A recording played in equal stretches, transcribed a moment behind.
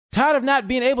Tired of not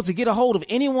being able to get a hold of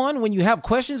anyone when you have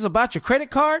questions about your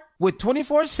credit card? With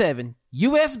 24/7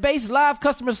 U.S.-based live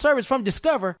customer service from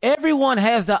Discover, everyone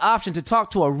has the option to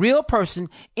talk to a real person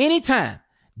anytime,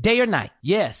 day or night.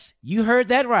 Yes, you heard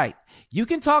that right. You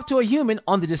can talk to a human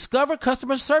on the Discover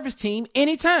customer service team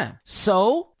anytime.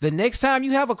 So, the next time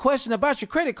you have a question about your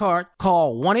credit card,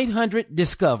 call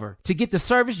 1-800-DISCOVER to get the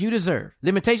service you deserve.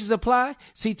 Limitations apply.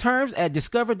 See terms at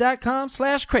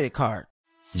discover.com/creditcard.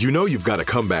 You know you've got a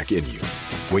comeback in you.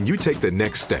 When you take the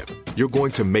next step, you're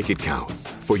going to make it count.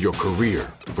 For your career,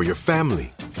 for your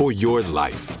family, for your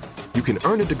life. You can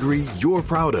earn a degree you're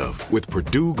proud of with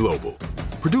Purdue Global.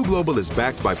 Purdue Global is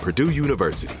backed by Purdue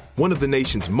University, one of the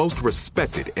nation's most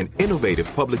respected and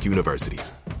innovative public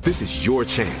universities. This is your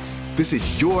chance. This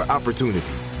is your opportunity.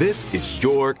 This is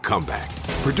your comeback.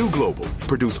 Purdue Global,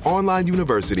 Purdue's online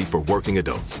university for working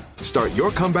adults. Start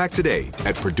your comeback today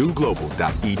at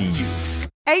purdueglobal.edu.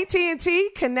 AT&T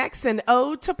connects an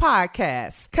ode to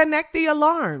podcasts. Connect the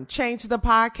alarm. Change the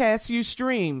podcast you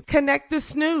stream. Connect the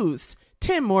snooze.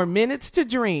 10 more minutes to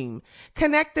dream.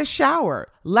 Connect the shower.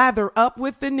 Lather up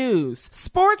with the news.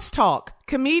 Sports talk,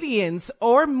 comedians,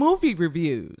 or movie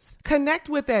reviews. Connect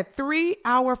with that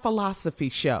 3-hour philosophy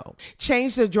show.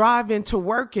 Change the drive into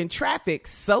work in traffic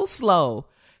so slow.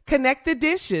 Connect the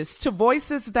dishes to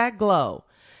voices that glow.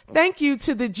 Thank you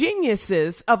to the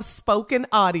geniuses of spoken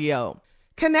audio.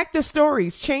 Connect the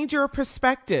stories, change your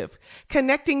perspective.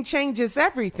 Connecting changes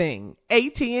everything.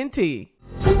 AT&T.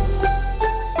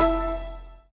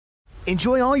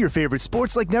 Enjoy all your favorite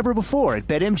sports like never before at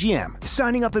BetMGM.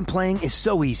 Signing up and playing is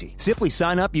so easy. Simply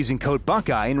sign up using code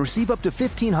Buckeye and receive up to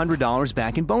 $1,500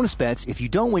 back in bonus bets if you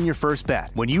don't win your first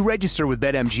bet. When you register with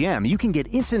BetMGM, you can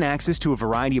get instant access to a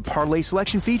variety of parlay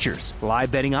selection features,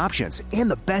 live betting options,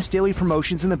 and the best daily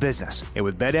promotions in the business. And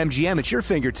with BetMGM at your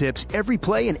fingertips, every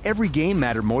play and every game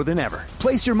matter more than ever.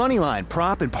 Place your moneyline,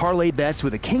 prop, and parlay bets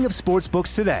with the king of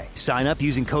sportsbooks today. Sign up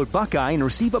using code Buckeye and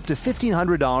receive up to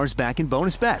 $1,500 back in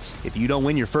bonus bets if you don't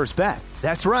win your first bet.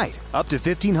 That's right, up to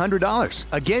 $1,500.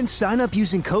 Again, sign up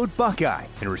using code Buckeye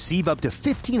and receive up to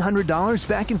 $1,500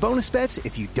 back in bonus bets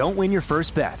if you don't win your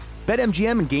first bet.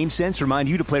 BetMGM and GameSense remind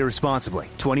you to play responsibly.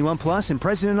 21 plus and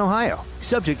present in Ohio.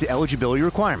 Subject to eligibility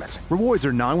requirements. Rewards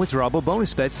are non-withdrawable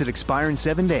bonus bets that expire in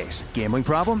 7 days. Gambling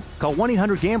problem? Call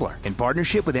 1-800-GAMBLER in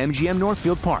partnership with MGM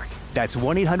Northfield Park. That's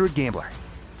 1-800-GAMBLER.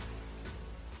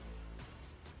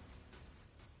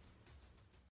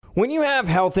 When you have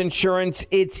health insurance,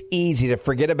 it's easy to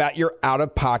forget about your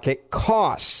out-of-pocket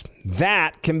costs.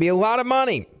 That can be a lot of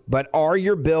money, but are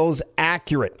your bills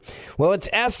accurate? Well, it's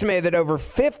estimated that over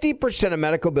 50% of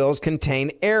medical bills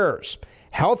contain errors.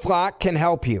 HealthLock can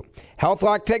help you.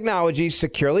 HealthLock technology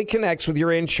securely connects with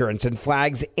your insurance and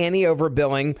flags any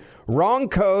overbilling, wrong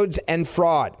codes, and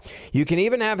fraud. You can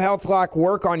even have HealthLock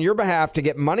work on your behalf to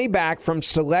get money back from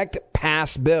select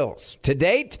past bills. To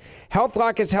date,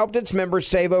 HealthLock has helped its members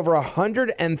save over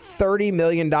 $130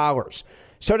 million.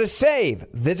 So to save,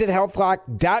 visit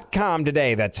healthlock.com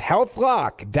today. That's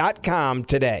healthlock.com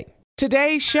today.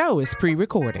 Today's show is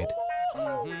pre-recorded.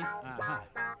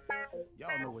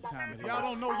 Y'all know what time it is. Y'all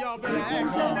don't know, y'all better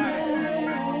ask somebody.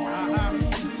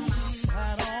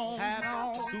 Hat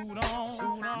on, suit on,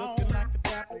 looking like the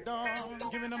Dapper Dawn,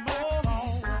 giving them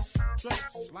all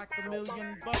dressed like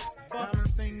 $1,000,000,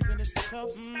 diamond things in its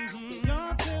cuffs.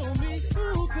 Y'all tell me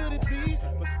who could it be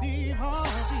but Steve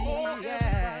Harvey?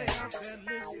 Yeah,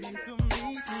 listening to me.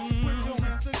 Put your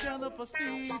hands together for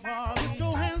Steve Harvey. Put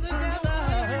your hands together.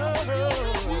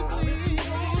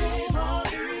 Steve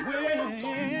Harvey.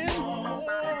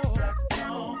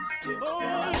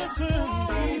 Listen,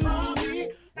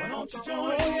 why don't you join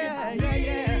me?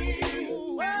 Yeah.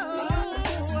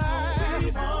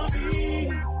 Steve Harvey,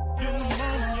 get 'em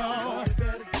on, y'all. You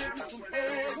better give me some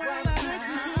eggs while I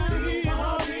listen to Steve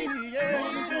Harvey. Yeah,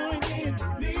 you join in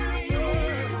with me.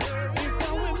 If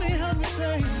you're with me, help me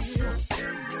say,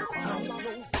 don't go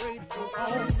afraid to go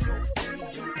on.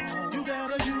 You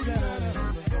gotta.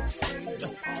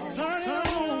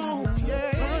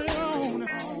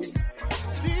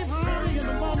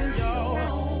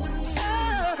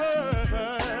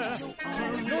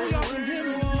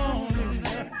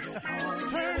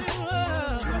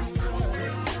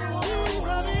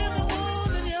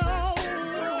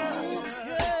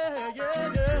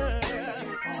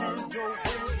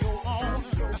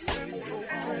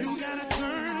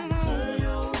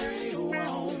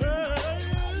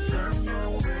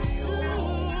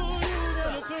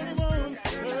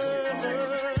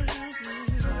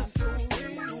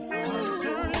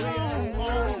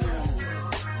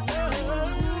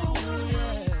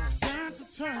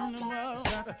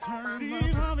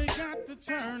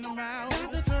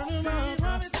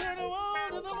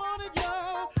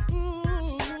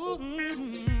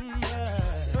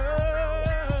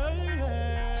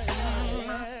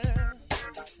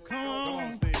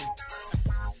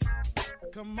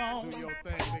 Come on, do your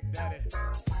thing, Big Daddy.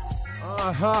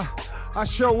 I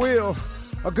sure will.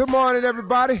 Good morning,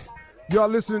 everybody. Y'all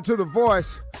listening to The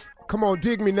Voice. Come on,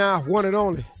 dig me now, one and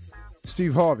only.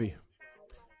 Steve Harvey.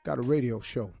 Got a radio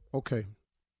show. Okay.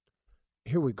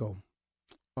 Here we go.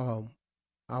 I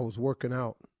was working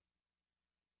out.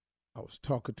 I was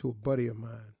talking to a buddy of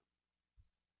mine.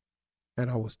 And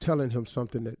I was telling him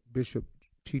something that Bishop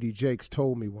T.D. Jakes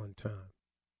told me one time.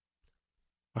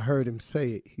 I heard him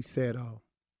say it. He said,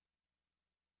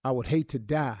 I would hate to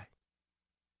die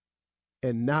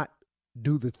and not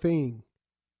do the thing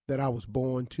that I was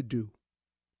born to do.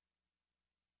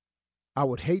 I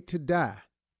would hate to die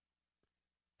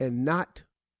and not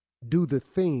do the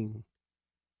thing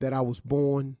that I was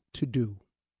born to do.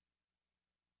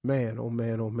 Man, oh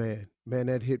man, oh man. Man,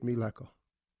 that hit me like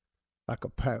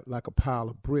a pile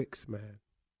of bricks, man.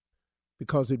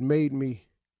 Because it made me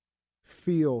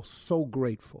feel so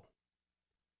grateful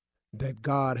that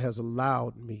God has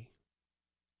allowed me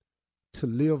to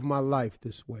live my life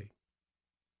this way.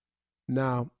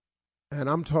 Now, and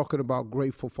I'm talking about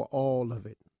grateful for all of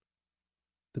it.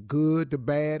 The good, the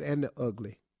bad, and the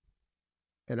ugly.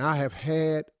 And I have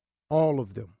had all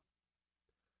of them.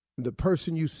 The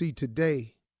person you see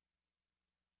today,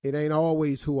 it ain't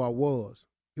always who I was.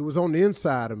 It was on the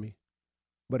inside of me,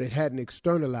 but it hadn't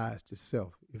externalized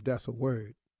itself, if that's a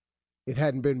word. It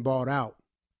hadn't been bought out.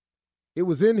 It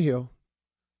was in here,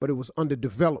 but it was under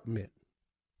development.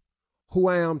 Who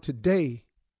I am today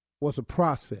was a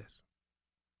process.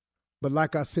 But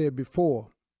like I said before,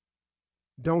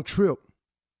 don't trip.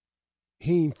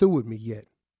 He ain't through with me yet.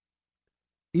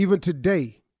 Even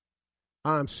today,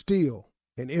 I'm still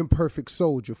an imperfect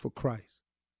soldier for Christ.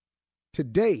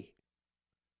 Today,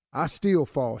 I still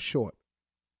fall short,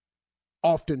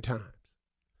 oftentimes.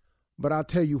 But I'll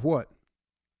tell you what,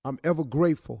 I'm ever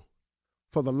grateful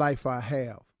for the life I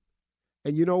have.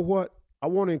 And you know what? I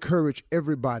want to encourage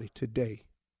everybody today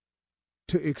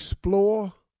to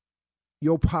explore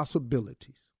your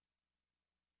possibilities.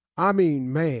 I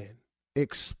mean, man,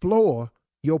 explore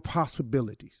your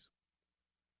possibilities.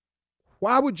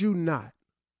 Why would you not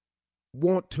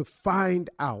want to find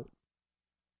out,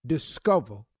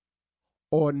 discover,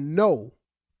 or know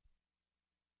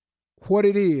what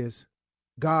it is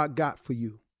God got for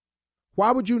you?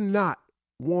 Why would you not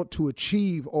want to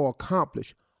achieve or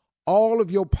accomplish all of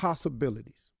your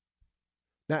possibilities?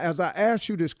 Now, as I ask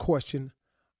you this question,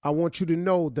 I want you to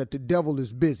know that the devil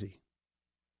is busy,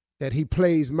 that he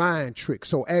plays mind tricks.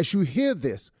 So as you hear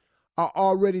this, I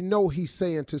already know he's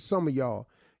saying to some of y'all,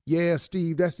 yeah,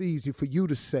 Steve, that's easy for you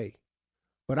to say,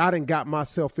 but I done got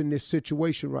myself in this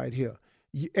situation right here.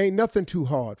 Ain't nothing too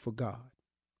hard for God.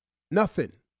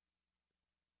 Nothing.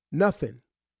 Nothing.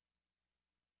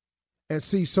 And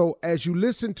see, so as you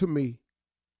listen to me,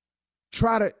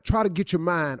 try to get your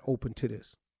mind open to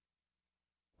this.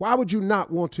 Why would you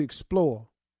not want to explore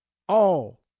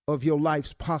all of your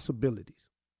life's possibilities?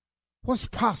 What's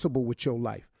possible with your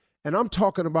life? And I'm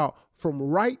talking about from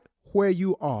right where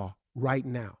you are right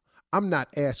now. I'm not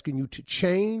asking you to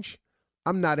change.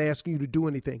 I'm not asking you to do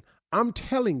anything. I'm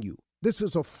telling you, this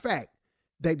is a fact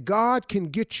that God can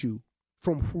get you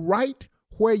from right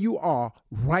where you are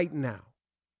right now.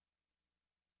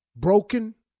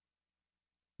 Broken,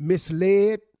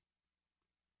 misled,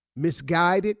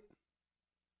 misguided,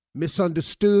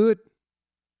 misunderstood,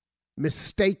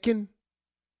 mistaken,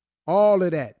 all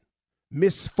of that,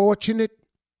 misfortunate,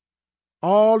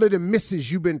 all of the misses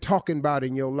you've been talking about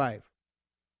in your life.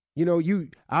 You know,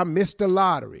 I missed the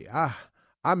lottery.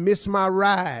 I missed my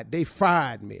ride. They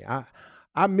fired me.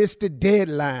 I missed the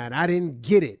deadline. I didn't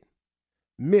get it.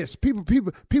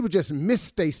 People just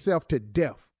miss themselves to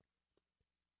death.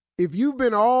 If you've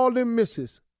been all them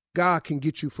misses, God can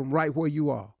get you from right where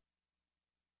you are.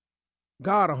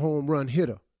 God a home run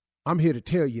hitter. I'm here to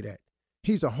tell you that.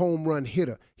 He's a home run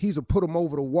hitter. He's a put him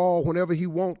over the wall whenever he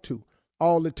want to,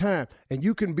 all the time. And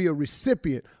you can be a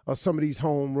recipient of some of these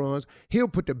home runs. He'll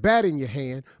put the bat in your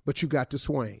hand, but you got to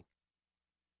swing.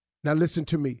 Now listen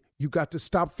to me. You got to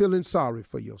stop feeling sorry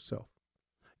for yourself.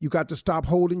 You got to stop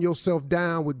holding yourself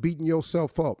down with beating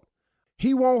yourself up.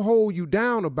 He won't hold you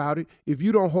down about it if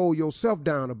you don't hold yourself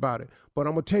down about it. But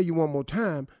I'm going to tell you one more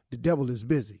time, the devil is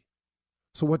busy.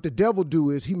 So what the devil do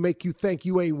is he make you think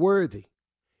you ain't worthy.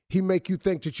 He make you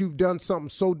think that you've done something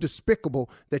so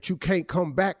despicable that you can't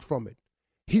come back from it.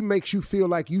 He makes you feel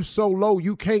like you so low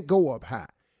you can't go up high.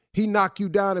 He knock you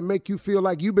down and make you feel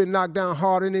like you've been knocked down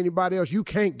harder than anybody else. You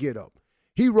can't get up.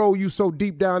 He roll you so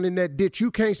deep down in that ditch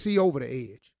you can't see over the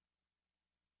edge.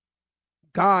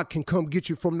 God can come get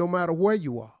you from no matter where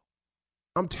you are.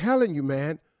 I'm telling you,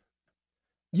 man,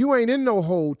 you ain't in no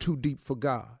hole too deep for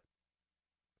God.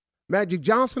 Magic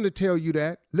Johnson will tell you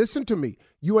that. Listen to me.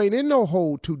 You ain't in no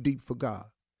hole too deep for God.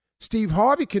 Steve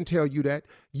Harvey can tell you that.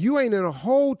 You ain't in a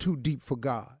hole too deep for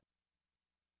God.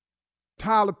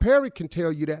 Tyler Perry can tell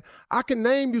you that. I can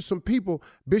name you some people.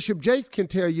 Bishop Jakes can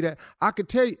tell you that. I could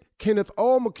tell you, Kenneth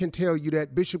Ulmer can tell you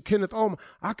that. Bishop Kenneth Ulmer.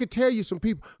 I could tell you some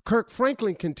people. Kirk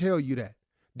Franklin can tell you that.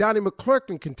 Donnie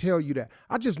McClurkin can tell you that.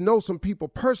 I just know some people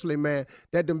personally, man,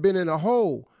 that done been in a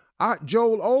hole.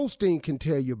 Joel Osteen can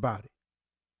tell you about it.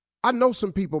 I know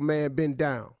some people, man, been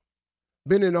down,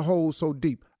 been in a hole so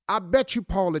deep. I bet you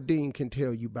Paula Dean can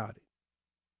tell you about it.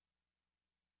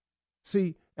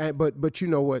 See, but you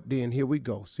know what? Then here we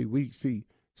go. We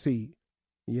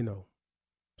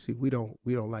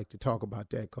don't like to talk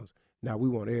about that because now we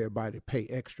want everybody to pay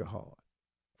extra hard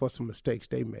for some mistakes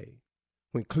they made.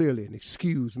 When clearly, and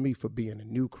excuse me for being a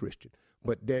new Christian,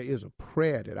 but there is a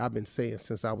prayer that I've been saying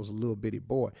since I was a little bitty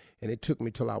boy, and it took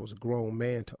me till I was a grown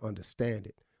man to understand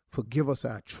it. Forgive us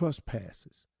our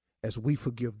trespasses as we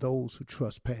forgive those who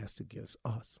trespass against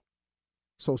us.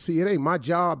 So see, it ain't my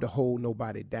job to hold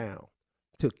nobody down,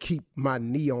 to keep my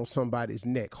knee on somebody's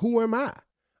neck. Who am I?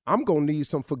 I'm going to need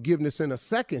some forgiveness in a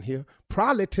second here,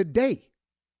 probably today.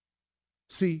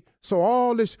 See, so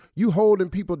all this, you holding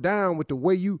people down with the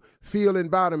way you feeling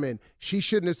about them, and she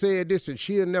shouldn't have said this, and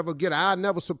she'll never get it. I'll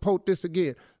never support this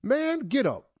again. Man, get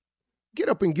up. Get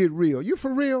up and get real. You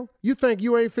for real? You think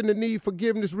you ain't finna need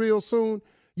forgiveness real soon?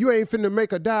 You ain't finna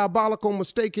make a diabolical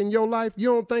mistake in your life? You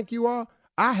don't think you are?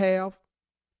 I have.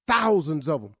 Thousands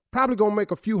of them. Probably gonna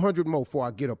make a few hundred more before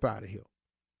I get up out of here.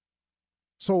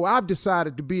 So I've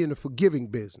decided to be in the forgiving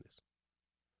business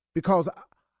because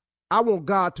I want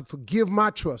God to forgive my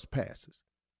trespasses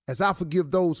as I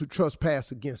forgive those who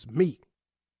trespass against me.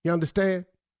 You understand?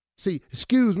 See,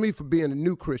 excuse me for being a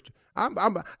new Christian.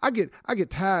 I get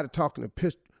tired of talking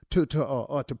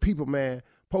to people, man,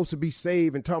 supposed to be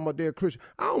saved and talking about they're Christian.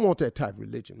 I don't want that type of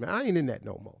religion, man. I ain't in that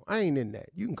no more. I ain't in that.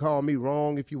 You can call me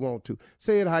wrong if you want to.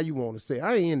 Say it how you want to say it.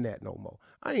 I ain't in that no more.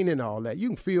 I ain't in all that. You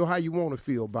can feel how you want to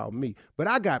feel about me, but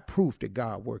I got proof that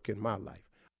God work in my life.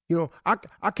 You know,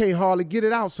 I can't hardly get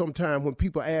it out sometimes when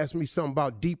people ask me something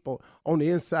about deep on the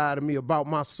inside of me about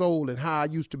my soul and how I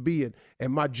used to be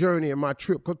and my journey and my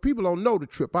trip, because people don't know the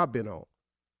trip I've been on.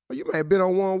 Well, you may have been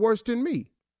on one worse than me,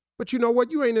 but you know what?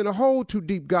 You ain't in a hole too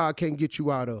deep God can't get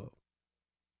you out of.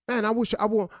 Man, I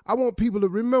want people to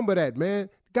remember that, man.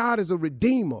 God is a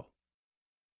redeemer.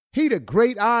 He the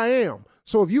great I am.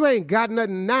 So if you ain't got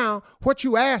nothing now, what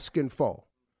you asking for?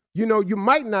 You know, you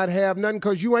might not have nothing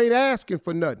because you ain't asking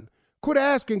for nothing. Quit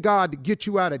asking God to get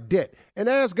you out of debt and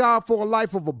ask God for a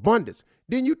life of abundance.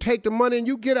 Then you take the money and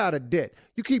you get out of debt.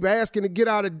 You keep asking to get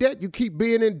out of debt. You keep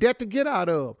being in debt to get out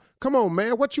of. Come on,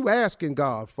 man. What you asking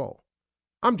God for?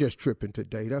 I'm just tripping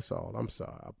today. That's all. I'm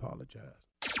sorry. I apologize.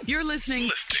 You're listening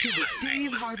to the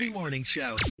Steve Harvey Morning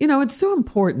Show. You know, it's so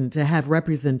important to have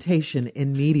representation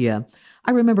in media.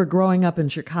 I remember growing up in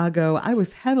Chicago, I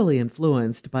was heavily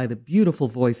influenced by the beautiful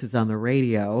voices on the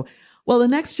radio. Well, the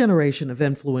next generation of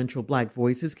influential Black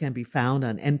voices can be found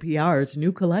on NPR's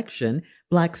new collection,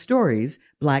 Black Stories,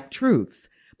 Black Truths.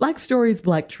 Black Stories,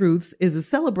 Black Truths is a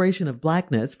celebration of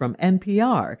Blackness from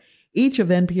NPR. Each of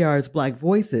NPR's Black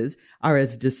voices are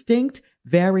as distinct,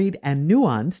 varied, and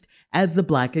nuanced as the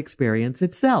Black experience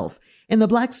itself. In the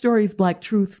Black Stories, Black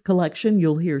Truths collection,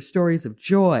 you'll hear stories of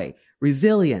joy,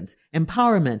 resilience,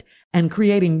 empowerment, and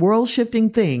creating world-shifting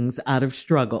things out of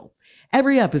struggle.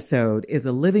 Every episode is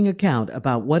a living account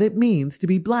about what it means to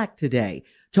be Black today,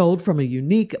 told from a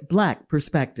unique Black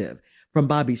perspective. From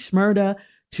Bobby Shmurda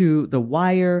to The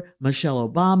Wire, Michelle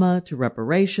Obama to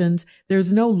reparations,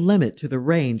 there's no limit to the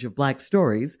range of Black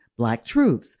stories, Black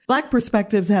truths. Black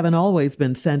perspectives haven't always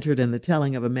been centered in the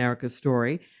telling of America's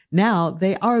story. Now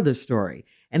they are the story.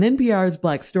 In NPR's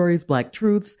Black Stories, Black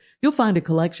Truths, you'll find a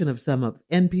collection of some of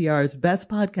NPR's best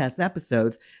podcast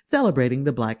episodes celebrating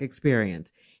the Black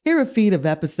experience. Hear a feed of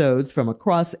episodes from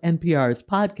across NPR's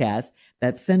podcasts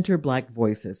that center Black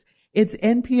voices. It's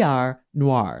NPR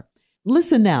Noir.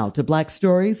 Listen now to Black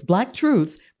Stories, Black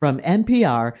Truths from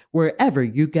NPR wherever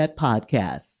you get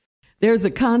podcasts. There's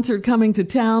a concert coming to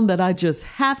town that I just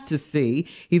have to see.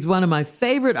 He's one of my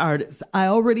favorite artists. I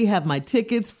already have my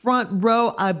tickets, front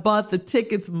row. I bought the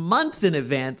tickets months in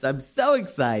advance. I'm so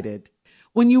excited.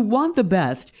 When you want the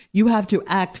best, you have to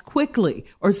act quickly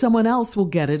or someone else will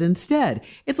get it instead.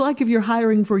 It's like if you're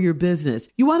hiring for your business.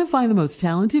 You want to find the most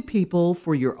talented people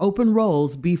for your open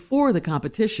roles before the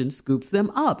competition scoops them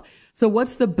up. So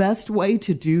what's the best way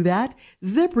to do that?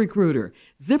 ZipRecruiter.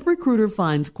 ZipRecruiter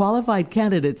finds qualified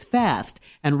candidates fast.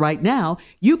 And right now,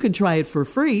 you can try it for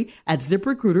free at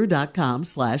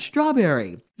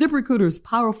ZipRecruiter.com/strawberry. ZipRecruiter's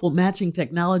powerful matching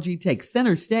technology takes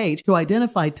center stage to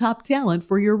identify top talent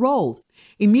for your roles.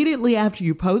 Immediately after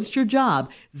you post your job,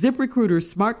 ZipRecruiter's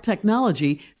smart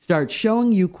technology starts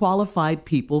showing you qualified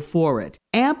people for it.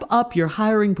 Amp up your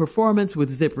hiring performance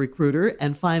with ZipRecruiter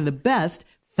and find the best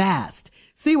fast.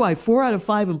 See why 4 out of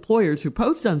 5 employers who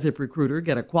post on ZipRecruiter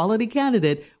get a quality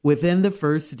candidate within the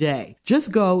first day.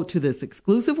 Just go to this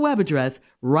exclusive web address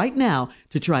right now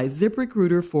to try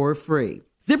ZipRecruiter for free.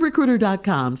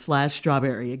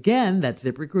 ZipRecruiter.com/strawberry. Again, that's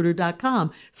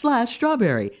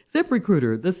ZipRecruiter.com/strawberry.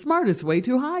 ZipRecruiter, the smartest way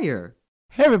to hire.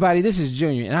 Hey everybody, this is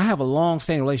Junior, and I have a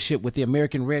long-standing relationship with the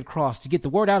American Red Cross to get the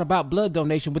word out about blood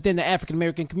donation within the African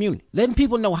American community, letting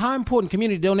people know how important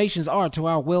community donations are to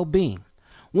our well-being.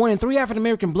 1 in 3 African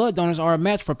American blood donors are a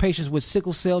match for patients with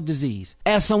sickle cell disease.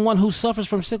 As someone who suffers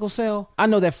from sickle cell, I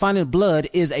know that finding blood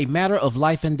is a matter of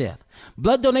life and death.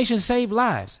 Blood donations save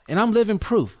lives, and I'm living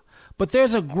proof. But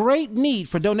there's a great need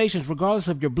for donations regardless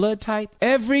of your blood type.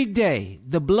 Every day,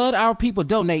 the blood our people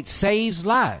donate saves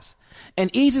lives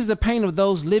and eases the pain of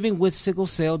those living with sickle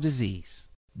cell disease.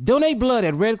 Donate blood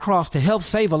at Red Cross to help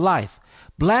save a life.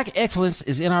 Black excellence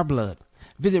is in our blood.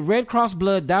 Visit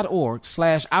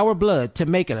redcrossblood.org/ourblood to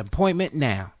make an appointment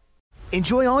now.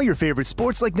 Enjoy all your favorite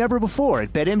sports like never before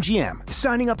at BetMGM.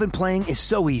 Signing up and playing is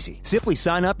so easy. Simply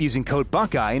sign up using code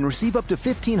Buckeye and receive up to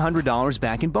 $1,500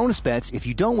 back in bonus bets if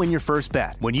you don't win your first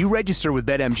bet. When you register with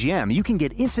BetMGM, you can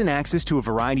get instant access to a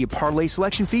variety of parlay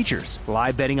selection features,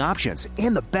 live betting options,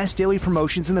 and the best daily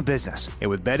promotions in the business. And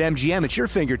with BetMGM at your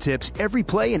fingertips, every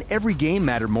play and every game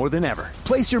matter more than ever.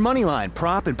 Place your moneyline,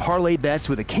 prop, and parlay bets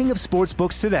with the king of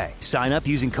sportsbooks today. Sign up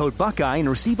using code Buckeye and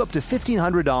receive up to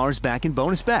 $1,500 back in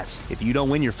bonus bets if you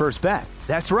don't win your first bet.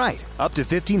 That's right, up to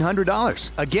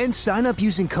 $1,500. Again, sign up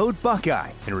using code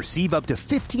Buckeye and receive up to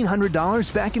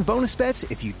 $1,500 back in bonus bets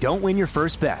if you don't win your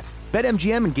first bet.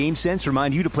 BetMGM and GameSense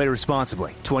remind you to play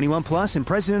responsibly. 21 plus and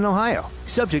present in Ohio.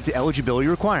 Subject to eligibility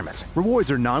requirements.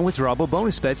 Rewards are non-withdrawable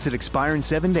bonus bets that expire in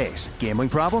 7 days. Gambling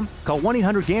problem? Call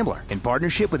 1-800-GAMBLER in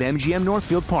partnership with MGM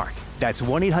Northfield Park. That's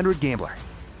 1-800-GAMBLER.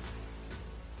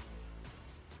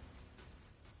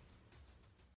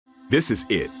 This is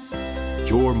it.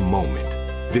 Your moment.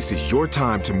 This is your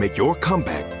time to make your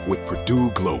comeback with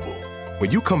Purdue Global. When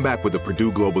you come back with a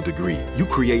Purdue Global degree, you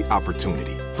create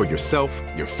opportunity for yourself,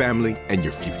 your family, and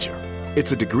your future.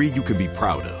 It's a degree you can be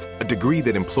proud of, a degree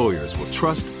that employers will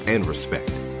trust and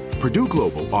respect. Purdue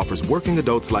Global offers working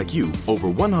adults like you over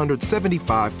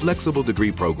 175 flexible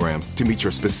degree programs to meet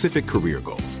your specific career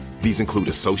goals. These include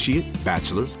associate,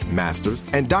 bachelor's, master's,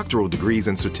 and doctoral degrees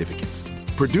and certificates.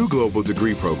 Purdue Global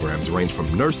degree programs range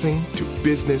from nursing to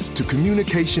business to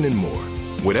communication and more.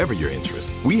 Whatever your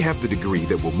interest, we have the degree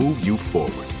that will move you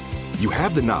forward. You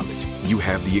have the knowledge, you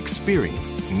have the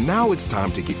experience. Now it's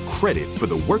time to get credit for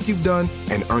the work you've done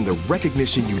and earn the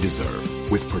recognition you deserve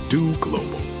with Purdue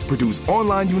Global, Purdue's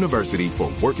online university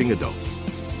for working adults.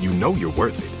 You know you're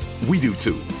worth it. We do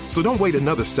too. So don't wait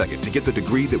another second to get the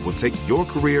degree that will take your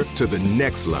career to the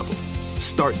next level.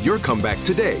 Start your comeback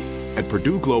today at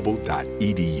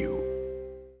purdueglobal.edu.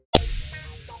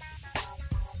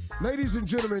 Ladies and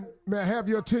gentlemen, may I have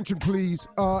your attention, please?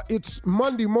 It's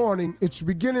Monday morning. It's the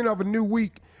beginning of a new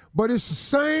week, but it's the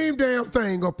same damn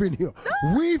thing up in here.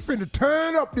 We finna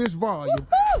turn up this volume,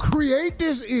 create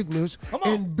this ignorance,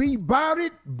 and be bout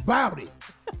it. Bout it.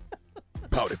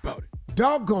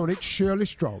 Doggone it, Shirley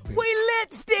Strawberry. We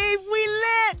lit, Steve. We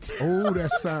lit. Oh, that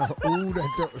sound. Oh,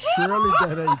 Shirley,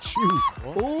 that ain't you.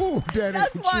 Oh, that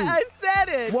ain't you. That's why I said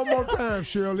it. One more time,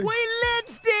 Shirley. We lit,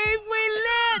 Steve. We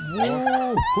lit.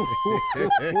 Whoa.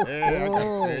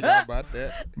 How about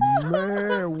that?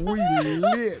 Man, we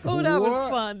lit. Oh, that was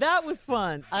fun. That was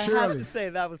fun. I have to say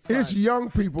that was fun. It's young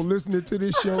people listening to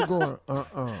this show going,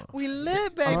 We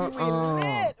lit, baby. We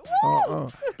lit. Woo.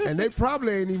 And they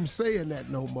probably ain't even saying that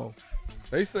no more.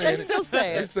 They saying They still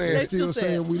say it. They still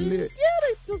saying we lit. Yeah,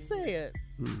 they still say it.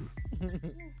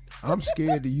 I'm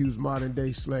scared to use modern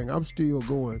day slang. I'm still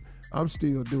doing,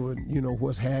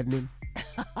 what's happening.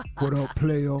 What up,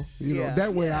 player?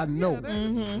 That way I know.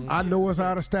 I know it's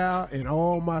out of style, and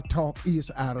all my talk is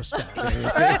out of style.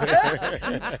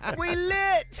 We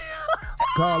lit.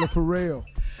 Carla Farrell.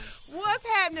 What's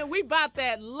happening? We about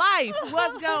that life.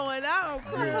 What's going on,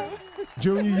 bro?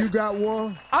 Junior, you got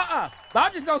one? But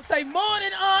I'm just going to say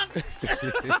morning,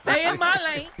 Stay in my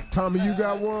lane. Tommy, you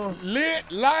got one? Lit,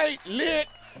 light, lit.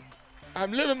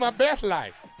 I'm living my best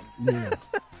life. Yeah.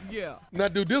 Yeah. Now,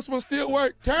 do this one still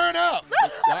work? Turn up.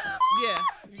 Yeah.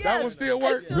 That one still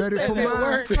works. Ready for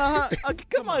mine? Okay,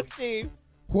 come on, Steve.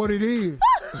 What it is.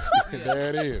 There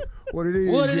it is. What it is,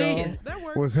 What it y'all. is. That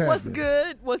works. What's happening? What's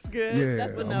good? What's good? Yeah,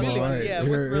 That's I'm another all one. right. Yeah, what's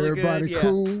really Everybody good?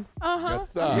 cool? Yes,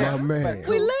 sir. My man.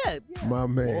 We lit. My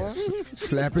man.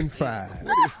 Slapping five.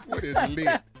 What is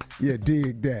lit? Yeah,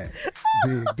 dig that.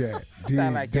 Dig that. Dig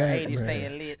Sound like your that, 80s man.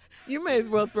 saying lit. You may as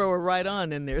well throw a right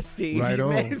on in there, Steve. Right You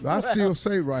may on. as I well. still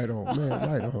say right on, man.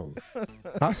 Right on.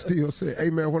 I still say, hey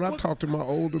man, when I talk to my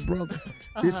older brother,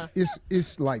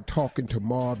 it's like talking to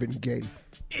Marvin Gaye.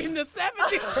 In the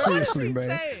 70s. Seriously,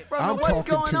 man. From I'm the What's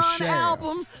talking Going to On Shaq.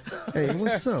 album. Hey,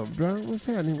 what's up, bro? What's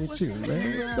happening with you,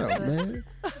 man? What's up, man?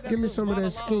 Give me some of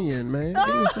that skin, man.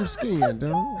 Give me some skin,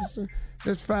 dog.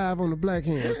 That's 5 on the black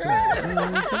hand side. You know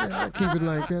what I'm saying? I keep it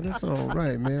like that. That's all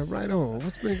right, man. Right on.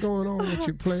 What's been going on with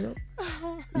you, player?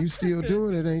 You still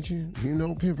doing it, ain't you? You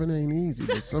know pimping ain't easy,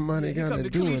 but somebody got to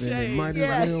do it, and it might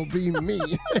as well be me.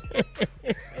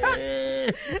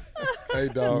 Hey,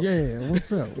 dog. Yeah,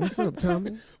 what's up? What's up,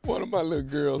 Tommy? One of my little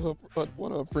girls,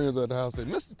 one of her friends at the house said,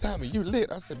 "Mr. Tommy, you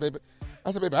lit." I said, "Baby,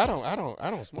 I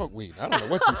don't smoke weed. I don't know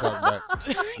what you talking about."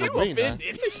 You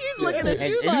offended. She's looking at And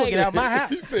you you like. get out my house.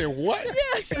 He said, "What?" Yeah,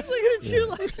 she's looking at you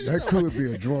like. That could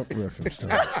be a drunk reference,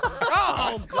 Tommy.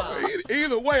 Oh, God.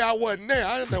 Either way, I wasn't there.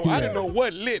 I didn't know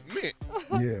what lit meant.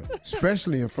 Yeah,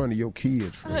 especially in front of your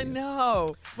kids, I friend. know.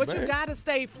 But Man. you got to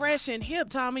stay fresh and hip,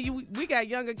 Tommy. We got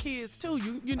younger kids, too.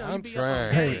 You know, I'm you be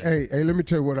trying. Hey, let me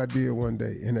tell you what I did one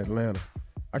day in Atlanta.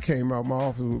 I came out of my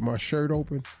office with my shirt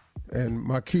open, and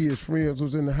my kids' friends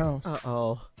was in the house.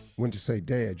 Uh-oh. Went to say,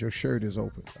 Dad, your shirt is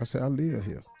open. I said, I live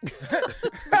here.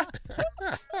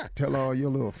 Tell all your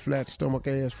little flat stomach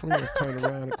ass friends turn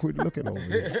around and quit looking over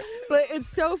here. But it's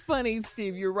so funny,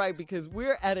 Steve. You're right, because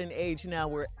we're at an age now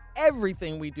where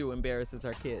everything we do embarrasses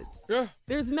our kids. Yeah.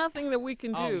 There's nothing that we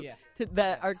can do Oh, yes.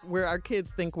 where our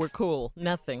kids think we're cool.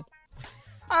 Nothing.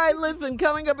 All right, listen,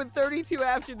 coming up at 32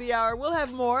 after the hour, we'll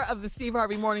have more of the Steve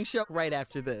Harvey Morning Show right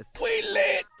after this. We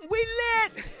lit. We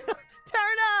lit!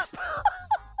 Turn up!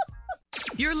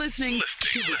 You're listening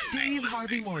to the Steve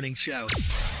Harvey Morning Show.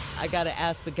 I got to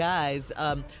ask the guys,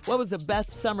 what was the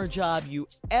best summer job you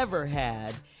ever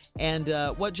had? And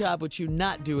what job would you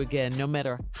not do again, no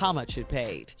matter how much it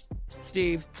paid?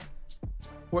 Steve?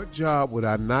 What job would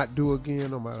I not do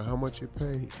again, no matter how much it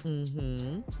paid?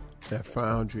 Mm-hmm. That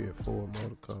foundry at Ford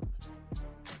Motor Company.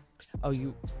 Oh,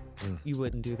 you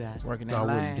wouldn't do that? Working No, that I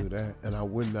line. wouldn't do that, and I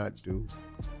would not do.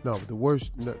 No, the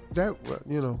worst. No, that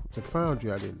the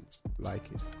foundry, I didn't like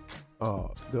it.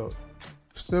 The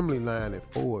assembly line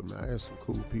at Ford, man, I had some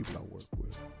cool people I worked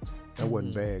with. That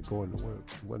wasn't bad going to work.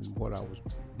 It wasn't what I was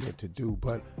meant to do.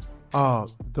 But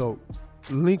the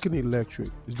Lincoln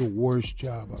Electric is the worst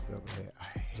job I've ever had.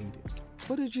 I hate it.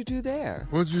 What did you do there?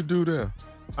 What'd you do there?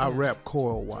 I wrap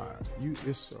coil wire.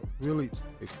 It's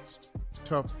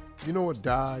tough. You know what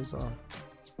dies are?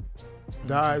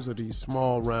 Dies are these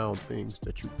small round things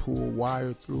that you pull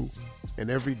wire through, and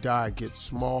every die gets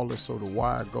smaller, so the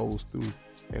wire goes through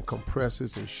and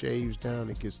compresses and shaves down.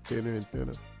 It gets thinner and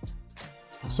thinner.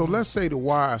 So let's say the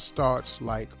wire starts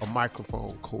like a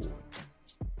microphone cord.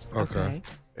 Okay.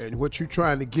 And what you're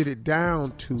trying to get it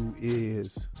down to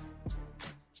is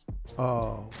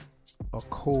a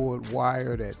cord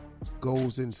wire that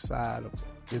goes inside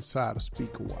a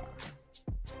speaker wire.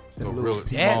 So And really little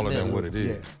smaller pieces. than what it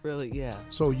is. Yeah. Really, yeah.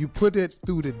 So you put it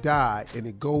through the die, and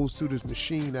it goes through this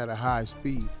machine at a high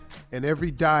speed. And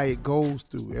every die it goes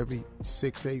through, every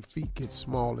 6-8 feet, gets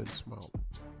smaller and smaller.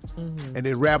 Mm-hmm. And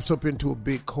it wraps up into a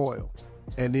big coil.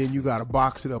 And then you got to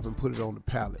box it up and put it on the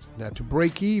pallet. Now, to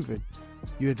break even,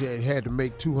 you had to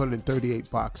make 238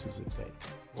 boxes a day.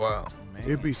 Wow.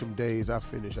 It'd be some days I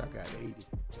got 80.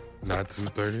 Not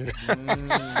 230.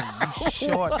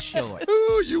 Short.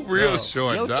 Ooh, you real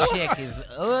short, Your dog. check is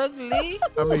ugly.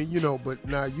 I mean, but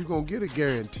now you're going to get a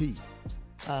guarantee.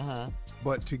 Uh-huh.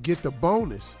 But to get the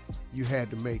bonus, you had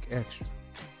to make extra.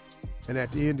 And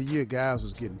at the end of the year, guys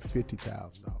was getting $50,000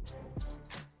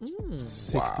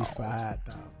 bonuses. $65,000.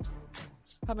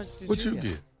 How much did What you you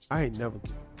get? I ain't never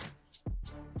getting a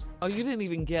bonus. Oh, you didn't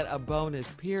even get a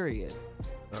bonus, period.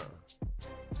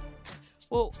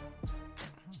 Well,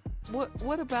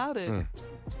 what about it?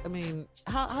 I mean,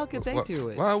 how could they do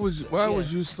it? Why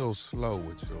was you so slow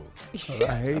with yours?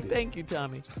 I hate it. Thank you,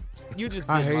 Tommy. You just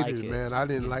I didn't hated like it, man. I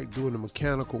didn't like doing the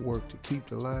mechanical work to keep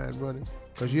the line running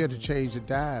because you had to change the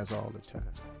dies all the time.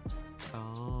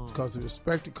 Oh. Because the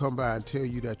inspector come by and tell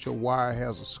you that your wire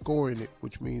has a score in it,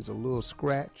 which means a little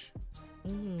scratch.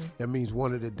 That means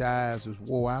one of the dies is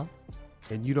wore out,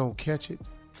 and you don't catch it.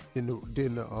 Then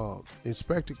the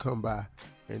inspector come by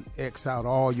and X out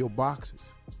all your boxes.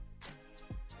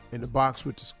 and the box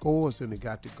with the scores in it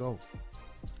got to go.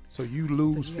 So you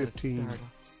lose 15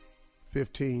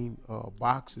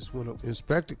 boxes when an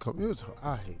inspector comes.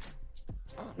 I hate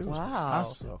it. Wow. I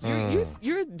suck.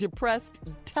 You're depressed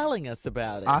telling us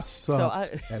about it. I suck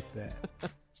at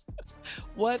that.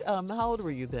 What? How old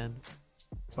were you then?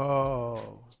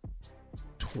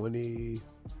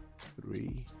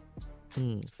 23.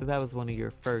 So that was one of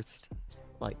your first,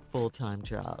 full-time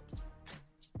jobs.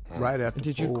 Right after.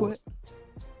 Did you quit?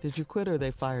 Did you quit or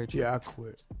they fired you? Yeah, I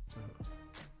quit.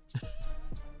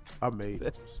 I made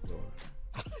up a story.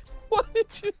 What did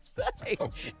you say?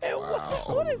 And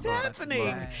what is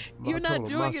happening? You're not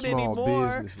doing it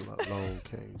anymore. My small business loan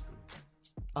came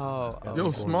through.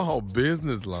 Your small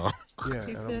business loan. Yeah,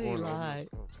 He and said I'm he going lied.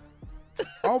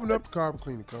 I opened up the carpet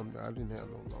cleaning company. I didn't have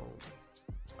no loan.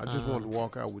 I just wanted to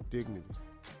walk out with dignity.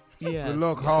 Yeah. Good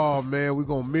luck hard, man. We're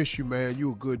going to miss you, man.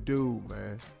 You a good dude,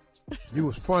 man. You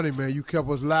was funny, man. You kept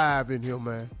us live in here,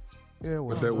 man. Yeah,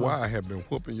 well, But that why have been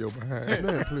whooping your behind.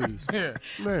 Man, please. Man,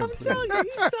 I'm please. telling you, he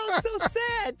sounds so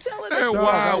sad. Telling us. That Dog,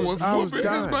 why I was whooping his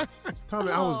dying. behind.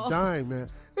 Tommy, I was dying, man.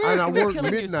 And I worked killing your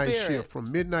midnight spirit. shift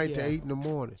from midnight to 8 in the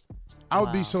morning. I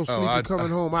would be so sleepy I- coming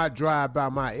home, I'd drive by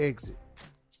my exit.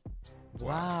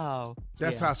 Wow.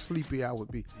 That's how sleepy I would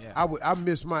be. Yeah. I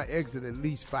missed my exit at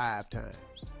least 5 times.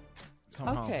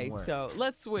 Okay, so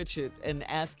let's switch it and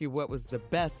ask you what was the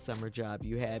best summer job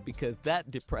you had, because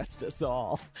that depressed us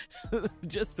all.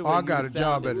 Just the way I got you a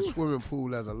job at sounded. a swimming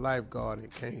pool as a lifeguard and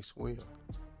can't swim.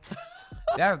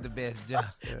 That was the best job.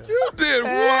 You did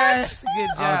That's what? a good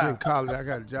I was in job. college. I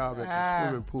got a job at the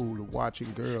swimming pool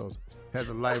watching girls as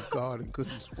a lifeguard and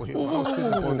couldn't swim. I was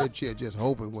sitting up on that chair just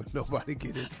hoping when nobody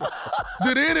get in trouble.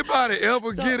 Did anybody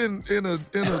ever get in a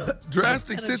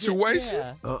drastic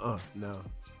situation? Yeah. No.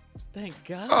 Thank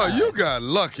God. Oh, you got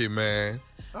lucky, man.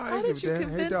 I How ain't did give you a damn.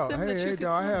 convince Hey, dog. them that you Hey, could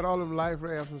dog. I swim? had all them life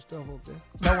rafts and stuff up there.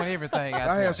 Throwing everything out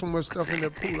I there. had so much stuff in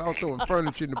that pool. I was throwing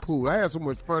furniture in the pool. I had so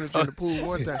much furniture in the pool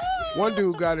one time. One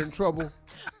dude got in trouble,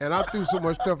 and I threw so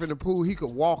much stuff in the pool he could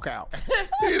walk out.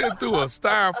 He done threw a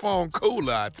styrofoam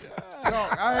cooler out there.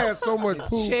 Dog, I had so much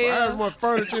pool. I had so much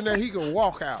furniture in there he could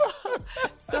walk out.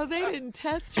 So they didn't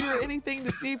test you or anything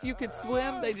to see if you could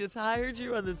swim? They just hired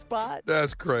you on the spot?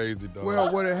 That's crazy, dog.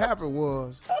 Well, what had happened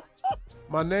was,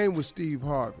 my name was Steve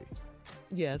Harvey.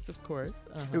 Yes, of course.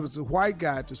 It was a white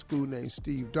guy at the school named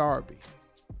Steve Darby.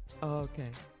 Oh, okay.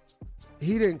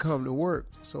 He didn't come to work,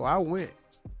 so I went.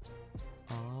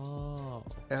 Oh.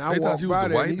 And I They thought walked you was by the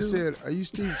there, white and he dude? said, "Are you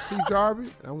Steve Darby?"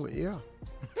 And I went, "Yeah."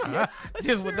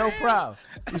 Just with no problem.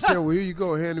 He said, "Well, here you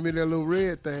go." Handed me that little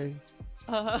red thing.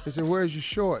 He said, "Where's your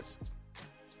shorts?"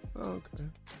 Okay.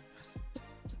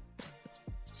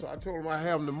 So I told him I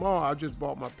have them tomorrow. I just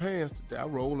bought my pants today. I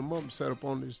rolled them up and set up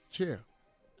on this chair.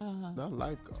 Not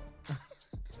lifeguard.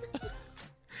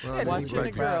 Right, Watching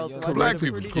the girls. watching Black the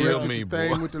people pretty kill girls. me,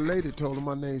 thing boy. with the lady. Told him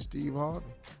my name's Steve Harvey.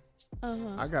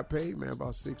 I got paid, man,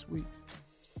 about 6 weeks.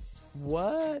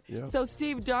 What? Yeah. So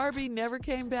Steve Darby never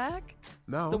came back?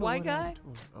 No, I don't The know white what guy? happened to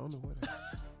him. I don't know what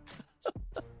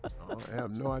happened. I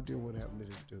have no idea what happened to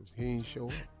this dude. He ain't show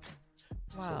up.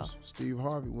 Wow. So Steve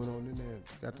Harvey went on in there and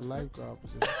got the lifeguard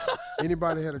position.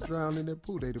 Anybody had a drowned in that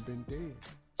pool, they'd have been dead.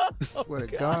 Swear to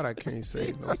God, I can't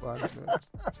save nobody, man.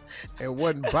 And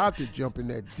wasn't about to jump in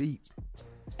that deep.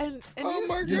 And Oh,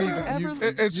 my did you God. ever And You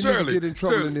need to Shirley, get in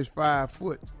trouble Shirley. in this 5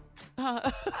 foot.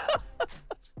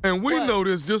 And we What? know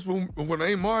this just when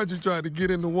Aunt Margie tried to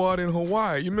get in the water in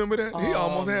Hawaii. You remember that? He Oh,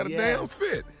 almost had a yes. damn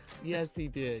fit. Yes, he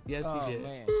did. Yes, Oh, he did.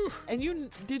 man. And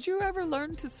did you ever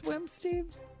learn to swim, Steve?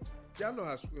 Yeah, I know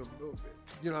how to swim a little bit.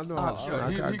 You know, I know how to Oh, swim.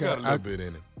 Yeah, he got a little bit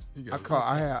in him. He got a little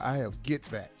I have get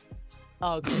back.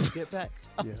 Oh, okay, get back.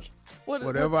 Yeah. What,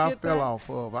 Whatever what's I get fell back? off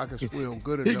of, I can swim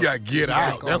good He enough. got to get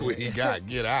back out. on That's it. what he got.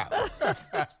 Get out.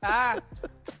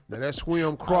 Now that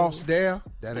swim cross there,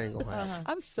 that ain't gonna happen.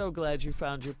 I'm so glad you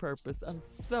found your purpose. I'm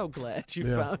so glad you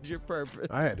Yeah. found your purpose.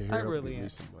 I had to hear really give me am.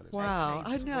 some money. Wow, I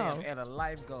Can't know. swim at a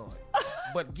lifeguard,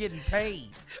 but getting paid.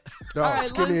 Dog, All right,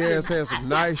 skinny listen. ass has some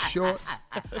nice shorts.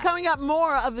 Coming up,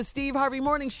 more of the Steve Harvey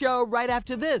Morning Show right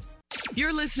after this.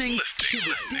 You're listening to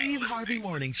the Steve Harvey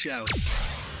Morning Show.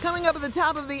 Coming up at the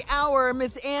top of the hour,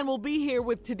 Miss Ann will be here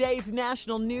with today's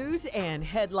national news and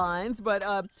headlines. But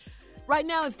right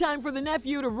now, it's time for the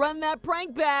nephew to run that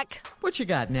prank back. What you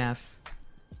got, Neff?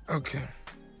 Okay.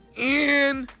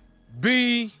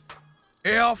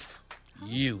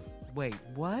 NBFU. Wait,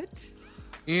 what?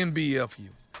 NBFU.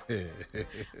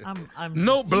 I'm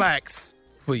No blacks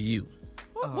for you.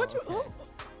 What you?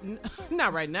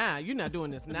 Not right now. You're not doing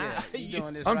this now. You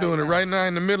doing this I'm doing it right now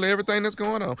in the middle of everything that's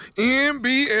going on.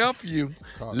 NBFU.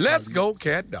 Let's go,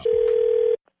 cat dog.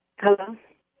 Hello?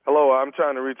 Hello, I'm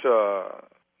trying to reach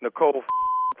Nicole,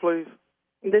 please.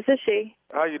 This is she.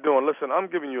 How you doing? Listen, I'm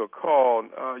giving you a call.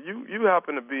 You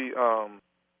happen to be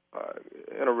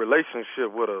in a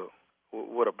relationship with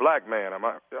a black man. Am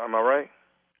I right?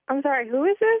 I'm sorry, who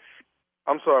is this?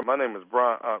 I'm sorry, my name is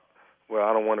Brian. Well,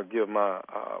 I don't want to give my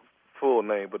full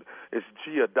name, but it's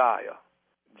Giadiah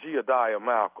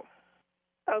Malcolm.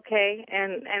 Okay,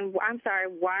 and I'm sorry,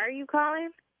 why are you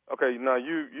calling? Okay, now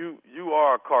you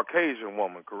are a Caucasian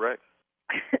woman, correct?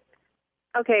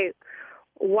 Okay,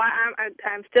 why?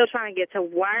 I'm still trying to get to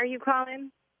why are you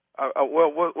calling?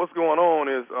 Well, what's going on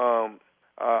is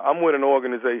I'm with an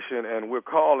organization, and we're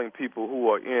calling people who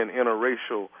are in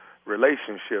interracial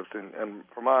relationships, and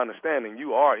from my understanding,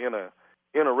 you are in a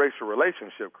interracial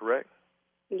relationship, correct?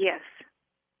 Yes.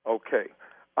 Okay.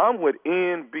 I'm with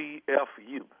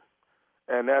NBFU,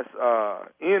 and that's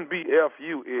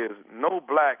NBFU is No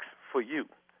Blacks for You.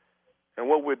 And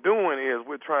what we're doing is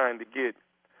we're trying to get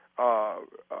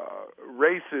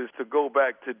races to go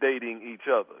back to dating each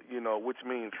other, which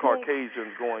means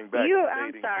Caucasians going back to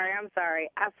dating. I'm sorry.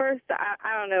 At first,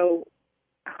 I don't know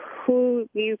who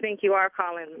you think you are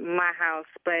calling my house,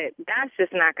 but that's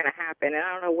just not going to happen. And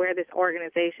I don't know where this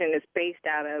organization is based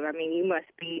out of. I mean, you must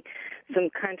be some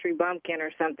country bumpkin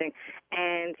or something,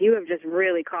 and you have just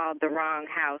really called the wrong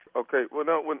house. Okay, well,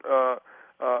 no,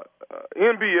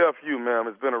 NBFU, ma'am,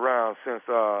 has been around since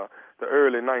the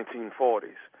early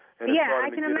 1940s. Yeah, I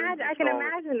can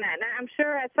imagine that. And I'm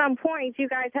sure at some point you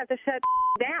guys have to shut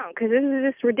down because this is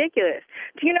just ridiculous.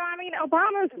 Do you know? I mean,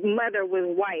 Obama's mother was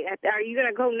white. Are you going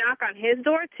to go knock on his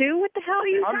door too? What the hell are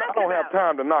you talking about? I don't have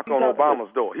time to knock on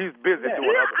Obama's door. He's busy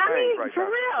doing other things right for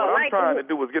now. real. What I'm trying to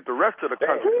do is get the rest of the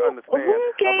country to understand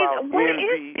about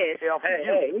NBFU.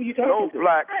 Who you talking No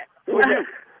Blacks for You.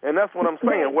 And that's what I'm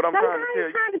saying. What I'm trying to tell you.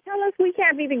 He's trying to tell us we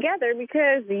can't be together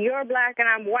because you're black and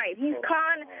I'm white. He's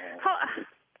calling.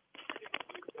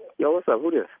 Yo, what's up? Who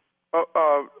this?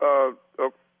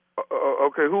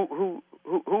 Okay.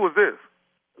 Who is this?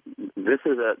 This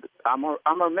is I'm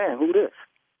a man. Who this?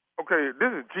 Okay,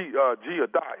 this is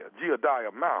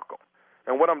Giadiah Malcolm.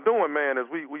 And what I'm doing, man, is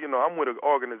we I'm with an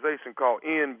organization called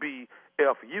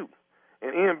NBFU.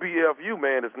 And NBFU,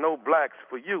 man, is No Blacks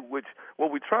for You, which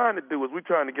what we're trying to do is we're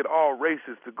trying to get all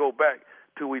races to go back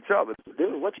to each other.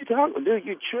 Dude, what you talking? Dude,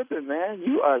 you tripping, man.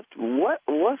 You are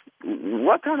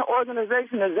what kind of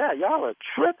organization is that? Y'all are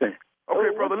tripping.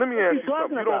 Okay, brother, let me ask you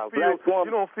something.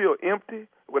 You don't feel empty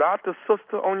without the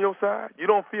sister on your side? You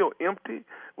don't feel empty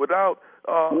without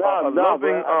a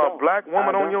loving black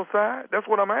woman on your side? That's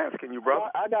what I'm asking you, brother.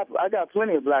 I got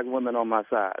plenty of black women on my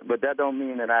side, but that don't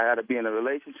mean that I got to be in a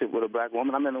relationship with a black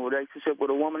woman. I'm in a relationship with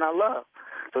a woman I love.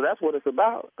 So that's what it's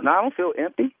about. And I don't feel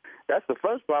empty. That's the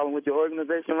first problem with your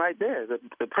organization right there.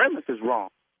 The premise is wrong.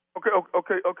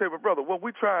 Okay, but brother, what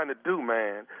we're trying to do,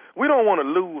 man, we don't want to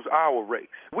lose our race.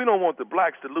 We don't want the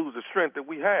blacks to lose the strength that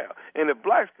we have. And if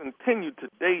blacks continue to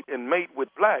date and mate with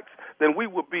blacks, then we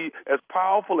will be as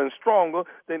powerful and stronger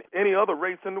than any other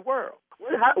race in the world.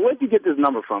 Where'd you get this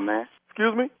number from, man?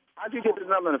 Excuse me? How'd you get this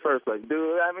number in the first place,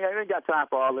 dude? I mean, I ain't got time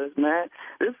for all this, man.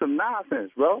 This is some nonsense,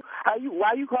 bro.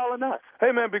 Why you calling us? Hey,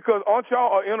 man, because aren't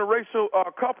y'all an interracial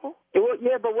couple?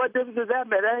 Yeah, but what difference does that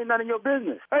make? That ain't none of your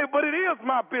business. Hey, but it is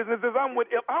my business. I'm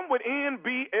with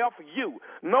NBFU.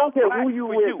 No Blacks who you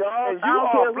for with, You. Dog. And you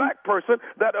are a black person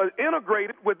that are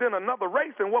integrated within another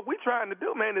race. And what we're trying to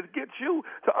do, man, is get you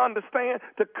to understand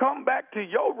to come back to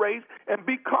your race and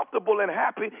be comfortable and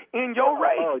happy in your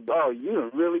race. Oh, you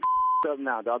really up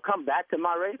now, dog. Come back to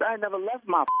my race. I ain't never left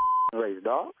my race,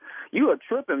 dog. You are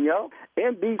tripping, yo.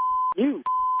 NB you.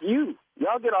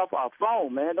 Y'all get off our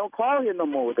phone, man. Don't call here no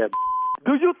more with that.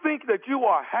 Do you think that you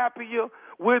are happier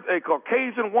with a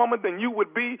Caucasian woman than you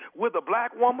would be with a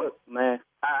black woman? Look, man,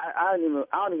 I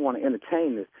don't even want to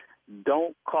entertain this.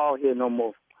 Don't call here no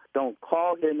more. Don't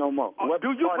call here no more. Let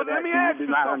me ask you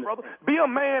something, brother. Be a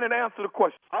man and answer the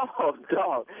question. Oh,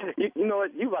 dog. You know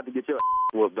what? You about to get your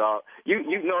whooped, dog. You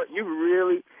know what? You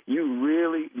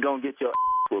really gonna get your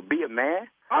whooped. Be a man.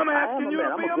 I'm asking you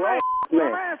to be a man.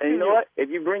 And you know what? If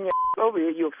you bring your over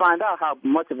here, you'll find out how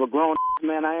much of a grown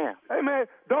man I am. Hey, man,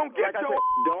 don't get your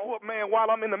whooped, man,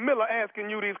 while I'm in the middle of asking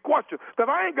you these questions, because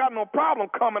I ain't got no problem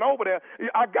coming over there.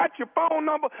 I got your phone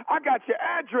number. I got your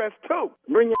address, too.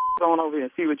 Bring your on over here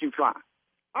and see what you find.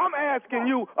 I'm asking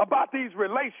you about these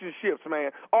relationships,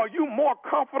 man. Are you more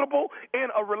comfortable in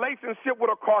a relationship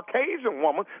with a Caucasian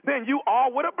woman than you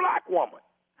are with a black woman?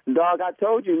 Dog, I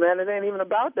told you, man, it ain't even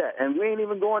about that, and we ain't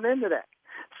even going into that.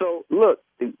 So, look,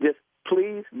 just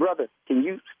please, brother, can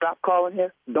you stop calling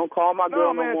here? Don't call my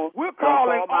girl no more. We're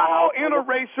calling all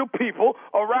interracial people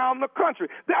around the country.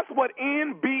 That's what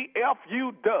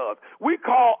NBFU does. We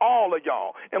call all of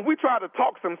y'all, and we try to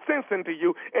talk some sense into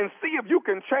you and see if you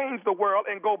can change the world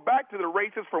and go back to the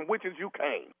races from which you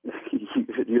came.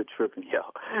 You're tripping, yo.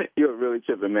 You're really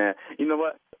tripping, man. You know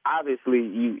what? Obviously,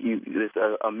 it's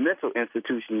a mental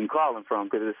institution you calling from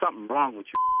because there's something wrong with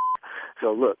you.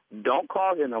 So, look, don't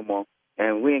call here no more,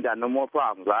 and we ain't got no more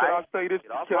problems, all right? Can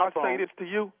I say this to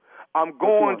you? I'm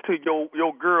going to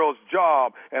your girl's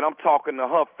job, and I'm talking to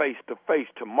her face-to-face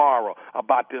tomorrow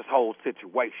about this whole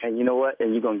situation. And you know what?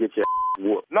 And you're going to get your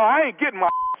whooped. No, I ain't getting my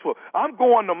whooped. I'm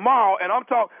going tomorrow, and I'm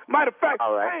talking. Matter of fact,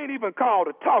 right. I ain't even called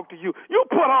to talk to you. You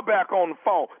put her back on the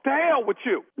phone. To hell with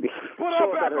you. Put her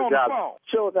back on the phone.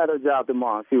 Show us at her job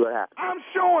tomorrow and see what happens. I'm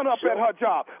showing up at her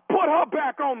job. Put her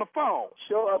back on the phone.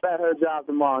 Show up at her job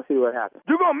tomorrow and see what happens.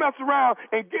 You're going to mess around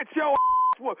and get your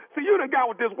whooped. See, you done got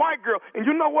with this white girl, and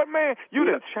you know what, man? You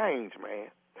done changed, man.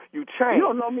 You changed. You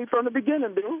don't know me from the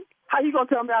beginning, dude. How you going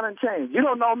to tell me I done changed? You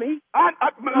don't know me. I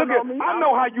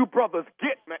know how you brothers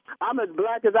get, man. I'm as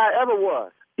black as I ever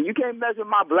was. You can't measure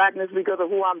my blackness because of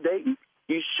who I'm dating.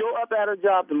 You show up at her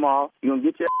job tomorrow, you're going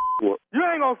to get your whooped. You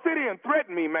ain't going to sit here and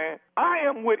threaten me, man. I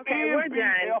am with Okay, we're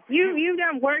done. You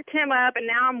done worked him up, and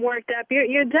now I'm worked up.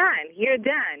 You're done. You're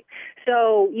done.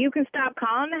 So you can stop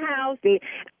calling the house.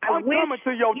 I'm coming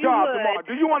to your job tomorrow.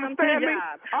 Do you understand me?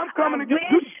 I'm coming to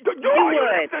get you. You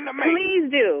would. Please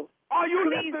do. Are you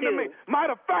listening to me?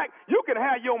 Matter of fact, you can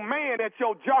have your man at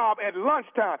your job at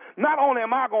lunchtime. Not only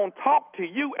am I going to talk to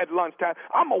you at lunchtime,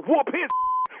 I'm going to whoop his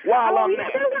while I'm there.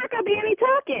 There's not going to be any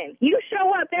talking. You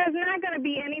show up, there's not going to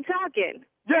be any talking.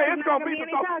 Yeah, it's going to be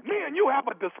any talking. Me and you have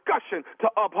a discussion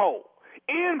to uphold.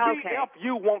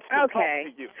 NBFU wants to talk to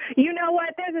you. You know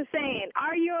what? There's a saying,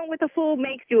 arguing with a fool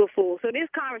makes you a fool. So this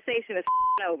conversation is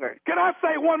over. Can I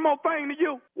say one more thing to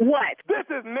you? What? This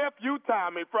is Nephew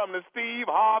Tommy from the Steve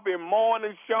Harvey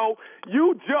Morning Show.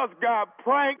 You just got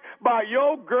pranked by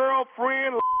your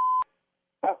girlfriend.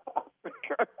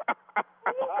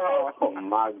 Oh,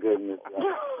 my goodness.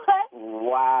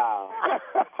 Wow.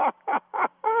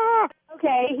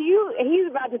 Okay, he's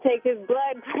about to take his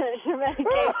blood pressure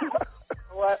medication.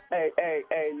 What? Hey,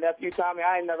 Nephew Tommy,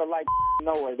 I ain't never liked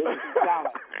nowhere. This is sound.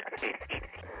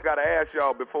 Got to ask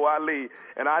y'all before I leave,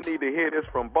 and I need to hear this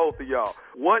from both of y'all.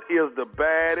 What is the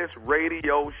baddest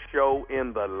radio show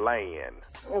in the land?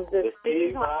 The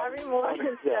Steve Harvey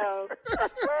Morning Show.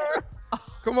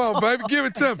 Come on, baby, give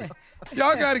it to me.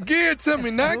 Y'all got to give it to me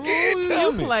now. Give it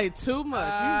to me. You play too much.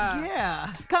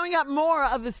 Yeah. Coming up, more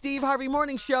of the Steve Harvey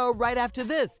Morning Show right after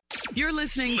this. You're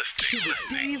listening to the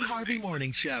Steve Harvey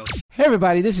Morning Show. Hey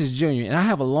everybody, this is Junior, and I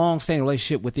have a long-standing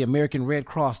relationship with the American Red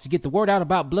Cross to get the word out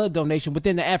about blood donation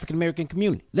within the African American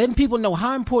community, letting people know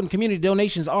how important community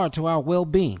donations are to our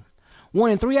well-being. 1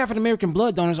 in 3 African American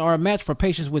blood donors are a match for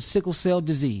patients with sickle cell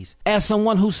disease. As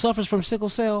someone who suffers from sickle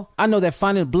cell, I know that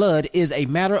finding blood is a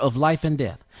matter of life and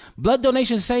death. Blood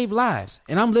donations save lives,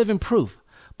 and I'm living proof.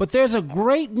 But there's a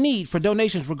great need for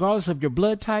donations regardless of your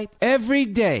blood type. Every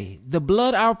day, the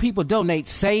blood our people donate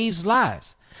saves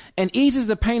lives and eases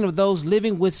the pain of those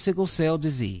living with sickle cell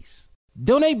disease.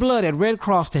 Donate blood at Red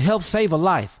Cross to help save a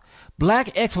life.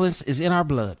 Black excellence is in our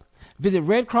blood. Visit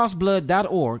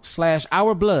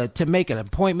redcrossblood.org/ourblood to make an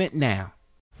appointment now.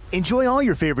 Enjoy all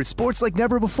your favorite sports like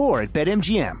never before at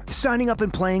BetMGM. Signing up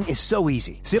and playing is so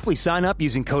easy. Simply sign up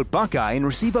using code Buckeye and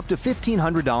receive up to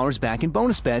 $1,500 back in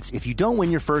bonus bets if you don't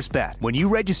win your first bet. When you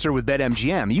register with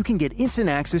BetMGM, you can get instant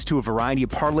access to a variety of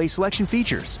parlay selection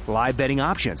features, live betting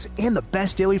options, and the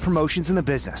best daily promotions in the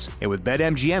business. And with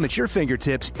BetMGM at your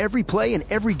fingertips, every play and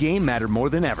every game matter more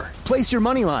than ever. Place your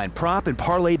moneyline, prop, and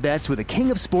parlay bets with the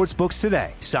king of sportsbooks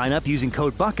today. Sign up using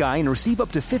code Buckeye and receive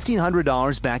up to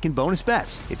 $1,500 back in bonus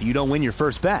bets if you don't win your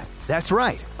first bet. That's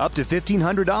right, up to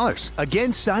 $1,500.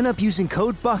 Again, sign up using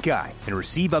code Buckeye and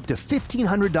receive up to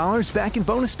 $1,500 back in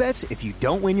bonus bets if you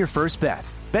don't win your first bet.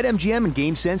 BetMGM and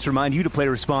GameSense remind you to play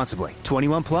responsibly.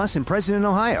 21 plus and present in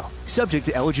Ohio. Subject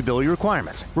to eligibility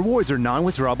requirements. Rewards are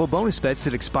non-withdrawable bonus bets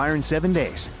that expire in 7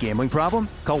 days. Gambling problem?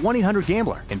 Call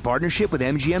 1-800-GAMBLER in partnership with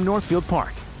MGM Northfield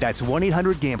Park. That's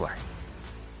 1-800-GAMBLER.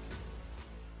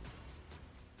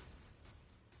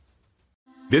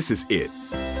 This is it.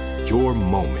 Your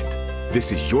moment.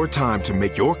 This is your time to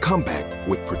make your comeback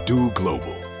with Purdue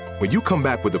Global. When you come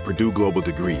back with a Purdue Global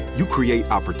degree, you create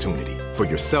opportunity for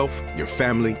yourself, your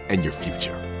family, and your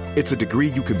future. It's a degree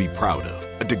you can be proud of,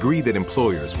 a degree that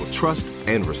employers will trust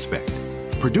and respect.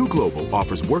 Purdue Global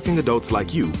offers working adults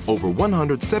like you over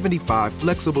 175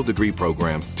 flexible degree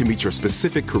programs to meet your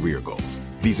specific career goals.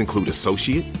 These include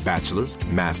associate, bachelor's,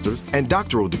 master's, and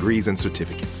doctoral degrees and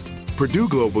certificates. Purdue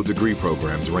Global degree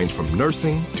programs range from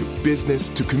nursing to business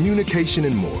to communication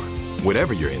and more.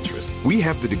 Whatever your interest, we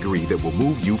have the degree that will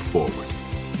move you forward.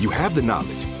 You have the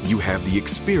knowledge, you have the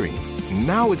experience.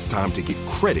 Now it's time to get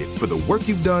credit for the work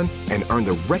you've done and earn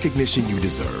the recognition you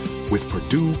deserve with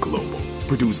Purdue Global,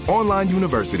 Purdue's online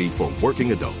university for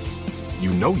working adults.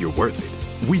 You know you're worth it.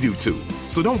 We do too.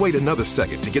 So don't wait another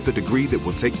second to get the degree that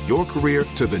will take your career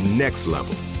to the next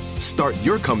level. Start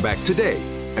your comeback today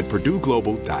at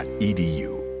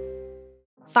purdueglobal.edu.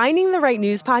 Finding the right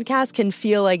news podcast can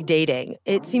feel like dating.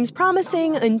 It seems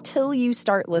promising until you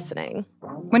start listening.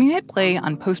 When you hit play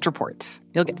on Post Reports,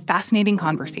 you'll get fascinating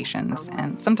conversations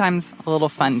and sometimes a little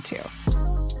fun, too.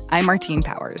 I'm Martine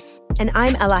Powers. And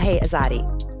I'm Elahe Azadi.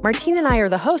 Martine and I are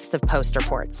the hosts of Post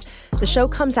Reports. The show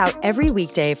comes out every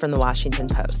weekday from the Washington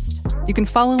Post. You can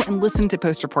follow and listen to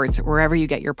Post Reports wherever you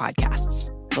get your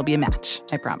podcasts. It'll be a match,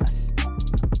 I promise.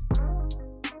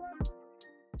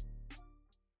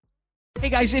 Hey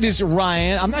guys, it is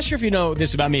Ryan. I'm not sure if you know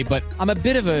this about me, but I'm a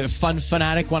bit of a fun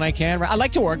fanatic when I can. I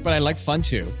like to work, but I like fun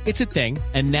too. It's a thing.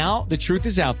 And now the truth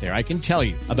is out there. I can tell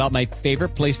you about my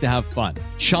favorite place to have fun.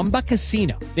 Chumba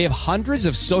Casino. They have hundreds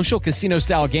of social casino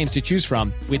style games to choose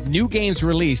from with new games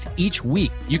released each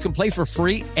week. You can play for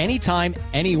free anytime,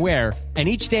 anywhere. And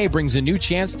each day brings a new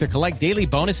chance to collect daily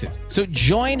bonuses. So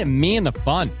join me in the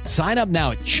fun. Sign up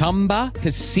now at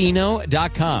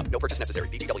ChumbaCasino.com. No purchase necessary.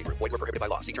 VGW. Void where prohibited by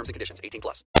law. See terms and conditions.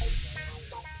 18+.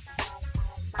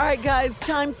 All right, guys,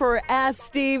 time for Ask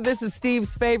Steve. This is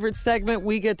Steve's favorite segment.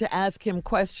 We get to ask him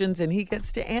questions, and he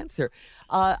gets to answer.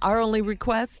 Our only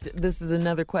request, this is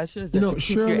another question, is that you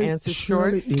keep your answers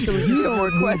short so we can get more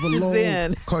questions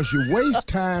in. Because you waste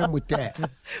time with that.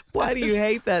 Why do you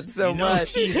hate that so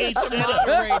much? He hates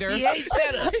setup. He hates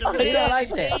setup. The man don't like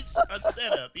that. hates a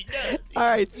setup. He does. All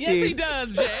right, Steve. Yes, he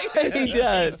does, Jay. He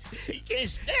does. He can't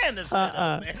stand the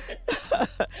setup, man.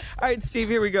 All right, Steve,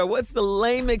 here we go. What's the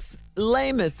lamest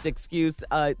excuse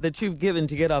that you've given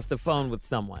to get off the phone with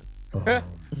someone? I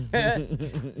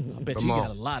bet you got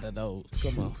a lot of those.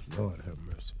 Come on. Lord have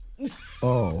mercy.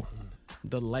 Oh.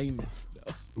 The lamest,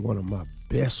 though. One of my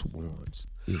best ones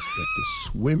is that the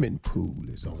swimming pool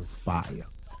is on fire.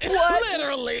 What?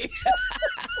 Literally.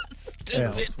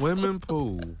 Yeah. Swimming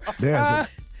pool. There's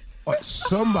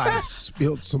somebody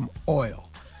spilled some oil,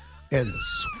 and the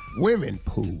swimming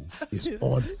pool is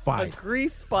on fire. A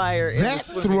grease fire. That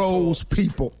throws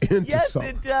people into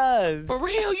something. Yes, it does. For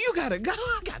real, you gotta go.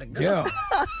 I gotta go. Yeah.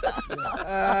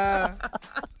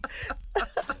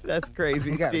 That's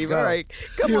crazy, gotta Steve. go. All right,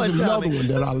 come Here's on, another Tommy. one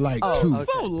that I like, too. Okay.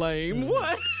 So lame.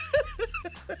 What?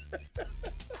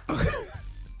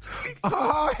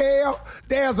 Oh, hell,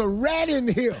 there's a rat in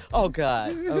here. Oh,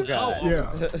 God. Oh, God.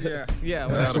 Yeah.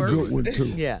 That's a good one, too.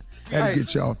 Yeah. Had All to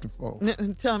get you off the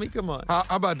phone. Tommy, come on. How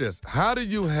about this? How do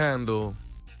you handle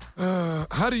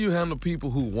people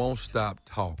who won't stop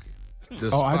talking?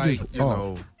 Despite,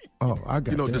 I got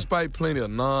that. Despite plenty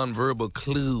of nonverbal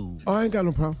clues. Oh, I ain't got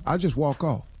no problem. I just walk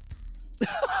off.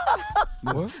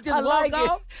 What? Just walk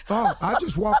off? Oh, I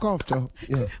just walk off, though.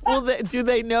 Yeah. Well, do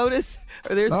they notice?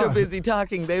 Or they're so busy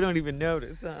talking, they don't even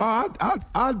notice. Huh?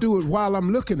 I do it while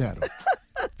I'm looking at them.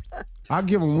 I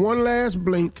give them one last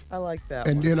blink. I like that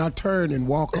and one. then I turn and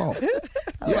walk off.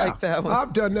 I like that one.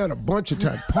 I've done that a bunch of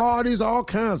times. Parties, all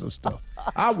kinds of stuff.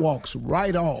 I walks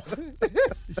right off.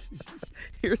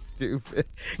 You're stupid.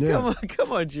 Yeah.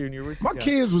 Come on, Junior. What you My got?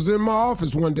 kids was in my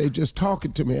office one day just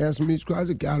talking to me, asking me, I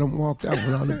just got them, walked out,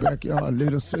 went out in the backyard,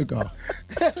 lit a cigar.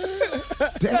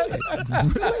 Daddy,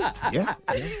 really? Yeah.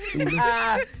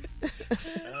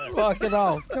 Fuck it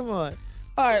off. Come on.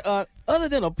 All right, other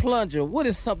than a plunger, what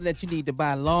is something that you need to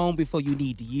buy long before you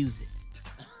need to use it?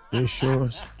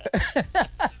 Insurance.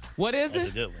 What is That's it?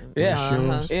 a good one.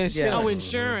 Insurance. Insurance. Yeah. Oh,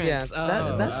 insurance. Yeah,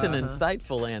 that's an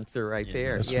insightful answer right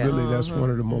there. That's yeah. that's one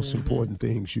of the most important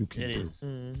things you can It do. is.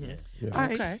 Mm-hmm. Yeah. All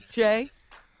right, Okay. Jay.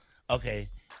 Okay,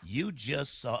 you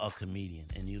just saw a comedian,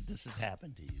 and this has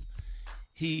happened to you.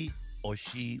 He or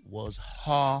she was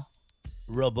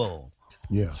horrible.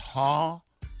 Yeah. Horrible.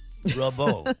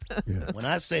 Yeah. When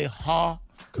I say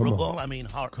horrible, I mean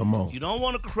horrible. Come on. You don't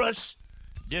want to crush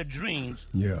their dreams.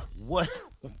 Yeah. What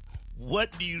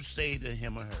do you say to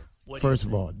him or her? What First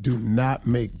of all, do not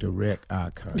make direct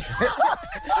eye contact.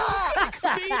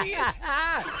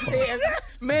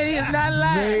 Man, he is not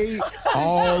lying. They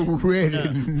already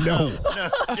know.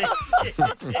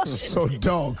 So,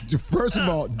 dog, first of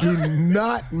all, do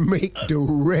not make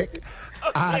direct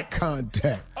eye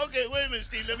contact. Okay, wait a minute,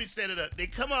 Steve. Let me set it up. They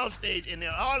come off stage and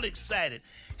they're all excited.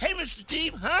 Hey, Mr.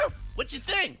 Steve, huh? What you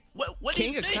think? What do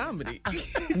you think? King of comedy.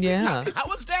 Yeah. How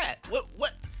was that?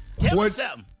 What? Tell me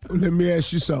something. Let me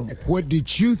ask you something. What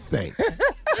did you think?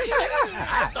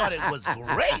 I thought it was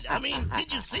great. I mean,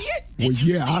 did you see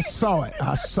it? I saw it.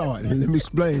 I saw it. And let me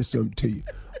explain something to you.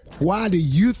 Why do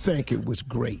you think it was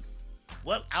great?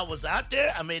 Well, I was out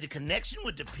there. I made a connection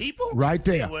with the people. Right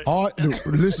there.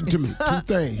 Listen to me. Two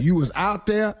things. You was out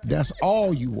there. That's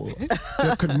all you was.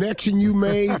 The connection you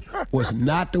made was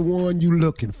not the one you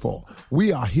looking for.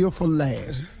 We are here for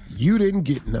laughs. You didn't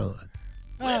get none.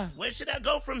 Where should I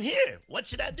go from here? What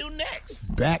should I do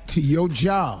next? Back to your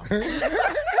job.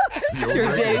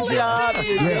 Your day job.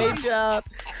 Your day job.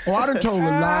 Oh, I done told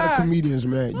a lot of comedians,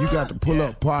 man, you got to pull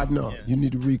up, pardon up. You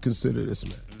need to reconsider this,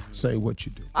 man. Say what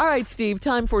you do. All right, Steve,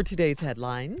 time for today's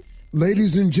headlines.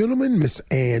 Ladies and gentlemen, Miss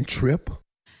Ann Tripp.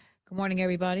 Good morning,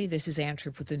 everybody. This is Ann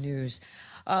Tripp with the news.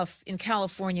 In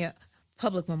California,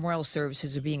 public memorial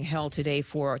services are being held today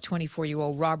for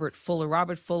 24-year-old Robert Fuller.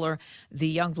 Robert Fuller, the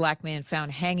young black man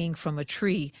found hanging from a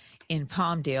tree in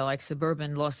Palmdale, like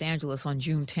suburban Los Angeles, on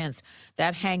June 10th.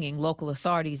 That hanging, local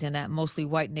authorities in that mostly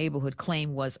white neighborhood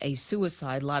claim was a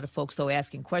suicide. A lot of folks, though,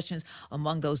 asking questions.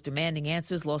 Among those demanding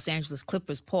answers, Los Angeles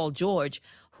Clippers' Paul George,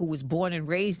 who was born and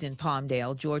raised in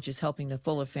Palmdale. George is helping the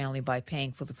Fuller family by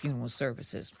paying for the funeral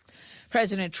services.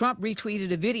 President Trump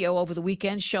retweeted a video over the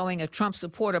weekend showing a Trump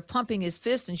supporter pumping his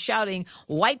fist and shouting,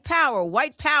 "White power,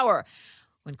 white power."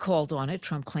 When called on it,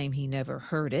 Trump claimed he never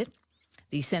heard it.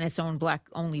 The Senate's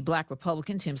only black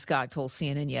Republican, Tim Scott, told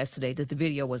CNN yesterday that the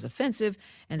video was offensive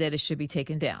and that it should be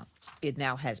taken down. It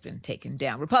now has been taken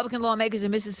down. Republican lawmakers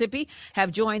in Mississippi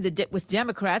have joined with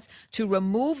Democrats to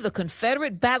remove the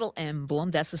Confederate battle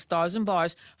emblem, that's the stars and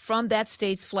bars, from that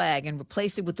state's flag and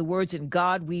replace it with the words "In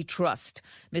God We Trust."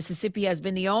 Mississippi has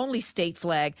been the only state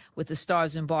flag with the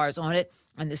stars and bars on it.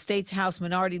 And the state's House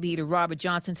Minority Leader Robert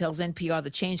Johnson tells NPR the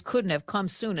change couldn't have come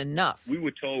soon enough. We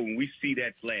were told when we see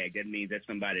that flag, that means that's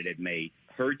somebody that may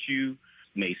hurt you,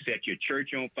 may set your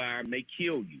church on fire, may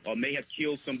kill you, or may have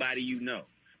killed somebody you know.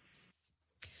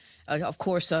 Of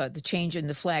course, the change in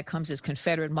the flag comes as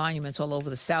Confederate monuments all over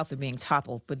the South are being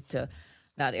toppled, but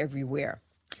not everywhere.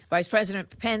 Vice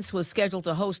President Pence was scheduled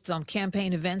to host some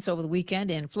campaign events over the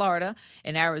weekend in Florida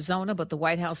and Arizona, but the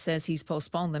White House says he's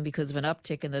postponed them because of an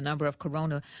uptick in the number of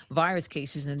coronavirus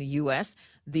cases in the U.S.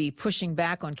 The pushing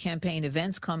back on campaign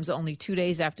events comes only 2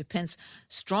 days after Pence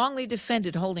strongly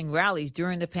defended holding rallies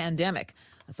during the pandemic.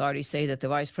 Authorities say that the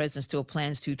vice president still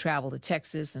plans to travel to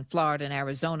Texas and Florida and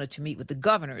Arizona to meet with the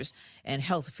governors and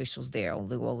health officials there, all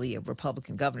the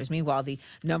Republican governors. Meanwhile, the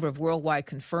number of worldwide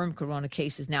confirmed corona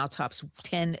cases now tops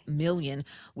 10 million,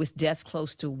 with deaths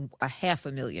close to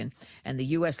 500,000. And the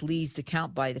U.S. leads the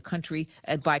count by country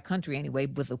anyway,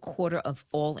 with a quarter of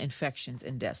all infections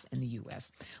and deaths in the U.S.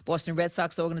 Boston Red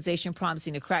Sox organization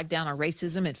promising to crack down on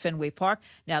racism at Fenway Park.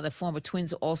 Now the former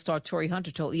Twins all-star Torrey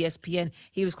Hunter told ESPN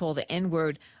he was called the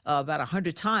N-word about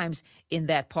 100 times in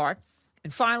that park.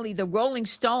 And finally, the Rolling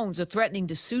Stones are threatening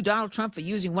to sue Donald Trump for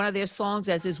using one of their songs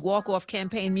as his walk-off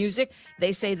campaign music.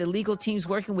 They say the legal team's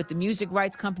working with the music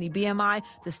rights company BMI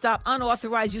to stop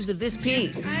unauthorized use of this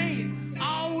piece.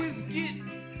 Always get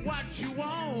what you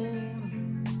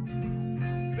want,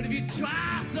 but if you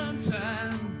try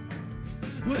sometime,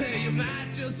 well, you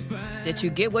might just find That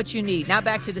you get what you need. Now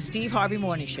back to the Steve Harvey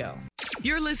Morning Show.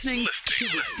 You're listening to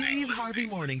the Steve Harvey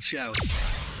Morning Show.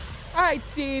 All right,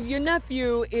 Steve, your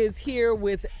nephew is here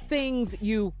with things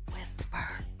you whisper.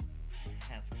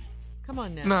 Come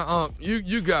on now. Now,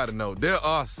 you got to know, there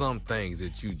are some things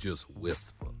that you just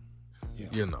whisper. Yeah.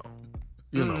 You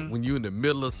know, when you're in the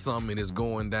middle of something and it's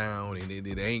going down and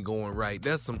it ain't going right,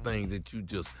 there's some things that you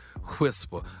just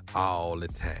whisper all the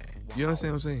time. Wow. You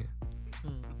understand what I'm saying?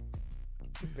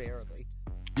 Barely.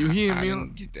 You hear me? I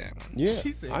didn't get that one. Yeah,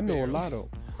 I know barely. A lot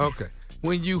of them. Okay.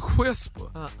 When you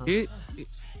whisper,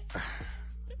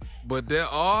 but there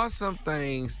are some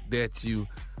things that you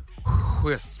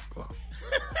whisper.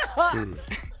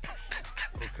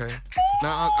 Okay.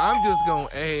 Now I'm just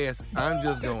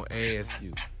gonna ask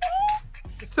you.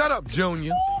 Shut up,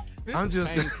 Junior. I'm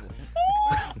just painful.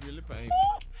 Really painful.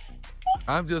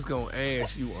 I'm just gonna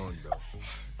ask you on though.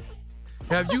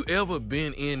 Have you ever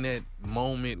been in that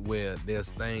moment where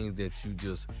there's things that you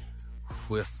just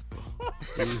whisper?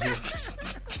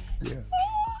 Yeah.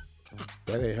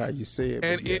 That ain't how you say it.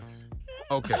 And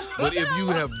okay, but if you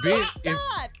have been,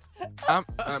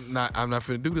 I'm not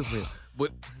finna do this, man.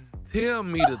 But tell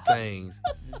me the things.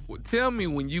 Tell me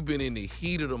when you've been in the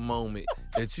heat of the moment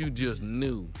that you just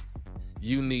knew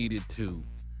you needed to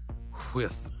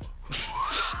whisper.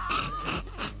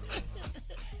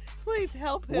 Please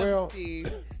help him, Well,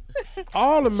 Steve.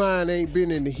 all of mine ain't been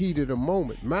in the heat of the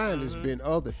moment. Mine has been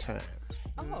other times.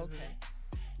 Oh, okay.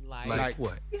 Like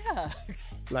what? Yeah.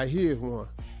 Like here's one.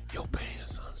 Your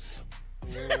pants unzipped.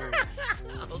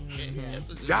 Okay, that's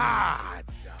a good God.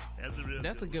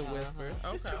 That's a good whisper.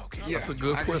 Okay. That's a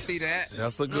good I whisper. can see that.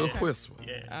 That's a good whisper.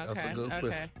 Yeah. That's a good Okay.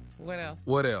 whisper. What else?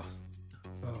 What else?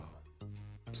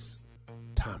 Psst,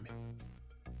 Tommy,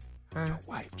 your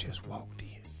wife just walked in.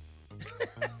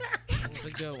 That's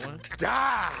a good one.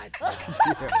 God.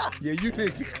 Yeah, you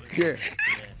think, yeah.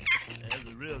 That's a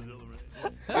real good one.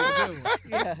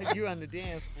 Yeah, you on the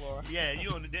dance floor. Yeah,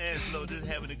 you on the dance floor just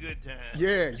having a good time.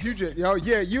 Yeah,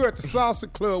 you at the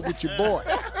salsa club with your boy.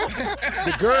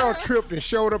 The girl tripped and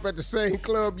showed up at the same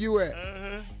club you at.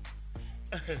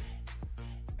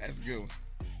 That's a good one.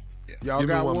 Y'all Give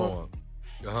me got one one? more.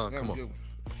 That Come was on. a good one.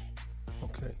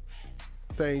 Okay.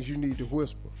 Things you need to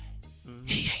whisper.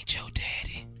 He ain't your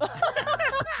daddy.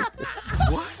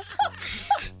 What?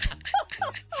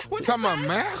 What talking about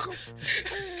Malcolm?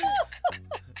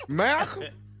 Malcolm?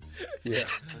 Yeah.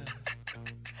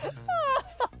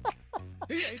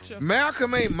 He ain't your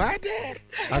Malcolm ain't my dad?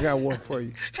 I got one for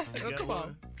you. Oh, come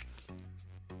on.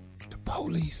 The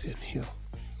police in here.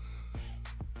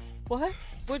 What?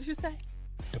 What did you say?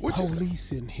 The What you say?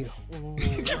 police in here.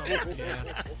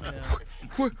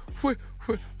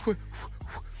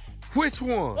 Which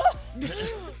one?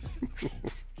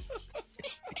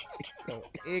 So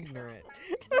ignorant.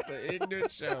 It's an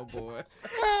ignorant show, boy.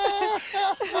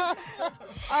 All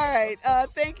right.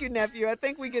 Thank you, nephew. I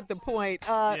think we get the point.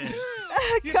 Coming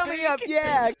up,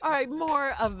 All right,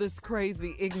 more of this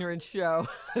crazy, ignorant show.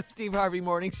 Steve Harvey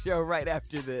Morning Show right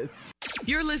after this.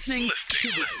 You're listening to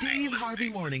the Steve Harvey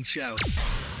Morning Show.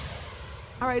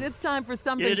 All right, it's time for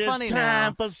something It is funny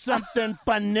time now. for something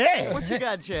funny. What you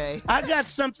got, Jay? I got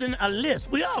something, a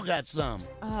list. We all got some.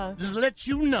 Just let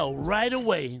you know right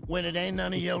away when it ain't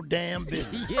none of your damn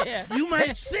business. Yeah. You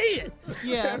might see it.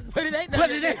 Yeah. But it ain't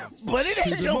But it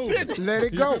ain't your business. Let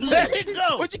it go. Let it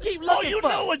go. What you keep Oh, looking you for?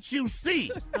 know what you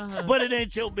see, but it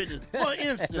ain't your business. For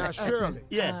instance. Now, Shirley,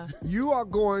 you are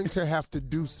going to have to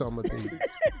do some of these.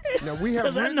 Now, we have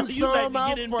 'Cause I know written you like some to out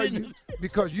get in for business. you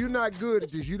because you're not good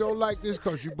at this. You don't like this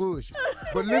because you bullshit.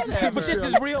 But listen to me, But this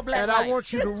Shirley, is real black and I life.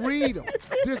 want you to read them.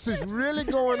 This is really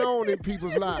going on in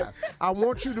people's lives. I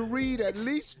want you to read at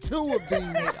least 2 of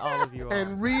these All of you are.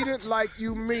 and read it like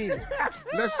you mean it.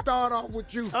 Let's start off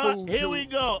with you, fool. Here we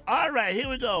go. All right, here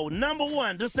we go. Number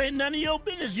 1, this ain't none of your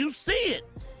business. You see it.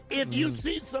 If you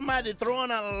see somebody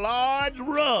throwing a large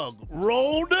rug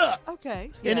rolled up Okay.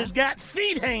 and it's got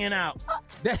feet hanging out,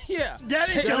 Yeah. that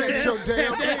ain't your That ain't your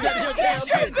damn damn That's your That's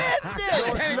your damn business. business.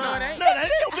 No, it's not. No, that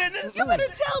ain't your business. You better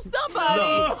tell somebody.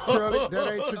 No, Shirley,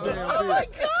 that ain't your damn Oh, my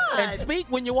business. God. And speak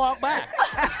when you walk by.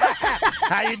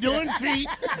 How you doing, feet?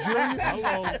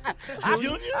 Hello.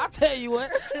 Junior? I'll tell you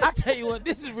what,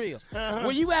 this is real.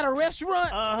 When you at a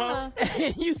restaurant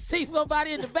and you see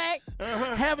somebody in the back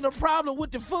having a problem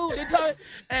with the food, they tell you,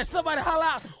 and somebody holler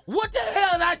out, "What the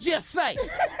hell did I just say?"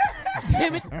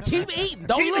 Damn it, keep eating.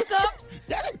 Don't look up.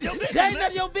 That ain't your business. That ain't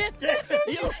none of your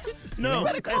business. No, You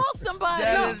better call somebody.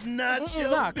 that No. is not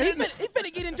your Nah, he business.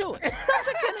 finna get into it.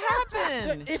 Something can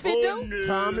happen. If he do,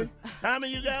 No. Tommy,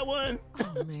 you got one?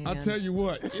 Oh, man. I tell you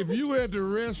what, if you at the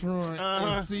restaurant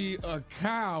and see a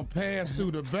cow pass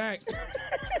through the back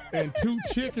and 2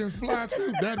 chickens fly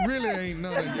through, that really ain't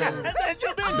none of your That's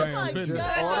your business. damn business.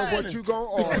 Just order what you gonna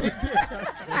order.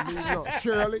 And no,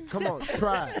 Shirley, come on,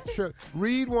 try it. Shirley,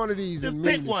 read one of these Just and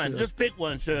pick mean it, one. Shirley. Just pick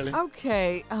one, Shirley.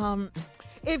 Okay.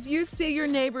 If you see your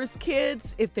neighbor's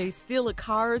kids, if they steal a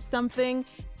car or something,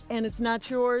 and it's not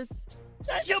yours,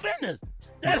 That's your business.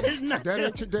 That is not That your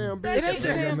ain't your damn That business. ain't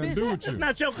your Ain't got damn nothing to do with business. you. That's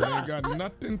not your That car. ain't got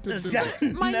nothing to It's do got with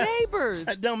it. my no- neighbors.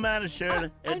 It don't matter,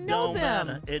 Shirley. I It know don't them.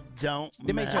 matter. It don't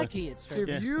they make your matter. kids straight.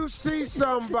 If you see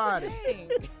somebody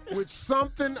with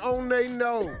something on their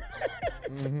nose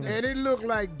and it look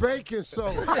like baking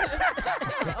soda,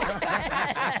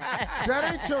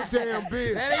 that ain't your damn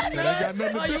business. That ain't That ain't got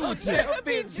nothing to do with you. your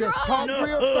business. Just talk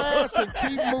real fast and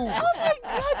keep moving. Oh my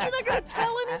God, you're not gonna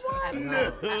tell anyone?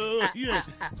 No. Yeah.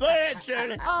 Go ahead,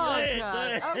 Shirley. Oh Go ahead. God. Go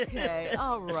ahead. Okay.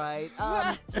 All right.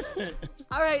 All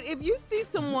right. If you see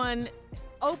someone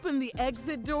open the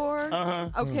exit door,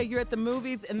 okay, you're at the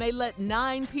movies and they let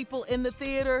 9 people in the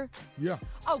theater. Yeah.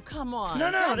 Oh, come on. No,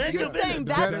 that's You're your business. saying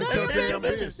that's That not ain't your your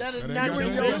business? That is That not ain't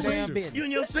your got business. nothing to do damn with business. You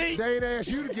in your seat? They ain't asked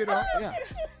you to get up. Yeah.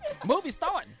 Movie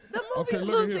starting. The Okay, movie's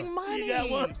look at losing here. money. You got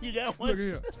one? You got Look one?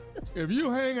 here. If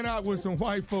you hanging out with some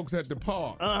white folks at the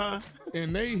park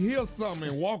and they hear something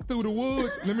and walk through the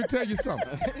woods, let me tell you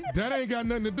something. That ain't got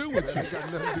nothing to do with you.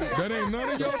 That ain't none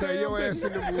of your Take your ass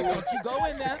in the woods. Don't you go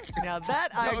in there. Now that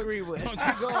I agree with. Don't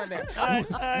you go in there. All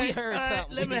right, We heard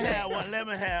something. Let me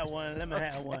have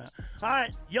one. All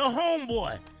right, your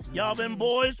homeboy. Y'all been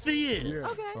boys for years. Yeah.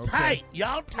 Okay. Tight.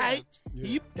 Y'all tight. Yeah.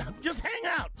 You just hang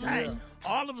out tight. Yeah.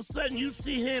 All of a sudden, you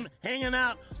see him hanging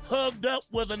out, hugged up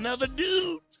with another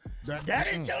dude. That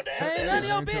ain't your damn Ain't none of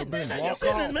your business. Ain't your Walk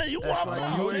business, off. man. You That's walk like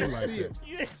off. you ain't see it.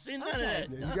 You ain't seen none of that.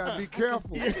 Yeah, you gotta be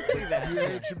careful. You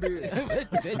ain't your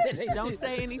business. Don't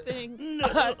say anything. No.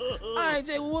 All right,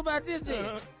 Jay, well, what about this then?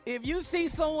 If you see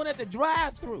someone at the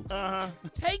drive-thru,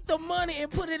 take the money and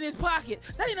put it in his pocket.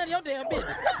 That ain't none of your damn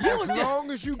business. As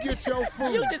long as you get your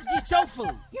food. You just get your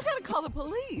food. You gotta call the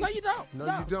police. No, you don't. No,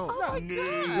 you don't. Oh my You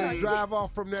God. just drive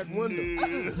off from that window.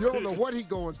 You don't know what he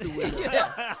going through with it.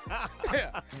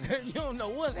 Yeah. You don't know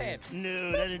what's happening.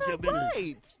 No, that ain't your business.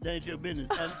 Right. That ain't your business.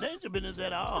 That ain't your business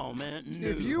at all, man. No.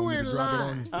 If you in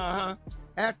line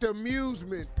at the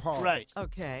amusement park, Right.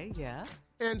 Okay, yeah.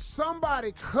 and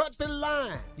somebody cut the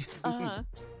line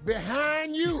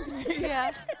behind you,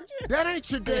 Yeah. that ain't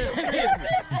your damn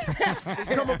business.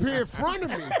 Come up here in front of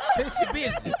me. It's your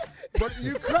business. But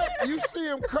you see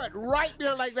him cut right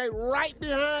there like they right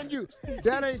behind you.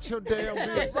 That ain't your damn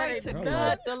business. Right to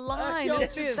cut the line.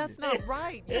 your That's not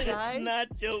right, you guys. It's not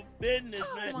your business,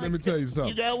 man. Let me tell you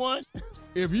something. You got one?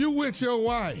 If you with your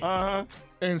wife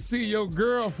and see your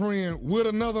girlfriend with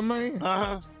another man,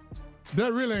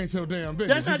 that really ain't your damn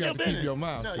business. That's not you your got to business. keep your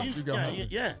mouth No, shut. You got that ain't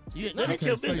can't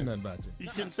your say business. nothing about you. You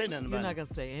shouldn't say nothing about You're it. not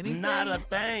gonna say anything. Not a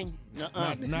thing. Not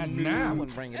I now.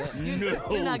 wouldn't bring it up. No.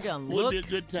 You're not gonna Would look. be a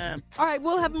good time. All right,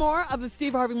 we'll have more of the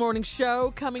Steve Harvey Morning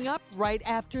Show coming up right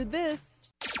after this.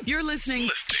 You're listening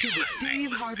to the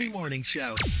Steve Harvey Morning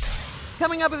Show.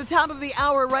 Coming up at the top of the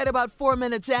hour, right about 4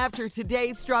 minutes after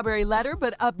today's Strawberry Letter.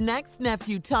 But up next,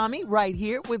 Nephew Tommy, right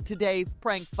here with today's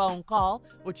prank phone call.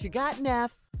 What you got,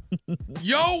 Neff?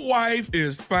 Your wife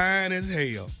is fine as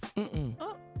hell.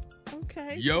 Oh,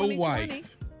 okay. Your 2020.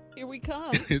 wife. Here we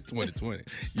come. It's 2020.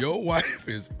 Your wife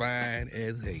is fine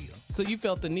as hell. So you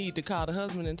felt the need to call the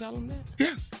husband and tell him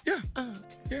that? Yeah.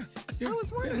 I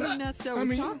was wondering who Nesto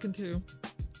was talking to.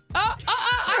 I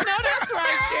know that's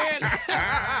right, Sharon.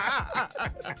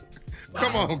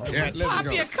 Come on, Cat. Let's Pop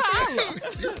go. your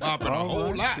collar. She's popping a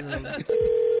whole lot.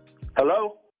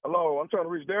 Hello? Hello, I'm trying to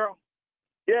reach Daryl.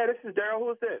 Yeah, this is Daryl.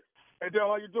 Who is this? Hey, Daryl,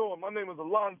 how you doing? My name is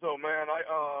Alonzo, man.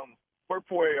 I work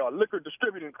for a liquor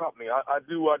distributing company. I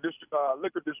do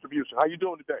liquor distribution. How you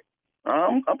doing today?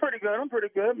 I'm pretty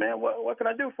good, man. What can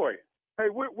I do for you? Hey,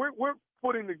 we're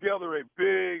putting together a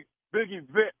big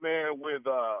event, man, with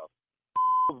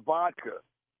vodka,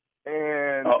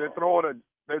 and they're throwing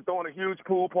a huge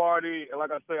pool party. And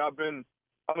like I say, I'm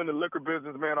in the liquor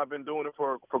business, man. I've been doing it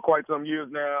for quite some years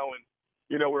now, and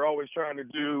you know we're always trying to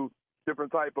do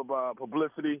different type of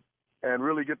publicity and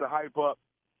really get the hype up.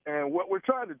 And what we're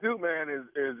trying to do, man,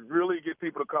 is really get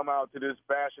people to come out to this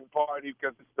fashion party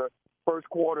because it's the first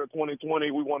quarter of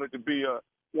 2020. We want it to be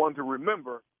one to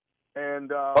remember.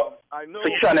 And I know. So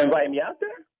you're trying to invite me out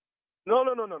there? No.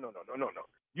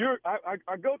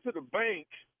 I go to the bank.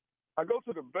 I go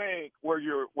to the bank where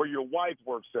your wife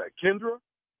works at, Kendra.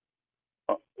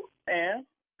 And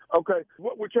okay,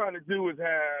 what we're trying to do is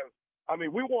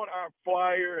we want our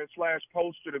flyer and /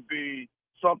 poster to be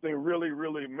something really,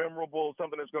 really memorable,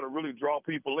 something that's going to really draw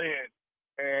people in.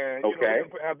 And you know, we're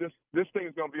gonna have this thing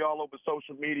is going to be all over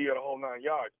social media, the whole 9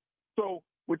 yards. So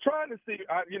we're trying to see.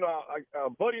 A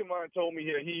buddy of mine told me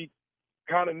he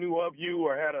kind of knew of you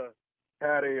or had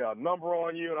a number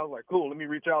on you, and I was like, cool. Let me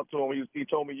reach out to him. He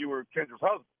told me you were Kendra's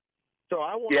husband. So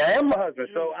I want. Yeah, I am my husband.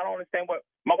 So I don't understand what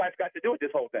my wife got to do with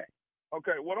this whole thing.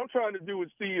 Okay, what I'm trying to do is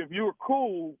see if you were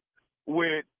cool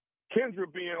with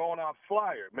Kendra being on our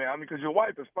flyer, man. Because your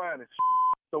wife is fine as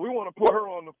shit. So we want to put her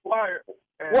on the flyer.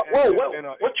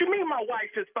 What you mean my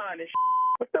wife is fine as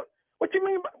shit? What you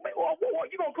mean?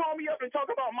 You gonna call me up and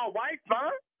talk about my wife,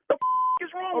 fine? The is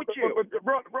wrong with you?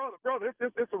 Brother,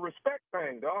 it's a respect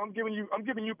thing, dog. I'm giving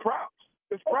you props.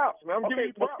 It's props, man. I'm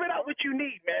giving you props. Spit out what you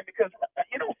need, man, because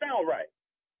it don't sound right.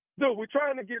 Dude, we're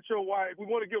trying to get your wife. We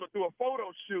want to get her through a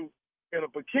photo shoot in a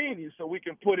bikini so we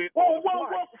can put it. Whoa.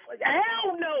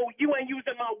 Hell no, you ain't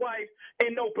using my wife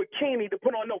in no bikini to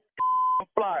put on no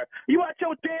flyer. You out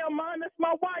your damn mind? That's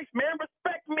my wife, man.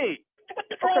 Respect me.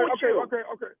 What's wrong with you?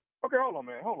 Okay, hold on,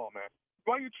 man.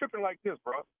 Why you tripping like this,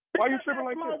 bro? Why you tripping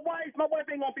like this? My wife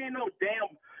ain't gonna be in no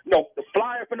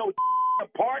flyer for no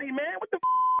party, man. What the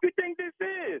you think this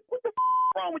is? What the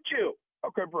wrong with you?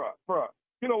 Okay, bro.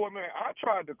 You know what, man? I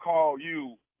tried to call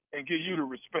you and give you the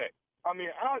respect. I mean,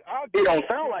 I It don't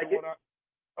sound like it.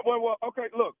 Well, okay,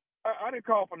 look, I didn't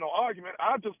call for no argument.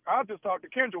 I just talk to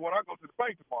Kendra when I go to the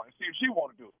bank tomorrow and see if she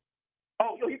want to do it.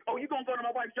 Oh, you gonna go to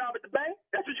my wife's job at the bank?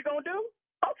 That's what you gonna do?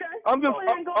 Okay. I'm just, go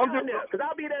ahead and go I'm down just, there, because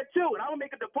I'll be there too, and I'm gonna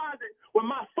make a deposit with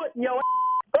my foot in your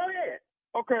ass. Go ahead.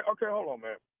 Okay, hold on,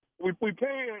 man. We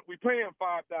paying $5,000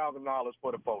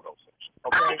 for the photo session.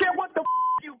 Okay? I don't care what the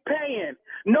you paying.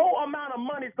 No amount of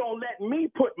money's gonna let me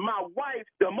put my wife,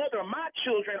 the mother of my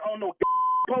children, on no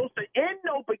poster in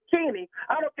no bikini.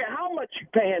 I don't care how much you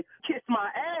paying. Kiss my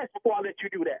ass before I let you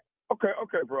do that.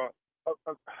 Okay, bro.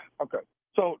 Okay.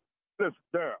 So, listen,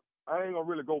 Darryl, I ain't gonna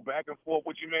really go back and forth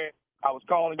with you, man. I was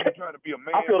calling you trying to be a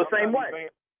man. I feel the same way.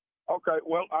 Okay,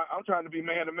 well, I'm trying to be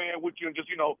man to man with you and just,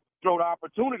 throw the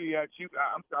opportunity at you.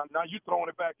 Now you throwing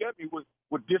it back at me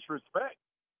with disrespect.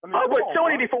 I mean,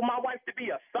 opportunity for my wife to be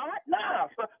a side? Nah.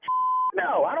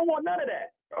 No, I don't want none of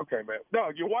that. Okay, man. No,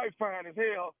 your wife fine as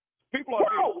hell. People are.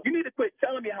 Bro, you need to quit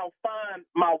telling me how fine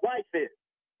my wife is.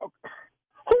 Okay.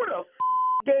 Who the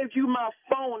gave you my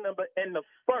phone number in the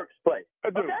first place?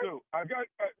 Dude, I got.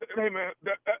 Hey, man.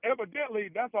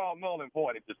 Evidently, that's all null and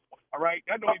void at this point. All right,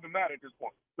 that don't even matter at this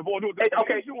point. The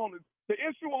issue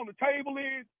on the table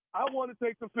is I want to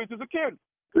take some pictures of Kendra.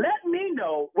 Let me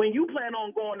know when you plan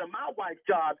on going to my wife's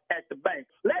job at the bank.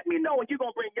 Let me know when you're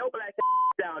going to bring your black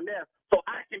down there so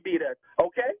I can be there,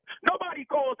 okay? Nobody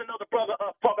calls another brother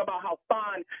up talking about how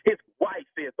fine his wife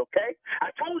is, okay?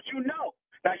 I told you no.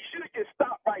 Now, you should have just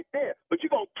stopped right there, but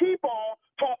you're going to keep on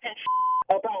talking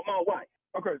about my wife.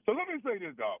 Okay, so let me say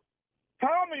this, dog.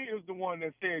 Tommy is the one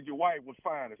that said your wife was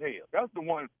fine as hell. That's the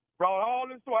one brought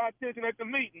all this to our attention at the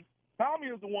meeting.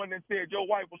 Tommy is the one that said your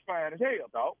wife was fine as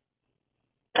hell, dog.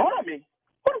 Tommy?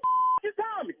 Who the is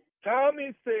Tommy?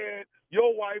 Tommy said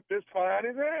your wife is fine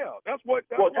as hell. Well,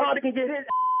 Tommy can get his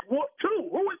whooped too.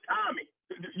 Who is Tommy?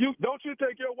 Don't you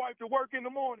take your wife to work in the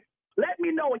morning? Let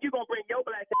me know when you're gonna bring your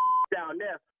black down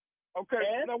there. Okay.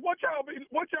 Now what y'all be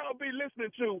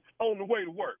listening to on the way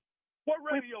to work? What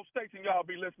radio station y'all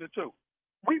be listening to?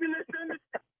 We be listening to.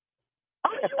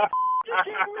 Are you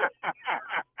kidding me?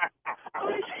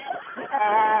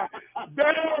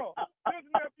 Daryl, this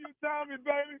nephew Tommy,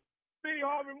 baby. Steve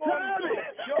Harvey Morning.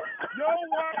 Your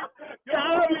wife.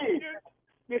 Tommy.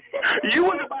 You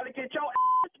was about to get your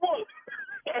ass whooped.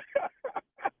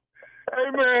 Hey,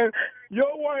 man,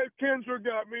 your wife Kendra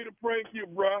got me to prank you,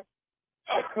 bruh.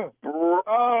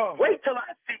 Wait till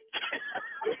I see.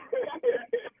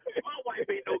 My wife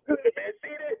ain't no good, man.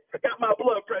 See this? Got my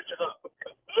blood pressure up.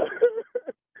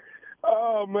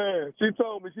 Oh, man. She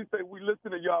told me, she said, we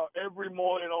listen to y'all every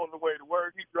morning on the way to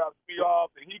work. He drops me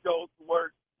off and he goes to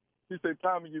work. She said,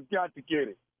 Tommy, you've got to get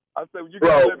it. I said, well, you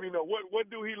got to let me know. What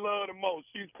do he love the most?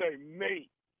 She said, me.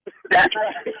 That's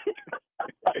right.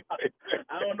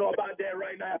 I don't know about that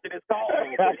right now after this call.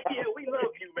 Yeah, we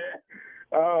love you, man.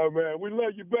 Oh, man. We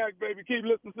love you back, baby. Keep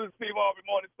listening to the Steve Harvey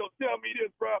Morning. So tell me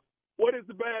this, bro. What is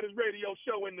the baddest radio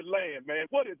show in the land, man?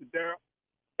 What is it, Daryl?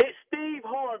 It's Steve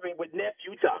Harvey with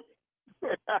nephew Tommy.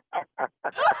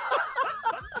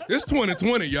 It's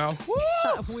 2020, y'all.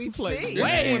 We play It's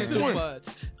way 2020. too much.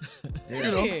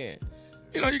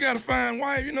 You got to find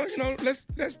wife.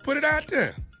 Let's put it out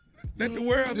there. Let the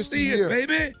world see it,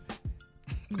 baby.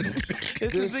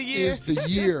 This is the year. Is the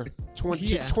year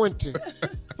 2020.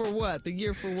 For what? The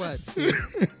year for what?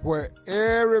 Where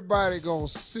everybody gonna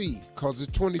see, cause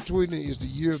it's 2020 is the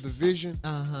year of the vision.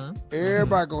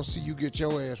 Everybody gonna see you get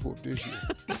your ass whooped this year.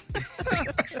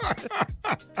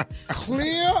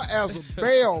 Clear as a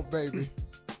bell, baby.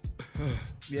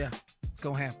 Yeah, it's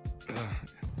gonna happen.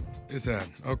 It's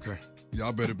happening. Okay.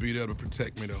 Y'all better be there to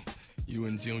protect me, though. You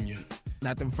and Junior.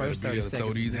 Not them first 30 seconds.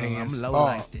 Throw these hands. I'm low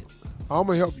like this. I'm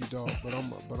gonna help you, dog, but I'm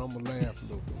gonna laugh a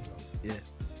little bit, dog. Yeah.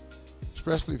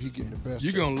 Especially if he getting the best.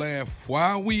 You gonna laugh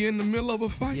while we in the middle of a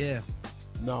fight? Yeah.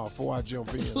 No, before I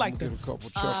jump in, Like I'm gonna get a couple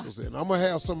chuckles in. I'm gonna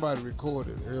have somebody record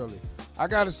it early. I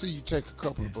gotta see you take a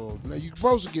couple of blows. Now you're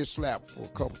supposed to get slapped for a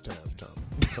couple times, Tommy.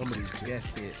 Some of these times.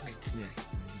 That's it. Yeah.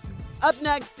 Up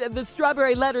next, the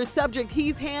Strawberry Letter subject,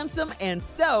 he's handsome and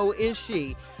so is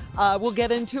she. We'll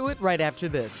get into it right after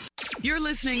this. You're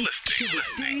listening to the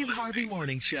Steve Harvey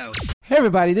Morning Show. Hey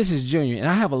everybody, this is Junior, and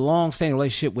I have a long-standing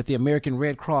relationship with the American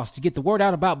Red Cross to get the word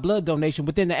out about blood donation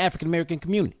within the African American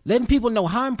community, letting people know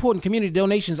how important community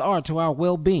donations are to our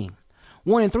well-being.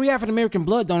 1 in 3 African American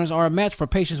blood donors are a match for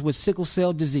patients with sickle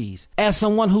cell disease. As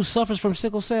someone who suffers from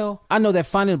sickle cell, I know that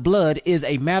finding blood is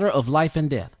a matter of life and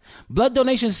death. Blood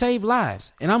donations save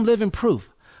lives, and I'm living proof.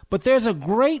 But there's a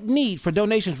great need for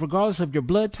donations regardless of your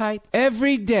blood type.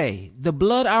 Every day, the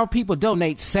blood our people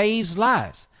donate saves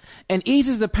lives. and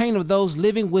eases the pain of those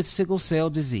living with sickle cell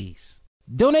disease.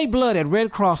 Donate blood at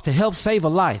Red Cross to help save a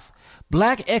life.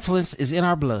 Black excellence is in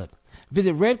our blood.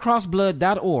 Visit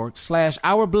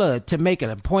redcrossblood.org/ourblood to make an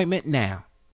appointment now.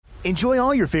 Enjoy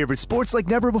all your favorite sports like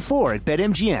never before at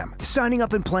BetMGM. Signing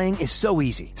up and playing is so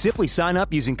easy. Simply sign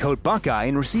up using code Buckeye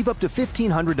and receive up to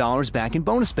 $1,500 back in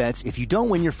bonus bets if you don't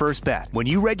win your first bet. When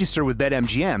you register with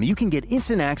BetMGM, you can get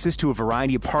instant access to a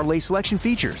variety of parlay selection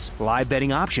features, live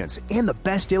betting options, and the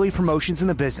best daily promotions in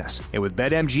the business. And with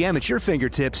BetMGM at your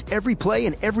fingertips, every play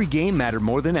and every game matter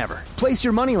more than ever. Place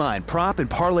your moneyline, prop, and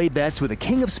parlay bets with the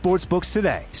king of sportsbooks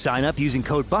today. Sign up using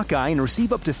code Buckeye and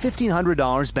receive up to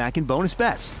 $1,500 back in bonus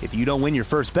bets if you don't win your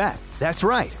first bet. That's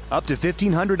right, up to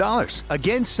 $1,500.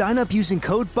 Again, sign up using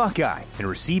code Buckeye and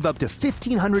receive up to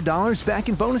 $1,500 back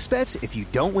in bonus bets if you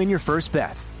don't win your first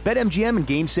bet. BetMGM and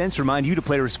GameSense remind you to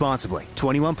play responsibly.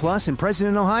 21 plus and present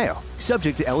in Ohio.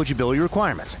 Subject to eligibility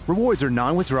requirements. Rewards are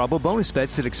non-withdrawable bonus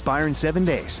bets that expire in 7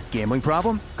 days. Gambling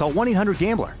problem? Call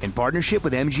 1-800-GAMBLER in partnership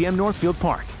with MGM Northfield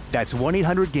Park. That's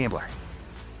 1-800-GAMBLER.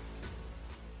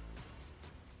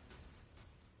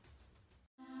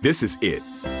 This is it.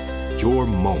 Your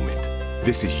moment.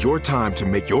 This is your time to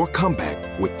make your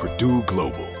comeback with Purdue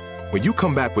Global. When you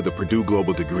come back with a Purdue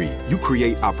Global degree, you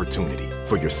create opportunity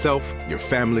for yourself, your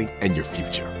family, and your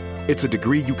future. It's a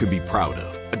degree you can be proud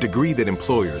of, a degree that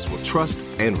employers will trust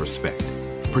and respect.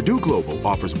 Purdue Global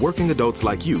offers working adults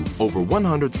like you over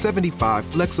 175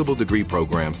 flexible degree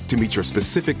programs to meet your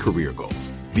specific career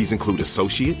goals. These include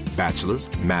associate,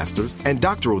 bachelor's, master's, and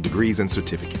doctoral degrees and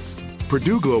certificates.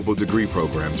 Purdue Global degree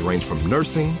programs range from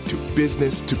nursing to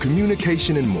business to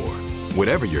communication and more.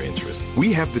 Whatever your interest,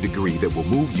 we have the degree that will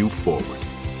move you forward.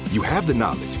 You have the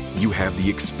knowledge, you have the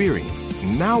experience.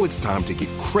 Now it's time to get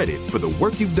credit for the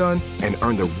work you've done and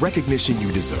earn the recognition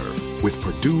you deserve with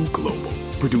Purdue Global,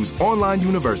 Purdue's online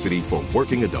university for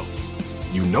working adults.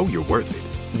 You know you're worth it.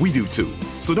 We do too.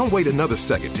 So don't wait another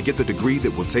second to get the degree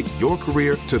that will take your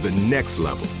career to the next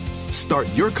level.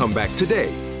 Start your comeback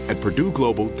today at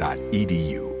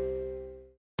purdueglobal.edu.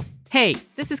 Hey,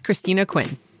 this is Christina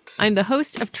Quinn. I'm the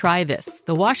host of Try This,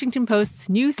 the Washington Post's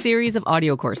new series of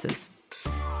audio courses.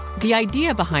 The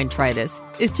idea behind Try This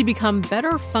is to become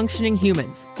better functioning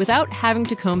humans without having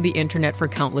to comb the internet for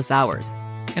countless hours.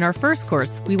 In our first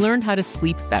course, we learned how to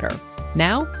sleep better.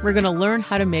 Now, we're going to learn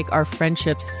how to make our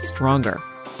friendships stronger.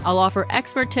 I'll offer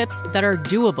expert tips that are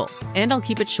doable, and I'll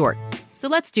keep it short. So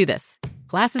let's do this.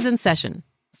 Class is in session.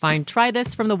 Find Try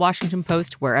This from the Washington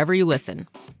Post wherever you listen.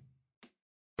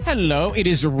 Hello, it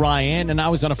is Ryan, and I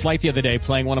was on a flight the other day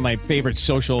playing one of my favorite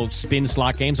social spin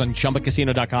slot games on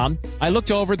ChumbaCasino.com. I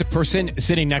looked over at the person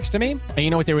sitting next to me, and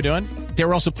you know what they were doing? They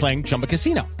were also playing Chumba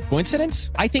Casino. Coincidence?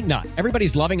 I think not.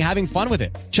 Everybody's loving having fun with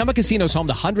it. Chumba Casino is home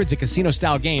to hundreds of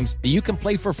casino-style games that you can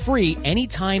play for free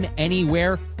anytime,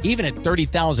 anywhere, even at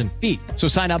 30,000 feet. So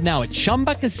sign up now at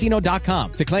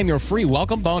ChumbaCasino.com to claim your free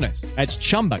welcome bonus. That's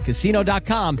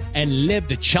ChumbaCasino.com and live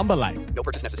the Chumba life. No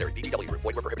purchase necessary. VGW. Void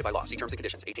where prohibited by law. See terms and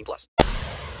conditions. 18 plus.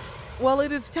 Well,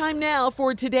 it is time now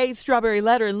for today's Strawberry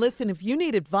Letter. And listen, if you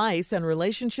need advice on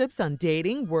relationships, on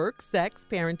dating, work, sex,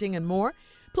 parenting, and more,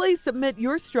 please submit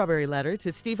your Strawberry Letter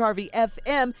to Steve Harvey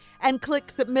FM and click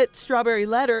Submit Strawberry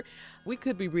Letter. We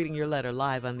could be reading your letter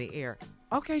live on the air.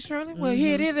 Okay, Shirley. Well,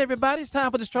 here it is, everybody. It's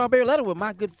time for the Strawberry Letter with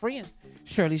my good friend,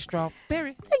 Shirley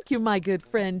Strawberry. Thank you, my good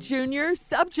friend, Junior.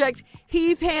 Subject,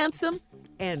 he's handsome,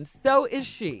 and so is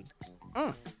she.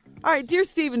 All right, dear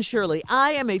Steve and Shirley,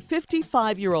 I am a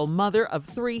 55-year-old mother of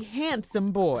 3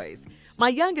 handsome boys. My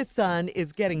youngest son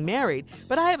is getting married,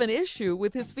 but I have an issue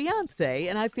with his fiancée,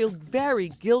 and I feel very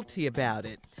guilty about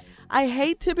it. I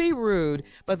hate to be rude,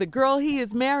 but the girl he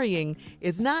is marrying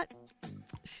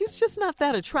she's just not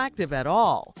that attractive at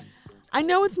all. I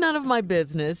know it's none of my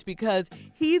business because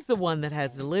he's the one that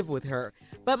has to live with her,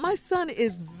 but my son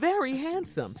is very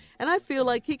handsome, and I feel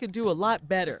like he could do a lot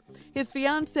better. His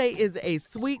fiancée is a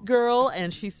sweet girl,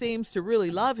 and she seems to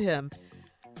really love him,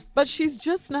 but she's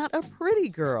just not a pretty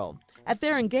girl. At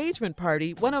their engagement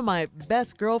party, one of my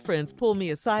best girlfriends pulled me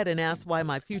aside and asked why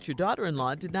my future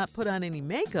daughter-in-law did not put on any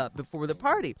makeup before the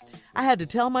party. I had to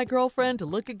tell my girlfriend to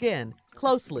look again,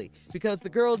 closely, because the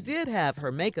girl did have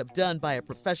her makeup done by a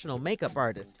professional makeup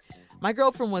artist. My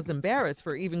girlfriend was embarrassed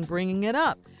for even bringing it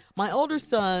up. My older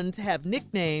sons have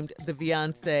nicknamed the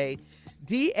fiancé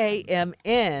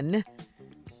DAMN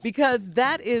because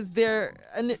that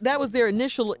was their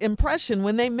initial impression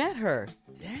when they met her.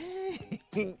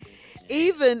 Dang.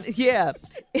 Even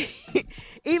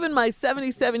my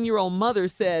 77-year-old mother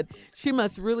said she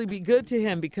must really be good to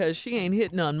him because she ain't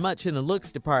hitting on much in the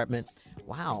looks department.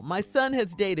 Wow. My son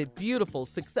has dated beautiful,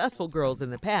 successful girls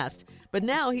in the past, but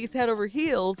now he's head over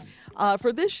heels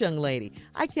for this young lady.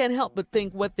 I can't help but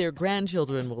think what their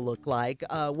grandchildren will look like.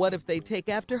 What if they take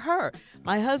after her?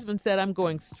 My husband said I'm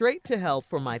going straight to hell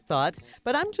for my thoughts,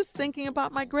 but I'm just thinking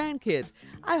about my grandkids.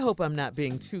 I hope I'm not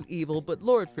being too evil, but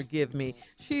Lord forgive me.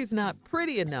 She's not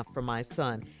pretty enough for my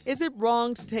son. Is it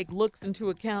wrong to take looks into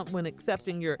account when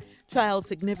accepting your child's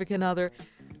significant other?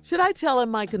 Should I tell him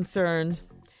my concerns?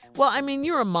 Well, I mean,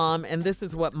 you're a mom, and this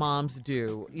is what moms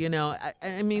do. You know,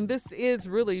 I mean, this is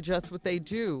really just what they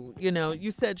do. You know,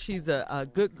 you said she's a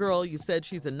good girl. You said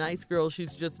she's a nice girl.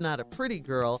 She's just not a pretty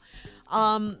girl.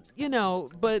 You know,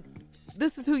 but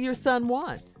this is who your son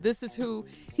wants. This is who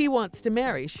he wants to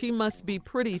marry. She must be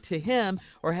pretty to him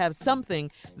or have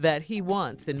something that he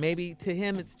wants. And maybe to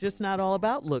him, it's just not all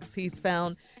about looks. He's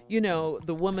found, you know,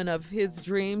 the woman of his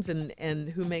dreams and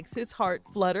who makes his heart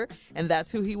flutter, and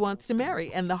that's who he wants to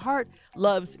marry. And the heart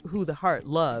loves who the heart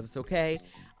loves, okay?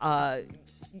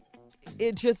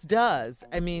 It just does.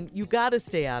 I mean, you got to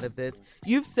stay out of this.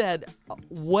 You've said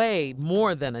way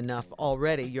more than enough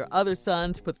already. Your other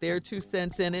sons put their 2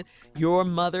 cents in it. Your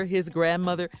mother, his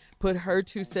grandmother, put her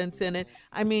 2 cents in it.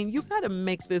 I mean, you got to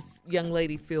make this young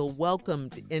lady feel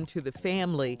welcomed into the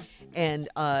family. And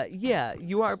yeah,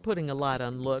 you are putting a lot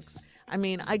on looks. I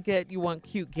mean, I get you want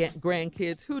cute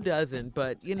grandkids. Who doesn't?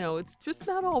 But, you know, it's just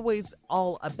not always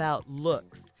all about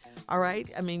looks. All right?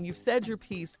 I mean, you've said your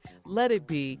piece. Let it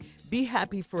be. Be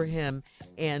happy for him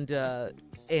and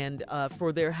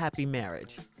for their happy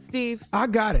marriage. Steve? I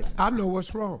got it. I know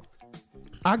what's wrong.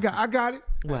 I got it.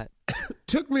 What?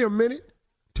 Took me a minute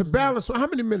to balance. How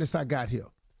many minutes I got here?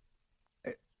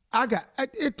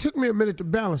 It took me a minute to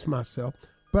balance myself,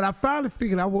 but I finally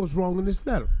figured out what was wrong in this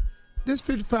letter. This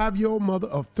 55-year-old mother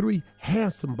of 3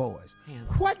 handsome boys.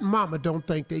 What mama don't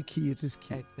think their kids is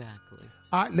cute? Exactly.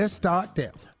 All right, let's start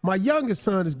there. My youngest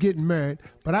son is getting married,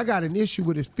 but I got an issue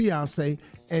with his fiance,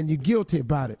 and you're guilty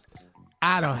about it.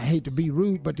 I don't hate to be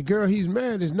rude, but the girl he's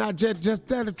married is not just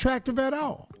that attractive at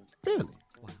all. Really.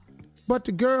 Wow. But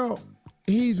the girl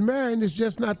he's marrying is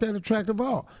just not that attractive at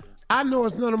all. I know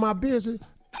it's none of my business.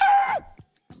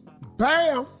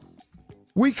 Bam!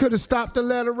 We could have stopped the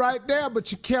letter right there,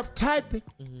 but you kept typing.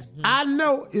 Mm-hmm. I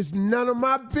know it's none of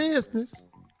my business.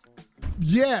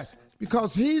 Yes,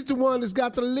 because he's the one that's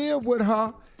got to live with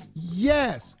her.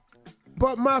 Yes.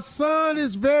 But my son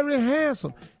is very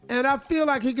handsome, and I feel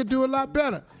like he could do a lot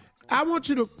better. I want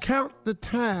you to count the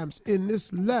times in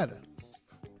this letter.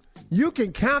 You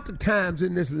can count the times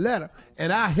in this letter,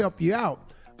 and I'll help you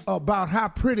out about how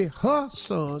pretty her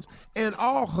sons and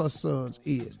all her sons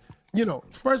is. You know,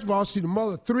 first of all, she's the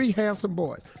mother of 3 handsome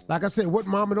boys. Like I said, what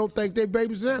mama don't think they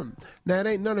babies in? Now, it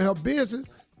ain't none of her business,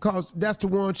 because that's the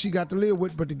one she got to live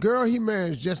with. But the girl he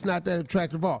married is just not that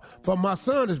attractive at all. But my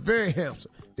son is very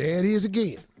handsome. There it is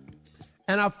again.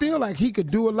 And I feel like he could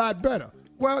do a lot better.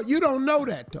 Well, you don't know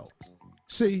that, though.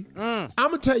 See, I'm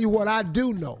going to tell you what I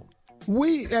do know.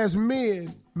 We, as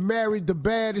men, married the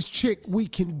baddest chick we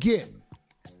can get.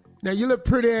 Now, your little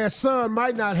pretty-ass son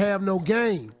might not have no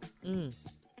game.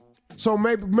 So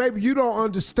maybe you don't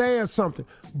understand something,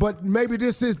 but maybe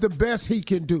this is the best he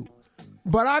can do.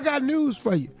 But I got news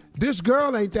for you. This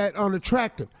girl ain't that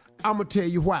unattractive. I'm going to tell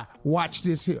you why. Watch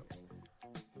this here.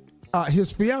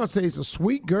 His fiance is a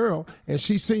sweet girl, and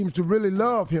she seems to really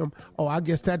love him. Oh, I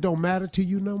guess that don't matter to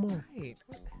you no more? Right.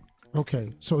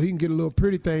 Okay, so he can get a little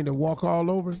pretty thing to walk all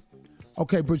over him?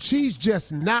 Okay, but she's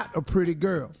just not a pretty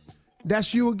girl.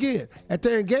 That's you again. At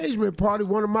the engagement party,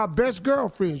 one of my best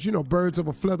girlfriends, you know, birds of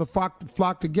a feather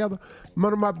flock together,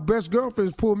 one of my best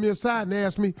girlfriends pulled me aside and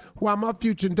asked me why my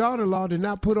future daughter-in-law did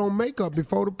not put on makeup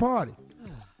before the party.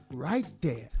 Right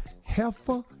there.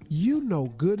 Heifer, you know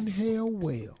good and hell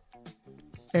well.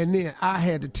 And then I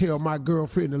had to tell my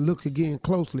girlfriend to look again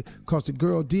closely because the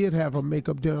girl did have her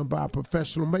makeup done by a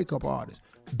professional makeup artist.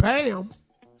 Bam!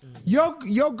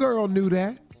 Your girl knew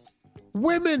that.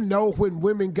 Women know when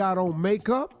women got on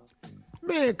makeup.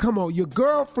 Man, come on. Your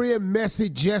girlfriend messy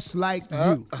just like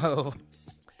you. Oh.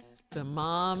 The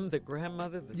mom, the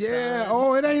grandmother, the Yeah, son.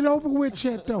 oh, it ain't over with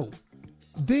yet, though.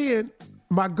 Then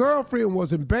my girlfriend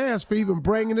was embarrassed for even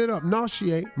bringing it up. No,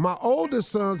 she ain't. My oldest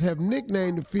sons have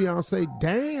nicknamed the fiance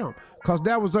Damn, because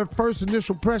that was their first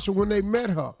initial impression when they met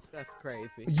her. That's crazy.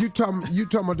 You talking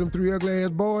about them 3 ugly ass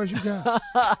boys you got?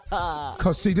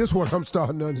 Because see, this is what I'm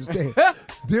starting to understand.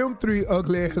 Them 3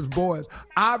 ugly ass boys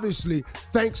obviously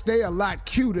thinks they a lot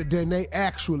cuter than they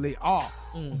actually are.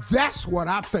 That's what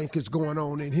I think is going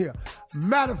on in here.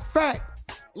 Matter of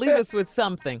fact, leave us with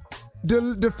something.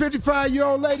 The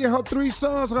 55-year-old lady, her 3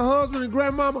 sons, her husband, and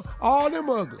grandmama, all them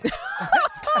ugly.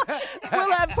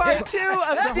 We'll have part 2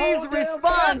 of The Steve's whole damn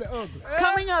response family ugly.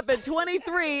 coming up at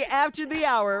 23 after the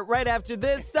hour. Right after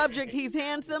this subject, he's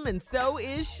handsome and so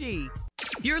is she.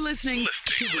 You're listening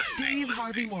to the Steve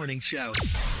Harvey Morning Show.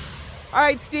 All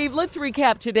right, Steve, let's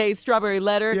recap today's Strawberry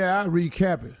Letter. Yeah, I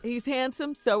recap it. He's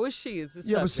handsome, so is she. Is the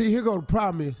Yeah, but subject. see, here go the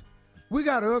problem is, we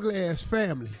got an ugly-ass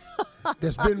family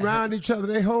that's been around each other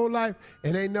their whole life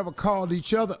and they never called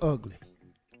each other ugly.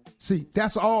 See,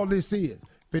 that's all this is.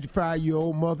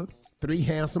 55-year-old mother, 3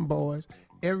 handsome boys.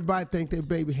 Everybody think their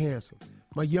baby handsome.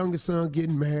 My youngest son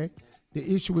getting married.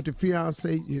 The issue with the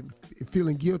fiance,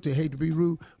 feeling guilty, hate to be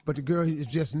rude, but the girl is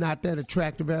just not that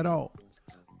attractive at all.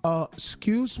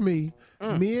 Excuse me,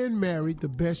 men marry the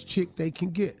best chick they can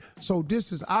get. So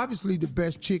this is obviously the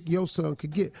best chick your son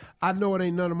could get. I know it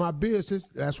ain't none of my business.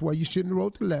 That's why you shouldn't have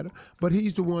wrote the letter. But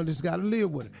he's the one that's got to live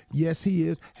with her. Yes, he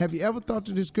is. Have you ever thought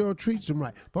that this girl treats him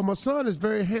right? But my son is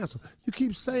very handsome. You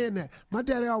keep saying that. My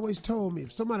daddy always told me,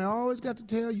 if somebody always got to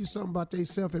tell you something about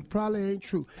themselves, it probably ain't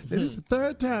true. Now, this is the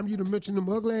 3rd time you done mentioned them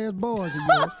ugly-ass boys of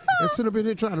yours and sit up in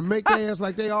here trying to make their ass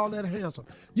like they all that handsome.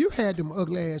 You had them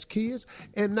ugly-ass kids,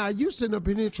 and now you sitting up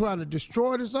in here trying to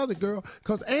destroy this other girl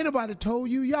because ain't nobody told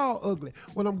you y'all ugly.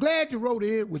 Well, I'm glad you wrote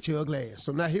in with your ugly ass.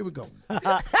 So now here we go.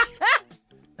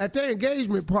 At the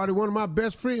engagement party, one of my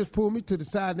best friends pulled me to the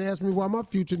side and asked me why my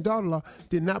future daughter-in-law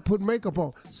did not put makeup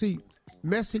on. See,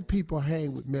 messy people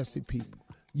hang with messy people.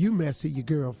 You messy, your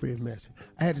girlfriend messy.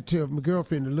 I had to tell my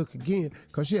girlfriend to look again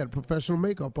because she had a professional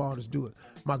makeup artist do it.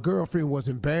 My girlfriend was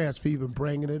embarrassed for even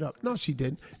bringing it up. No, she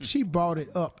didn't. She brought it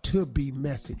up to be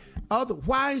messy.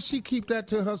 Why did she keep that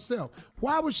to herself?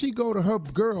 Why would she go to her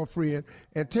girlfriend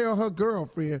and tell her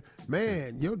girlfriend,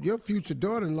 man, your future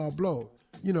daughter-in-law blow?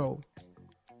 You know.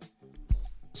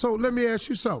 So let me ask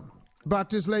you something about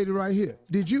this lady right here.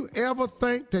 Did you ever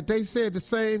think that they said the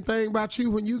same thing about you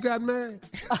when you got married?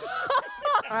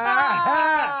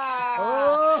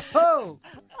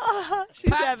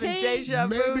 She's having deja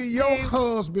vu. Maybe your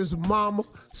husband's mama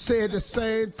said the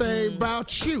same thing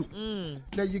about you.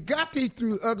 Now, you got these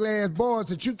 3 ugly-ass boys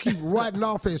that you keep writing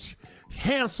off as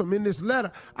handsome in this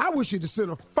letter. I wish you'd have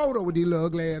sent a photo with these little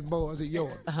ugly-ass boys of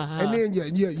yours. And then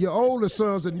your older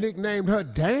sons have nicknamed her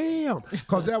Damn,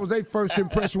 because that was their first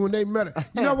impression when they met her.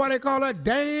 You know why they call her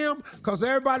Damn? Because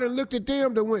everybody looked at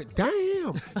them and went,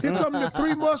 damn, here come the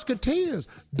 3 musketeers.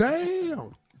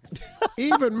 Damn.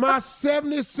 Even my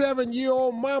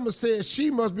 77-year-old mama said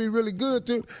she must be really good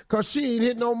too, because she ain't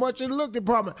hitting on much in the look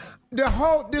department.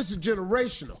 This is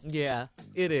generational. Yeah,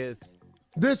 it is.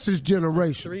 This is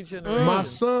generational. 3 generations. My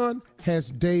son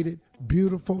has dated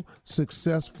beautiful,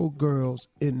 successful girls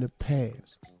in the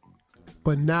past,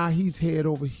 but now he's head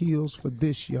over heels for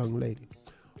this young lady.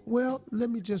 Well, let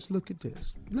me just look at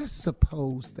this. Let's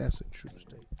suppose that's a true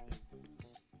statement.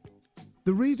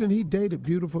 The reason he dated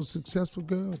beautiful, successful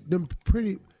girls, them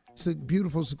pretty,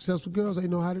 beautiful, successful girls, they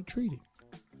know how to treat him.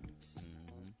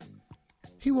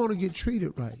 He want to get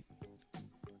treated right.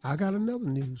 I got another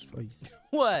news for you.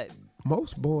 What?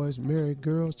 Most boys marry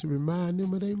girls to remind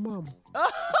them of their mama.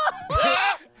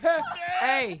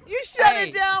 Hey, you shut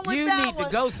it down with you that need one.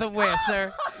 to go somewhere,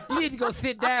 sir. You need to go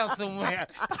sit down somewhere.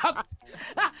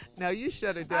 No, you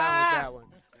shut it down with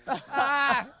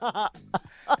that one.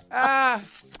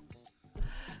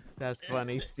 That's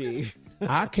funny, Steve.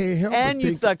 I can't help and but you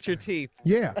think, sucked your teeth.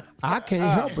 Yeah, I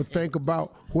can't help but think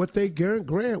about what they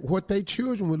what their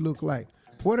children would look like.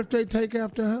 What if they take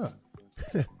after her?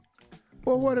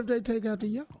 Well, what if they take after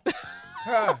y'all?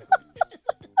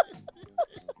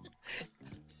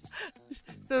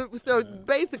 So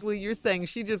basically, you're saying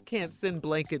she just can't send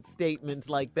blanket statements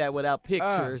like that without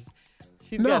pictures.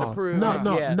 She's got to prove.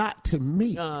 No, yeah. not to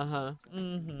me.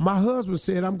 Mm-hmm. My husband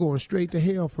said I'm going straight to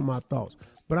hell for my thoughts,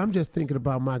 but I'm just thinking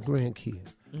about my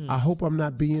grandkids. I hope I'm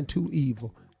not being too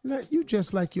evil. You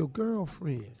just like your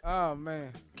girlfriend. Oh,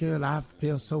 man. Girl, I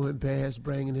feel so embarrassed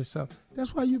bringing this up.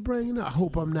 That's why you bringing it up. I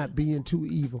hope I'm not being too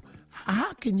evil.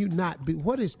 How can you not be?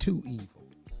 What is too evil?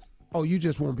 Oh, you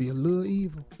just want to be a little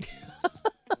evil?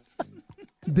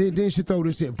 Then she throw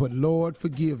this in, but Lord,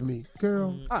 forgive me.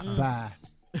 Girl, bye.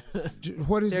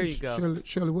 What is there it? You go.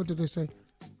 Shirley, what did they say?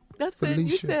 That's Felicia. it.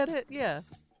 You said it, yeah.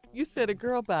 You said a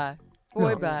girl bye.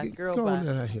 Boy bye, girl go bye. on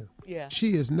out here. Yeah.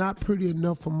 She is not pretty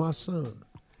enough for my son.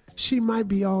 She might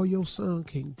be all your son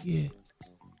can get.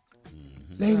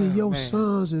 Lady, your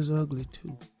sons is ugly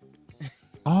too.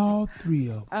 All 3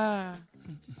 of them.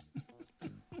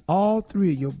 All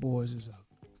 3 of your boys is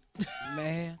ugly.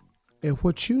 Man. And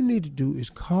what you need to do is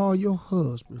call your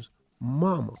husband's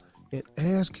mama and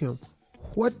ask him,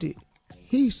 what did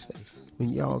he say when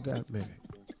y'all got married?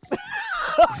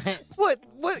 What?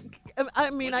 I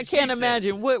mean, I can't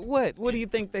imagine. What do you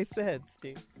think they said,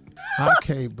 Steve? I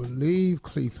can't believe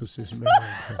Cletus is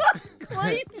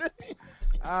married.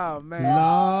 Oh, man.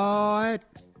 Lord.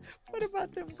 What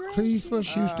about them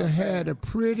Cletus used to have the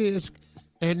prettiest,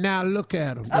 and now look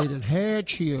at them. They done had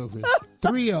children,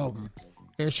 3 of them,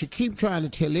 and she keep trying to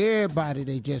tell everybody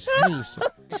they just handsome.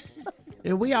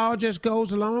 And we all just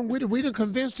goes along with it. We done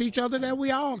convinced each other that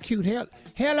we all cute. Hell,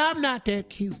 I'm not that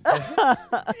cute.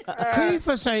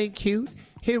 Cletus ain't cute.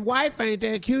 His wife ain't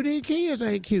that cute. His kids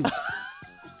ain't cute.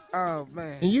 Oh,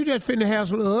 man. And you just finna have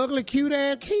some little ugly,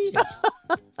 cute-ass kids.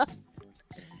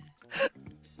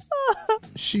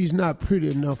 She's not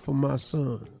pretty enough for my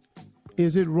son.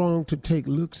 Is it wrong to take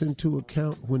looks into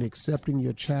account when accepting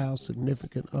your child's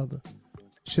significant other?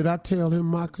 Should I tell him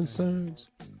my concerns?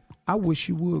 I wish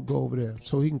you would go over there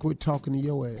so he can quit talking to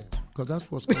your ass, because that's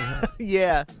what's going to happen.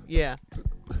 Yeah.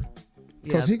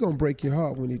 Because he going to break your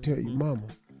heart when he tell you, Mama.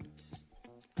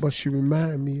 But she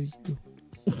remind me of you.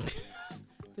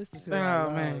 This is who I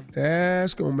love. Man.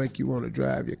 That's going to make you want to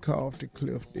drive your car off the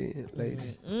cliff then,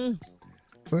 lady.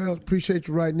 Well, appreciate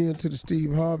you writing in to the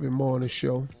Steve Harvey Morning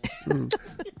Show.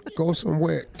 Go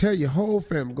somewhere. Tell your whole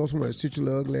family, go somewhere and sit your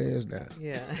little ugly ass down.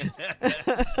 Yeah.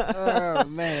 Oh,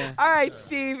 man. All right,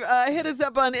 Steve, hit us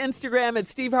up on Instagram at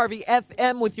Steve Harvey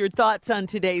FM with your thoughts on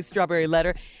today's Strawberry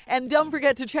Letter. And don't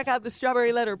forget to check out the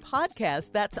Strawberry Letter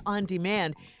podcast. That's on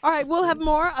demand. All right, we'll have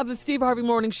more of the Steve Harvey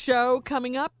Morning Show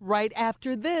coming up right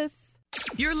after this.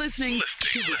 You're listening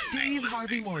to the Steve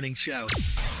Harvey Morning Show.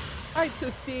 All right, so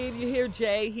Steve, you hear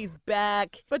Jay, he's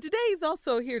back. But today he's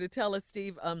also here to tell us,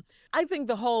 Steve, I think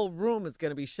the whole room is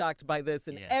going to be shocked by this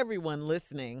and everyone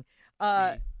listening.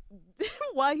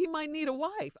 Why he might need a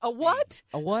wife. A what?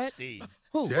 A what? Steve.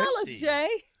 Who? Tell us, Jay.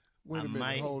 Wait a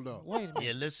minute, hold up. Wait a minute.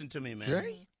 Yeah, listen to me, man.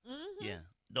 Jay? Yeah.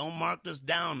 Don't mark this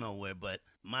down nowhere, but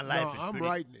my life is I'm pretty...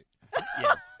 writing it.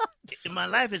 Yeah. My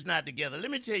life is not together.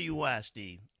 Let me tell you why,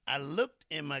 Steve. I looked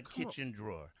in my kitchen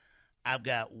drawer. I've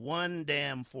got one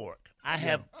damn fork. I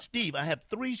have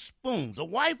 3 spoons. A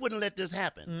wife wouldn't let this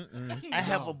happen. I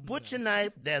have a butcher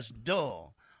knife that's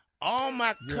dull. All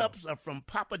my cups are from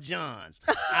Papa John's.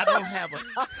 I don't have a...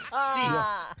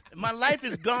 Steve, my life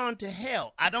is gone to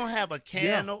hell. I don't have a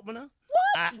can opener.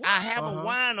 What? I have a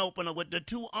wine opener with the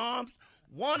 2 arms.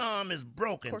 One arm is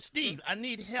broken. Steve, I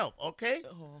need help, okay?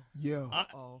 Yeah.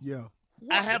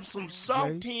 I have some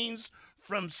saltines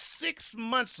from 6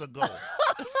 months ago.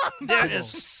 They're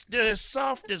as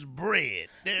soft as bread.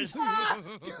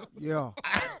 I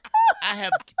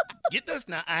have, get this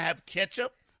now, I have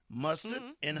ketchup, mustard,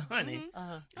 and honey,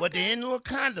 but they're in little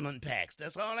condiment packs.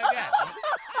 That's all I got.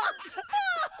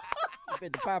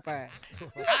 Been to Popeye.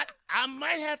 I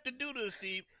might have to do this,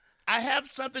 Steve. I have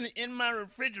something in my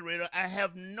refrigerator. I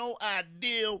have no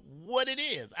idea what it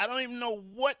is. I don't even know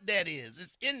what that is.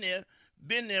 It's in there.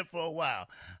 Been there for a while.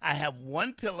 I have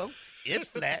 1 pillow. It's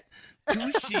flat.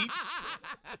 2 sheets.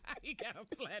 He got a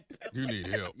flat pillow. You need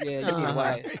help. Yeah, you need a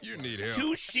wife. You need help.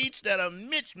 2 sheets that are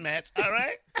mismatched, all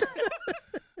right?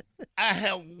 I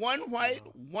have 1 white,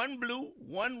 1 blue,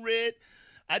 1 red.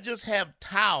 I just have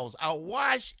towels. I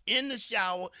wash in the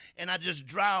shower, and I just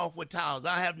dry off with towels.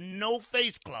 I have no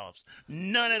face cloths.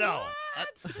 None at all.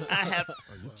 I have,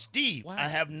 Steve, I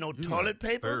have no toilet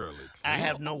paper. I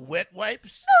have no wet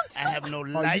wipes. I have no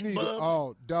light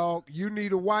bulbs. Dog, you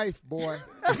need a wife, boy.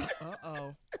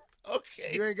 Uh-oh.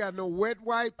 Okay. You ain't got no wet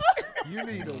wipes. You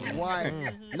need a wife.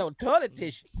 No toilet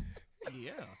tissue.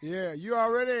 Yeah, you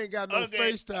already ain't got no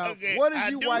face towel. What is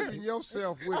you wiping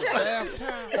yourself with? A bath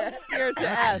towel? I'm scared to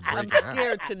ask. I'm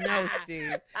scared to know,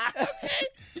 Steve.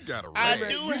 You got a I rag.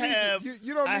 do have.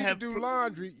 You don't need to do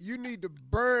laundry. You need to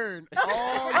burn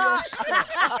all your stuff.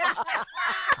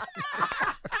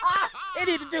 They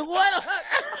need to do what?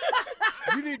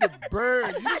 You need to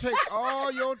burn. You take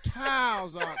all your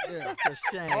towels out there. That's a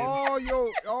shame.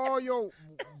 All your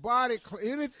body,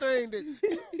 anything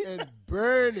and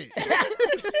burn it.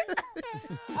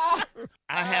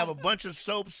 I have a bunch of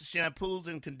soaps, shampoos,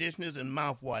 and conditioners and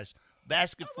mouthwash.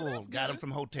 Basket full. Got them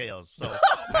from hotels. So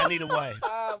I need a wife.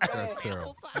 That's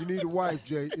terrible. You need a wife,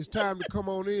 Jay. It's time to come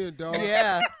on in, dog.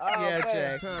 Yeah, It's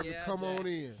Jay. time to come on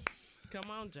in. Come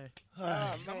on, Jay.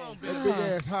 Come on, that big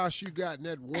ass house you got in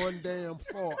that one damn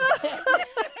fort.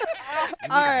 All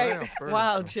right.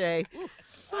 Wow, Jay.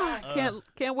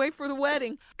 Can't wait for the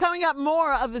wedding. Coming up,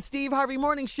 more of the Steve Harvey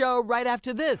Morning Show right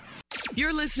after this.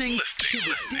 You're listening to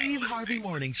the Steve Harvey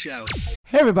Morning Show.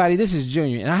 Hey everybody, this is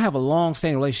Junior, and I have a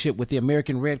long-standing relationship with the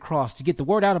American Red Cross to get the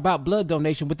word out about blood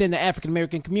donation within the African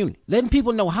American community, letting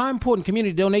people know how important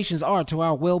community donations are to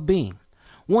our well-being.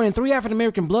 1 in 3 African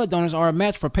American blood donors are a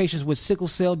match for patients with sickle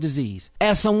cell disease.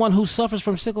 As someone who suffers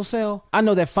from sickle cell, I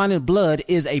know that finding blood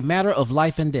is a matter of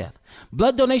life and death.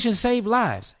 Blood donations save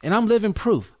lives, and I'm living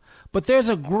proof. But there's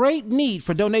a great need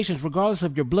for donations regardless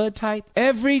of your blood type.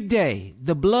 Every day,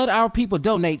 the blood our people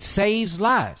donate saves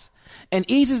lives and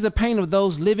eases the pain of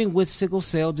those living with sickle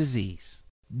cell disease.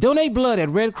 Donate blood at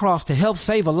Red Cross to help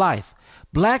save a life.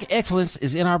 Black excellence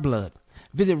is in our blood.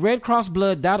 Visit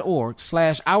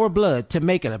redcrossblood.org/ourblood to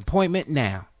make an appointment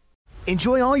now.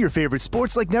 Enjoy all your favorite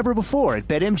sports like never before at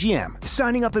BetMGM.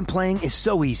 Signing up and playing is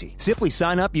so easy. Simply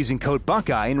sign up using code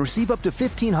Buckeye and receive up to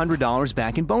 $1,500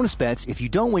 back in bonus bets if you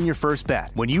don't win your first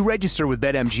bet. When you register with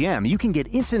BetMGM, you can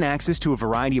get instant access to a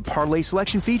variety of parlay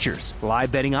selection features,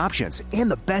 live betting options,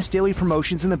 and the best daily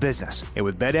promotions in the business. And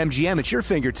with BetMGM at your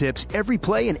fingertips, every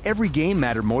play and every game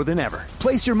matter more than ever.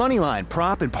 Place your moneyline,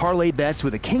 prop, and parlay bets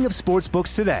with the king of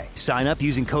sportsbooks today. Sign up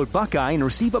using code Buckeye and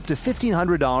receive up to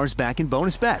 $1,500 back in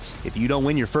bonus bets if you don't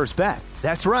win your first bet.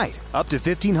 That's right, up to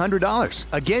 $1,500.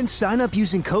 Again, sign up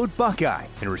using code Buckeye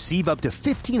and receive up to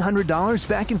 $1,500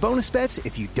 back in bonus bets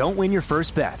if you don't win your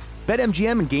first bet.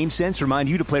 BetMGM and GameSense remind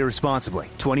you to play responsibly.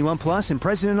 21 plus and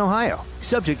present in Ohio.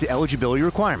 Subject to eligibility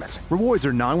requirements. Rewards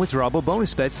are non-withdrawable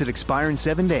bonus bets that expire in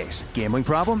 7 days. Gambling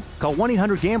problem? Call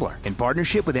 1-800-GAMBLER in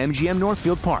partnership with MGM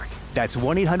Northfield Park. That's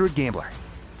 1-800-GAMBLER.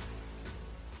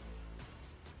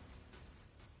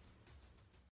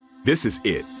 This is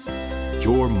it.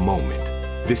 Your moment.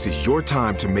 This is your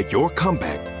time to make your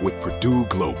comeback with Purdue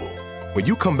Global. When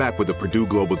you come back with a Purdue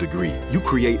Global degree, you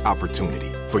create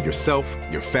opportunity for yourself,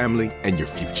 your family, and your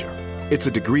future. It's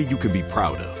a degree you can be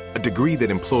proud of, a degree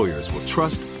that employers will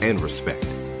trust and respect.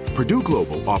 Purdue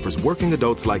Global offers working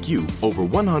adults like you over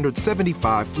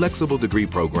 175 flexible degree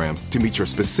programs to meet your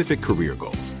specific career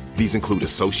goals. These include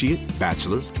associate,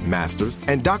 bachelor's, master's,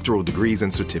 and doctoral degrees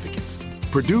and certificates.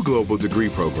 Purdue Global degree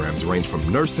programs range from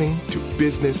nursing to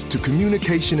business to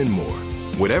communication and more.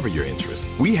 Whatever your interest,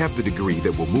 we have the degree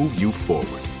that will move you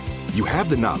forward. You have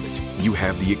the knowledge, you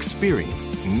have the experience.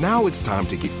 Now it's time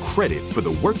to get credit for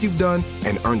the work you've done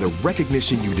and earn the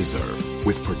recognition you deserve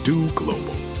with Purdue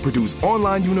Global, Purdue's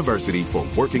online university for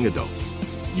working adults.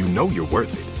 You know you're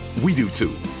worth it. We do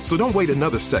too. So don't wait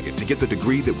another second to get the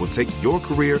degree that will take your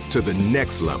career to the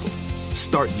next level.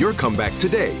 Start your comeback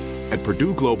today at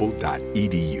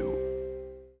purdueglobal.edu.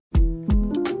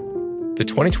 The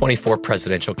 2024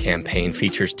 presidential campaign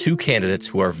features two candidates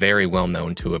who are very well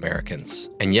known to Americans.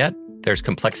 And yet, there's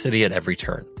complexity at every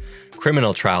turn.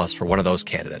 Criminal trials for one of those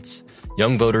candidates.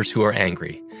 Young voters who are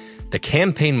angry. The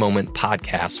Campaign Moment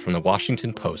podcast from the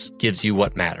Washington Post gives you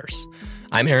what matters.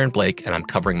 I'm Aaron Blake, and I'm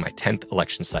covering my 10th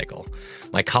election cycle.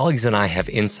 My colleagues and I have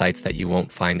insights that you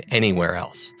won't find anywhere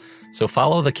else. So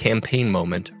follow the Campaign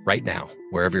Moment right now,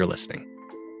 wherever you're listening.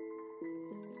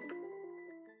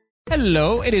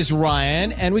 Hello, it is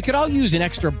Ryan, and we could all use an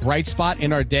extra bright spot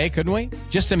in our day, couldn't we?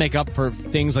 Just to make up for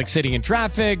things like sitting in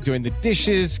traffic, doing the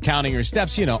dishes, counting your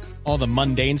steps, you know, all the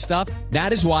mundane stuff.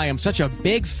 That is why I'm such a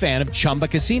big fan of Chumba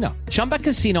Casino. Chumba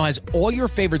Casino has all your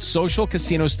favorite social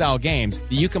casino-style games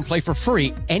that you can play for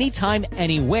free anytime,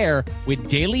 anywhere with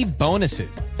daily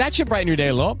bonuses. That should brighten your day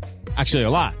a little. Actually, a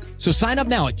lot. So sign up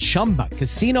now at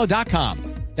ChumbaCasino.com.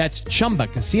 That's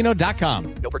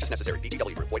ChumbaCasino.com. No purchase necessary.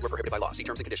 VGW Group. Void where prohibited by law. See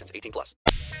terms and conditions. 18 plus.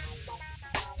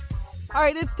 All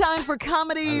right, it's time for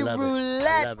Comedy Roulette.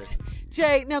 I love it.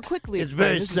 Jay, now quickly. It's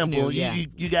very this is simple. new, yeah.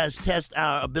 You guys test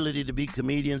our ability to be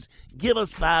comedians. Give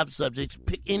us 5 subjects.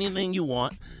 Pick anything you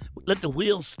want. Let the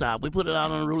wheel stop. We put it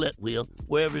out on a roulette wheel.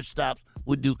 Wherever it stops,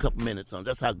 we'll do a couple minutes on it.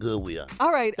 That's how good we are.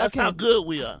 All right. That's okay. how good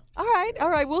we are. All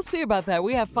right. We'll see about that.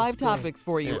 We have 5 topics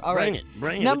for you. Yeah, All right.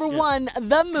 Bring it. Number 1,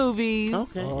 the movies.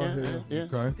 Okay. Yeah.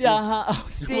 Okay. Oh,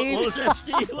 Steve. What was that,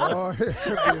 Steve? Oh,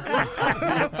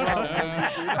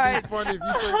 right. Funny if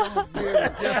you say I'm a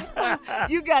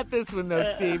kid. You got this one,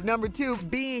 though, Steve. Number 2,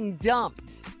 being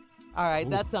dumped. All right,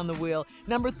 that's on the wheel.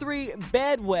 Number 3,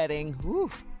 bedwetting. Whew,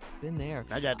 been there.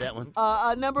 I got that one.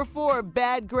 Number 4,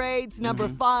 bad grades. Number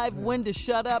 5, when to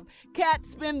shut up. Cat,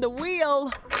 spin the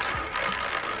wheel.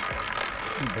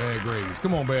 Bad grades.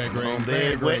 Come on, bad grades. Come on,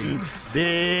 bedwetting.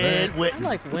 Bedwetting. I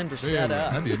like when to shut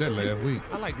up. I did that last week.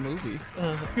 I like movies.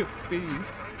 Steve.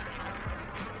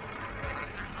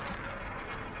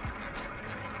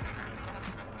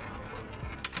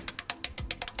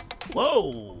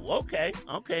 Whoa, okay,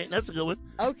 that's a good one.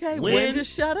 Okay, when to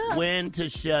shut up. When to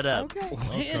shut up. Okay.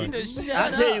 When to shut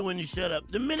I'll up. tell you when you shut up.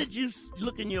 The minute you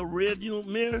look in your rearview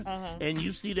mirror and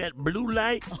you see that blue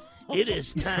light, It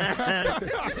is time to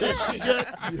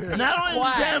shut. Not only is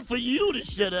it time for you to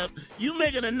shut up, you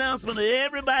make an announcement to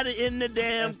everybody in the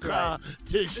damn car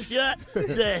to shut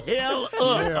the hell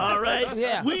up, all right?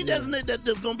 Yeah. We designate that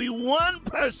there's going to be one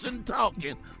person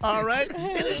talking, all right?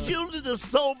 And it's usually the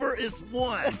soberest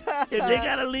one. If they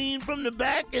got to lean from the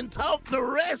back and talk, the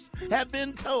rest have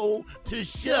been told to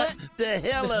shut the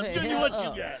hell up. Junior, what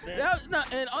you got, man?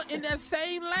 And in that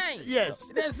same lane. Yes.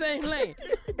 In that same lane.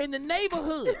 In the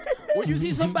neighborhood, when you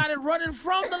see somebody running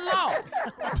from the law.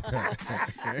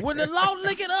 When the law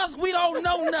look at us, we don't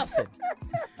know nothing.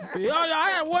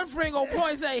 I had one friend on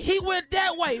point say, he went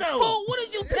that way. No. Fool, what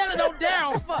did you telling on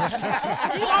down for?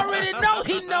 You already know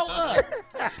he know us.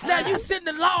 Now you sitting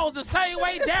the laws the same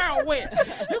way down went.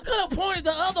 You could have pointed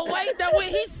the other way. That way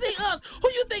he see us. Who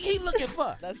you think he looking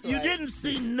for? That's You right. didn't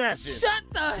see nothing. Shut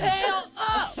the hell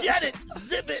up. Shut it.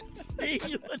 Zip it.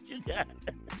 Steve, what you got?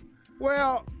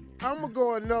 Well, I'm going to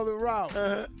go another route.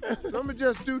 Let me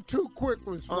just do two quick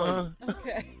ones for you.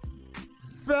 Okay.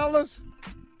 Fellas,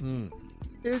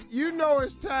 you know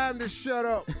it's time to shut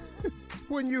up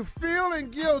when you're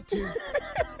feeling guilty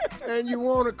and you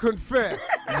want to confess.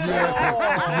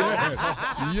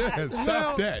 Yes,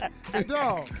 stop that.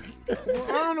 Dog, well,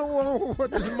 I don't know what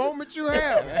this moment you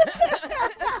have.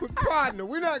 But partner,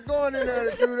 we're not going in there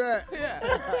to do that.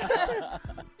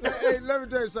 Hey, let me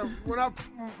tell you something. When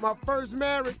my first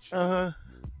marriage, I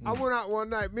went out one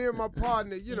night, me and my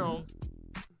partner,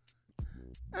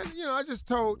 and I just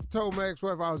told my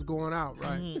ex-wife I was going out,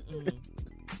 right?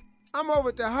 I'm over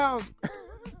at the house.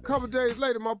 A couple days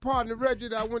later, my partner Reggie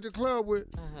that I went to the club with,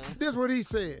 this is what he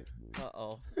said.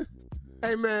 Uh-oh.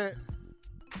 Hey, man,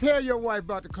 tell your wife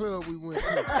about the club we went to.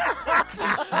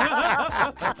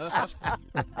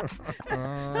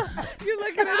 You're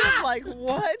looking at him like,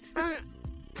 what?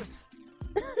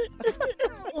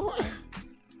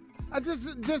 I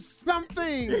just some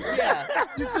things. Yeah.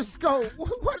 You just go,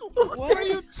 what are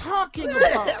you talking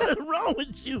about? What's wrong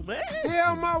with you, man?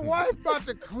 Tell my wife about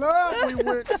the club we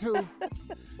went to.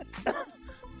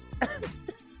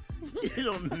 You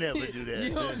don't never do that.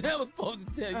 You don't never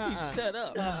supposed to tell you to shut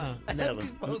up. That's Never. what you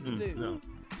supposed to do. No.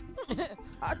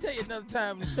 I'll tell you another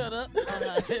time to shut up.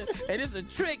 And it's a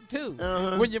trick, too.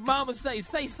 When your mama say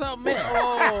something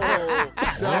else.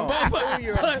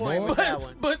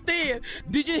 But then,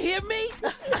 did you hear me?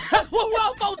 What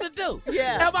I'm supposed to do?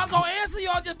 Yeah. Am I going to answer you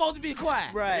or just supposed to be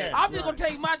quiet? Right. I'm just going to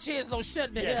take my chance on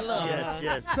shutting the hell up.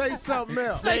 Yes. Say something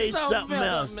else. Say something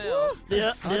else.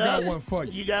 Yeah. I got one for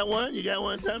you. You got one? You got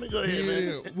one? Tommy, go ahead,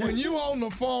 man. When you on the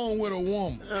phone with a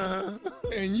woman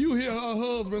and you hear her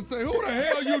husband say, who the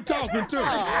hell you talking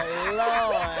to?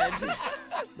 Oh,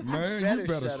 Lord. Man, you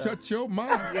better shut your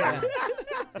mouth. Yeah.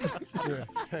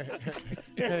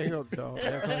 Hang up, dog.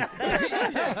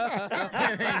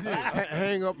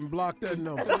 Hang up and block that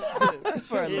number.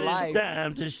 For It life. is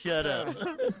time to shut up.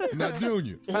 Now,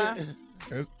 Junior,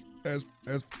 as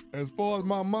far as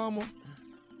my mama,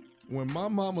 when my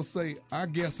mama say, I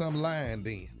guess I'm lying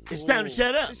then. It's time to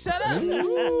shut up. Shut up.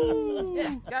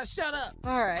 Yeah, gotta shut up.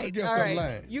 All right. I guess all I'm right.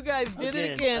 lying. You guys did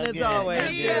it again, as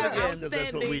always. Yeah,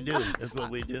 that's what we do. That's what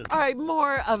we do. All right,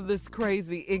 more of this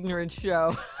crazy, ignorant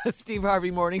show, Steve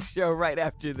Harvey Morning Show, right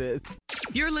after this.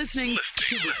 You're listening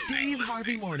to the Steve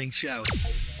Harvey Morning Show.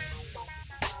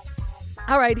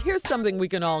 All right, here's something we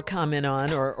can all comment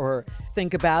on or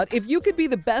think about. If you could be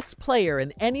the best player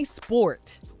in any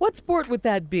sport, what sport would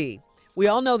that be? We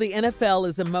all know the NFL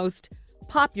is the most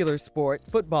popular sport.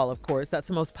 Football, of course, that's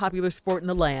the most popular sport in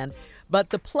the land. But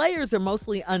the players are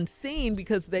mostly unseen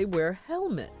because they wear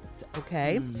helmets,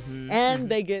 okay? And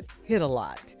they get hit a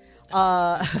lot.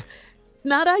 It's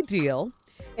not ideal.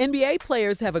 NBA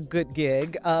players have a good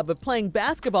gig, but playing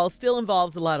basketball still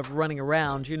involves a lot of running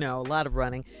around, a lot of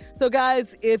running. So,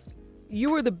 guys, if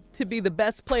you were to be the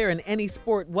best player in any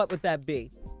sport, what would that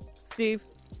be? Steve?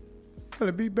 Well,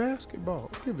 it'd be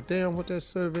basketball. I don't give a damn what that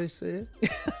survey said.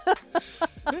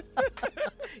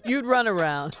 You'd run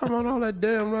around. Talking about all that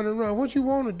damn running around. What you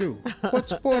want to do? What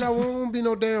sport? I won't be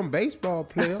no damn baseball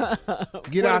player.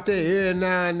 Get out there every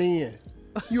now and then.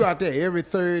 You out there every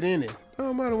third inning. I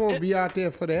don't want to be out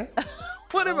there for that.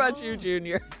 What about you,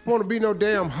 Junior? Want to be no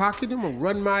damn hockey? Them and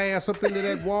run my ass up into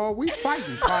that wall. We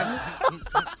fighting, partner.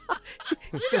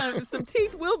 Some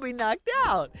teeth will be knocked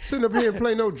out. Sitting up here and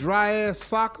play no dry ass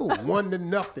soccer,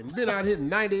 1-0. Been out here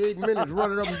 98 minutes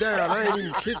running up and down. I ain't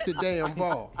even kicked the damn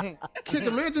ball. Kick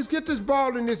it, man. Just get this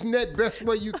ball in this net best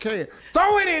way you can.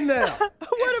 Throw it in there.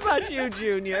 What about you,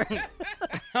 Junior?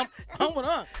 I'm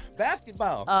with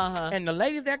basketball. And the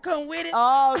ladies that come with it.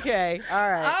 Oh, okay.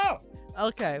 All right. Oh.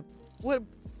 Okay. What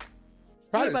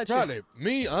Probably, about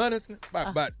me, honestly,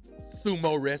 about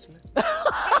sumo wrestling.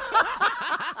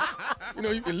 You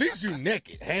know, at least you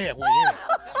naked halfway in.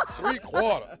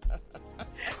 3/4.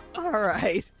 All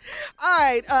right.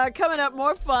 Coming up,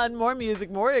 more fun, more music,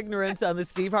 more ignorance on the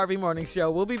Steve Harvey Morning Show.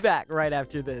 We'll be back right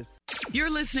after this. You're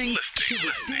listening to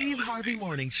the Steve Harvey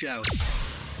Morning Show.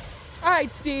 All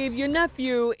right, Steve, your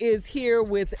nephew is here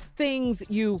with things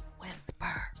you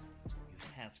whisper.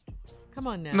 Come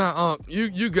on now. Now,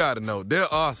 you got to know, there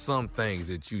are some things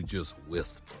that you just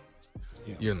whisper.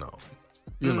 Yeah. You know,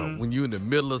 when you're in the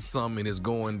middle of something and it's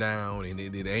going down and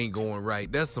it ain't going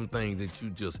right, there's some things that you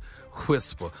just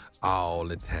whisper all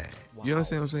the time. Wow. You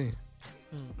understand what I'm saying?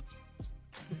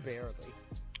 Barely.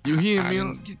 You hear me? I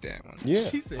didn't get that one. Yeah,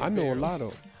 I know barely. A lot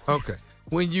of them. Okay.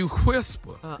 When you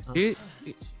whisper,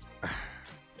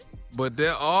 but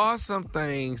there are some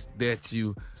things that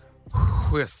you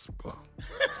whisper.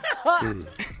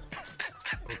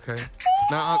 Okay.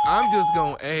 Now I'm just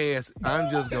gonna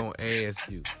ask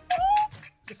you.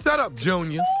 Shut up,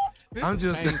 Junior. I'm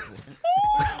just painful.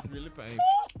 Really painful.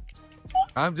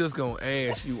 I'm just gonna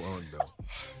ask you, Undo.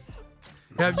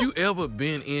 Have you ever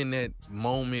been in that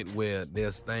moment where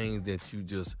there's things that you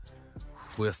just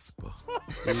whisper?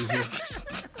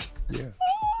 Yeah.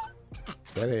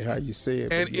 That ain't how you say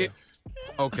it. And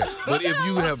okay, but if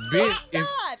you have been,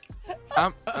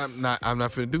 I'm not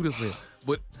finna do this, man.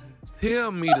 But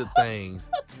tell me the things.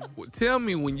 Tell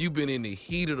me when you've been in the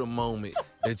heat of the moment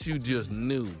that you just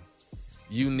knew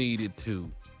you needed to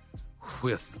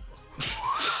whisper.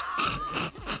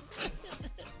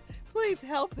 Please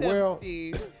help him,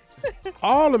 Steve.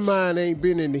 All of mine ain't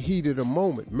been in the heat of the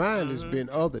moment. Mine has been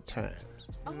other times.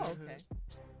 Oh, okay.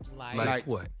 Like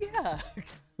what? Yeah.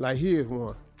 Like here's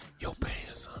one. Your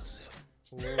pants unzipped.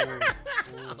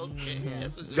 Okay.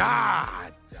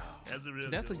 God.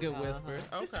 That's a good whisper.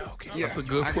 Okay. That's a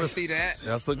good I whisper. can see that.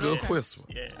 That's a good whisper.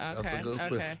 Yeah. Okay. That's a good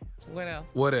whisper. What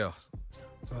else? What else?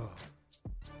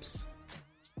 Psst.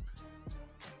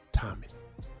 Tommy.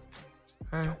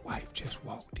 Your wife just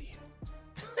walked in.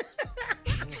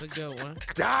 That's a good one.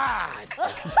 God.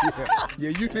 Yeah,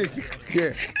 you did.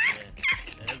 Yeah.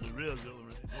 That's a real good one.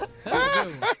 That's a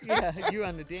good one. Yeah, you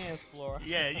on the dance floor.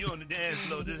 Yeah, you on the dance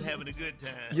floor just having a good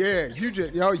time. Yeah, you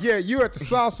at the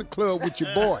salsa club with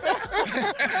your boy.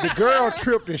 The girl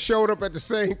tripped and showed up at the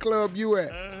same club you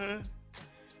at.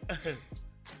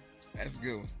 That's a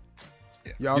good one.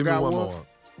 Yeah. Y'all Give got me one one?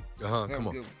 more. Come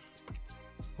on.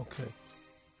 Okay.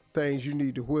 Things you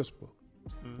need to whisper.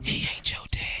 He ain't your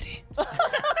daddy.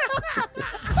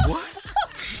 What?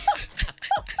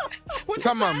 What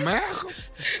talking about Malcolm?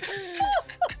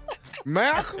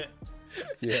 Malcolm?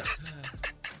 Yeah.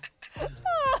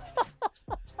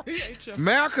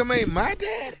 Malcolm ain't my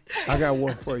dad. I got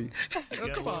one for you.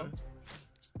 Come on.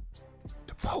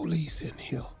 The police in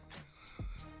here.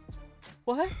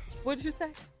 What? What did you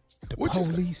say? The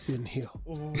police in here.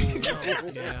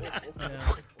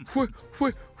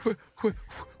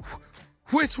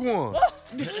 Which one?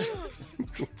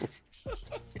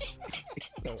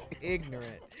 So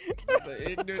ignorant. It's an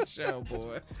ignorant show,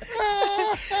 boy.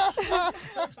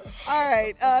 All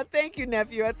right. Thank you,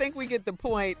 nephew. I think we get the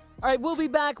point. All right. We'll be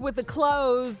back with the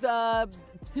close.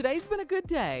 Today's been a good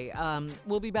day.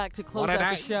 We'll be back to close out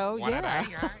the show.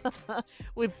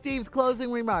 With Steve's closing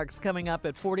remarks coming up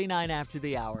at 49 after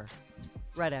the hour.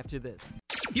 Right after this.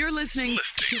 You're listening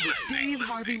to the Steve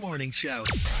Harvey Morning Show.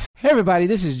 Hey everybody,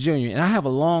 this is Junior, and I have a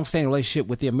long-standing relationship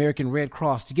with the American Red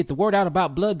Cross to get the word out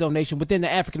about blood donation within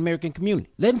the African American community,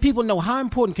 letting people know how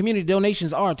important community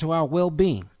donations are to our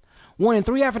well-being. 1 in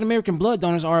 3 African American blood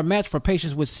donors are a match for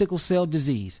patients with sickle cell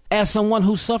disease. As someone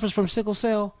who suffers from sickle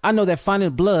cell, I know that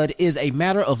finding blood is a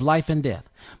matter of life and death.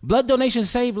 Blood donations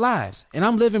save lives, and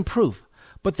I'm living proof.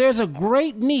 But there's a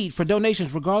great need for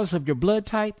donations regardless of your blood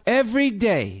type. Every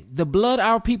day, the blood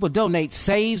our people donate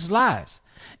saves lives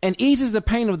and eases the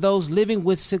pain of those living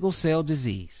with sickle cell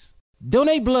disease.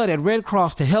 Donate blood at Red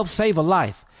Cross to help save a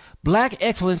life. Black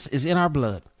excellence is in our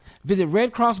blood. Visit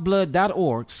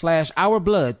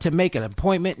redcrossblood.org/ourblood to make an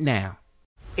appointment now.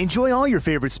 Enjoy all your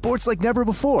favorite sports like never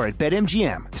before at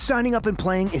BetMGM. Signing up and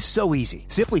playing is so easy.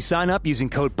 Simply sign up using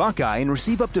code Buckeye and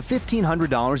receive up to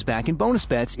 $1,500 back in bonus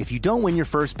bets if you don't win your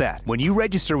first bet. When you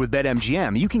register with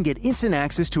BetMGM, you can get instant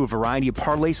access to a variety of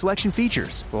parlay selection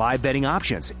features, live betting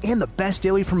options, and the best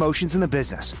daily promotions in the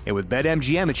business. And with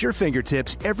BetMGM at your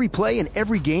fingertips, every play and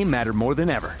every game matter more than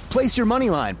ever. Place your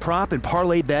moneyline, prop, and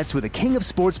parlay bets with the king of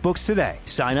sportsbooks today.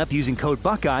 Sign up using code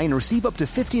Buckeye and receive up to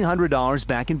 $1,500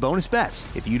 back in bonus bets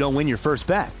if you don't win your first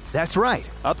bet. That's right,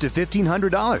 up to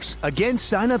 $1,500. Again,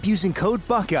 sign up using code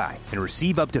Buckeye and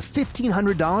receive up to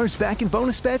 $1,500 back in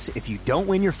bonus bets if you don't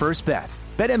win your first bet.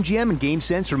 BetMGM and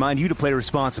GameSense remind you to play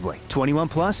responsibly. 21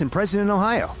 plus and present in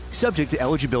Ohio. Subject to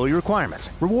eligibility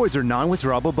requirements. Rewards are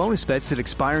non-withdrawable bonus bets that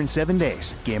expire in 7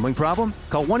 days. Gambling problem?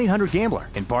 Call 1-800-GAMBLER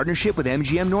in partnership with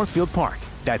MGM Northfield Park.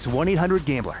 That's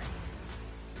 1-800-GAMBLER.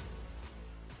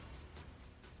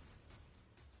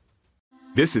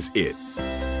 This is it.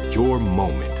 Your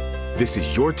moment. This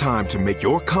is your time to make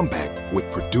your comeback with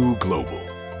Purdue Global.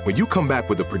 When you come back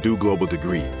with a Purdue Global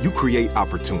degree, you create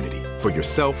opportunity for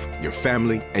yourself, your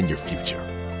family, and your future.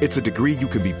 It's a degree you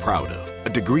can be proud of, a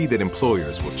degree that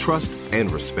employers will trust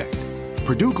and respect.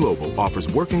 Purdue Global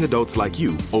offers working adults like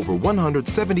you over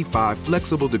 175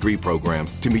 flexible degree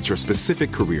programs to meet your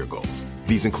specific career goals.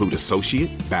 These include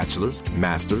associate, bachelor's,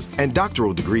 master's, and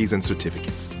doctoral degrees and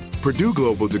certificates. Purdue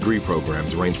Global degree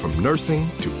programs range from nursing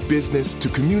to business to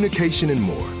communication and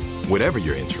more. Whatever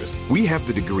your interest, we have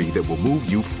the degree that will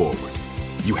move you forward.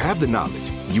 You have the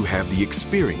knowledge, you have the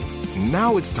experience.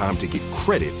 Now it's time to get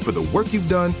credit for the work you've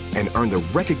done and earn the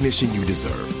recognition you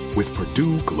deserve with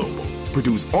Purdue Global,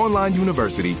 Purdue's online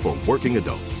university for working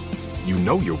adults. You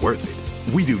know you're worth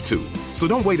it. We do too. So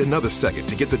don't wait another second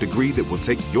to get the degree that will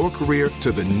take your career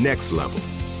to the next level.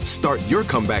 Start your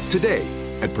comeback today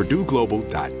at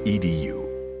purdueglobal.edu.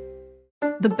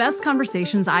 The best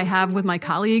conversations I have with my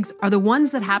colleagues are the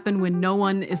ones that happen when no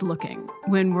one is looking,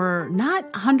 when we're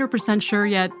not 100% sure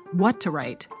yet what to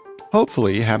write.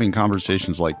 Hopefully, having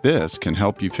conversations like this can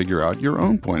help you figure out your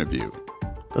own point of view.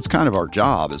 That's kind of our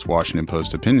job as Washington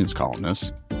Post opinions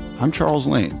columnists. I'm Charles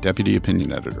Lane, Deputy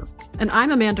Opinion Editor. And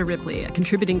I'm Amanda Ripley, a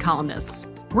contributing columnist.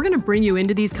 We're going to bring you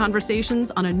into these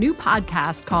conversations on a new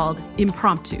podcast called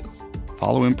Impromptu.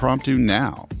 Follow Impromptu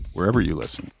now, wherever you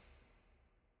listen.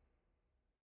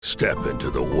 Step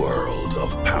into the world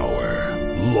of power,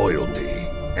 loyalty,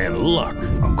 and luck.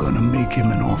 I'm gonna make him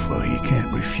an offer he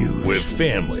can't refuse. With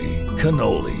family,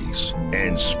 cannolis,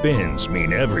 and spins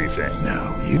mean everything.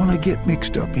 Now, you wanna get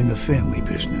mixed up in the family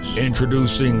business.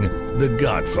 Introducing The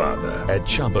Godfather at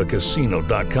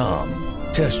ChumbaCasino.com.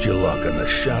 Test your luck in the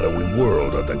shadowy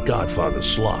world of The Godfather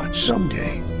slot.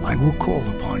 Someday, I will call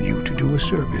upon you to do a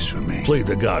service for me. Play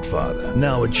The Godfather,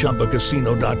 now at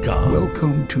ChumbaCasino.com.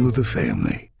 Welcome to the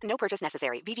family. No purchase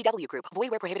necessary. VGW Group. Void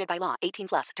where prohibited by law. 18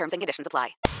 plus. Terms and conditions apply.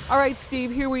 All right,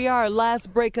 Steve, here we are.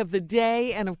 Last break of the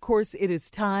day. And, of course, it is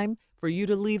time for you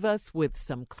to leave us with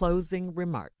some closing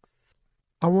remarks.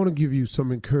 I want to give you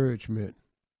some encouragement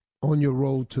on your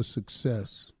road to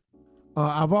success.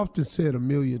 I've often said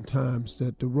 1,000,000 times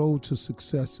that the road to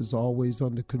success is always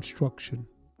under construction,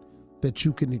 that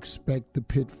you can expect the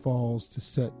pitfalls, the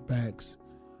setbacks,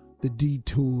 the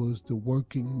detours, the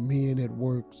working men at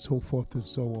work, so forth and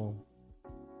so on.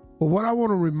 But what I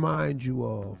want to remind you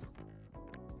of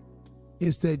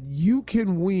is that you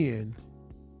can win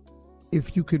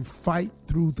if you can fight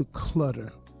through the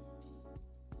clutter.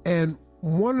 And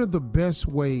one of the best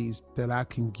ways that I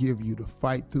can give you to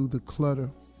fight through the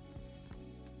clutter,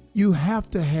 you have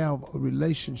to have a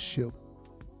relationship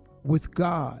with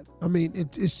God. I mean,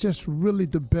 it's just really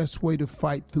the best way to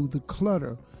fight through the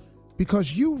clutter,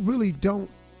 because you really don't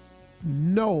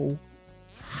know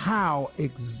how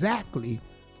exactly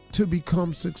to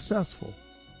become successful.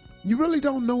 You really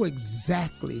don't know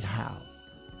exactly how.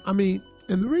 I mean,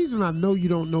 and the reason I know you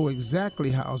don't know exactly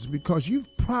how is because you've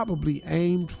probably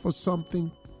aimed for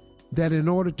something that in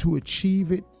order to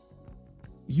achieve it,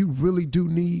 you really do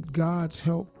need God's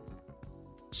help.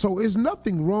 So there's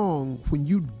nothing wrong when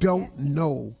you don't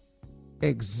know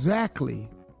exactly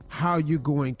how you're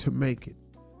going to make it.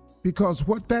 Because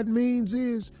what that means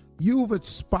is you've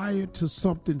aspired to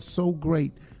something so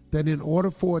great that in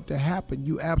order for it to happen,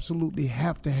 you absolutely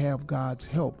have to have God's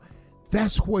help.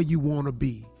 That's where you want to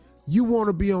be. You want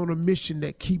to be on a mission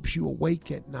that keeps you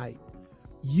awake at night.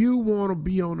 You want to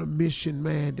be on a mission,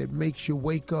 man, that makes you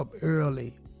wake up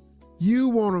early. You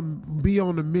want to be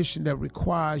on a mission that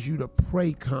requires you to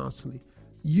pray constantly.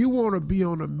 You want to be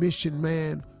on a mission,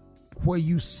 man, where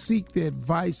you seek the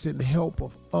advice and help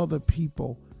of other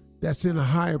people that's in a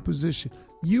higher position.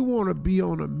 You want to be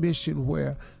on a mission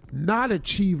where not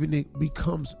achieving it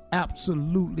becomes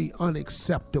absolutely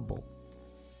unacceptable.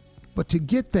 But to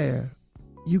get there,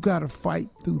 you got to fight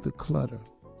through the clutter.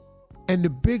 And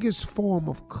the biggest form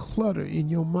of clutter in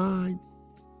your mind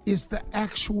is the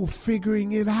actual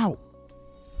figuring it out.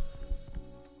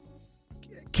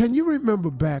 Can you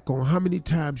remember back on how many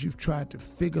times you've tried to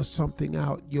figure something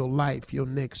out, your life, your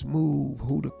next move,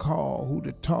 who to call, who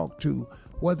to talk to,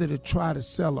 whether to try to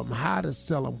sell them, how to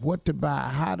sell them, what to buy,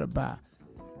 how to buy.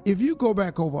 If you go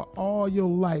back over all your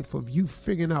life of you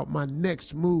figuring out my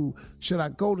next move, should I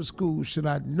go to school? Should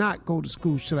I not go to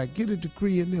school? Should I get a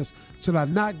degree in this? Should I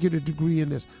not get a degree in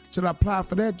this? Should I apply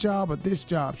for that job or this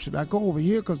job? Should I go over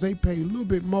here because they pay a little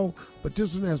bit more, but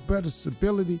this one has better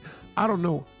stability? I don't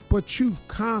know. But you've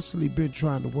constantly been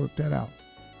trying to work that out.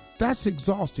 That's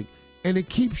exhausting, and it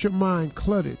keeps your mind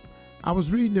cluttered. I was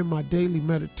reading in my daily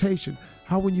meditation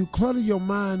how when you clutter your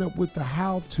mind up with the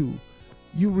how-to,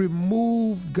 you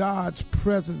remove God's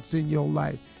presence in your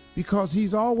life because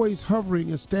he's always hovering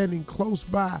and standing close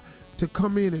by to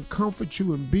come in and comfort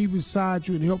you and be beside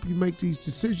you and help you make these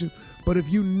decisions. But if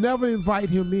you never invite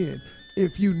him in,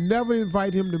 if you never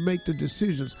invite him to make the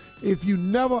decisions, if you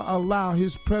never allow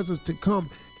his presence to come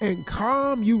and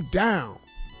calm you down,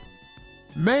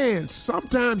 man,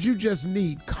 sometimes you just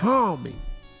need calming.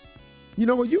 You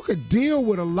know what? You could deal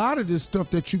with a lot of this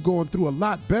stuff that you're going through a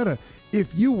lot better if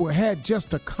you had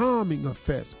just a calming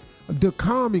effect. The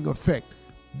calming effect.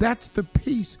 That's the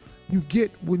peace you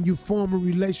get when you form a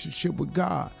relationship with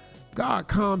God. God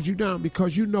calms you down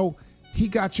because you know he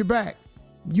got your back.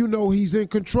 You know he's in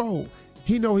control.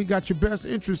 He know he got your best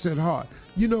interests at heart.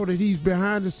 You know that he's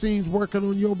behind the scenes working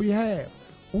on your behalf.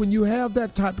 When you have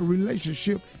that type of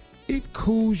relationship, it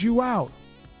cools you out.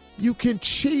 You can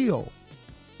chill.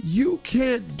 You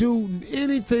can't do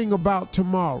anything about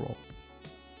tomorrow.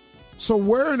 So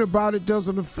worrying about it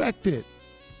doesn't affect it.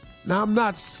 Now, I'm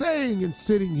not saying and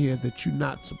sitting here that you're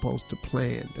not supposed to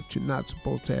plan, that you're not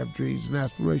supposed to have dreams and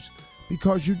aspirations,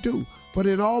 because you do. But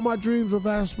in all my dreams of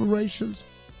aspirations,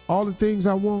 all the things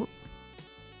I want,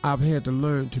 I've had to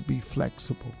learn to be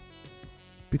flexible.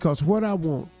 Because what I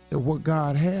want and what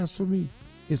God has for me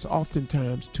is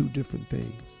oftentimes two different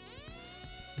things.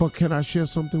 But can I share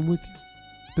something with you?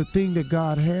 The thing that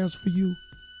God has for you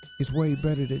is way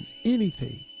better than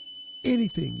anything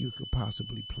you could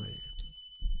possibly plan.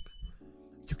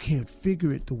 You can't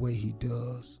figure it the way he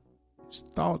does. His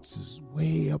thoughts is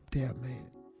way up there,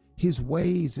 man. His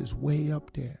ways is way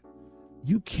up there.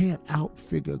 You can't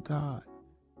outfigure God.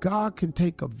 God can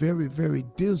take a very, very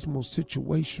dismal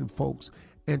situation, folks,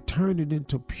 and turn it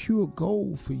into pure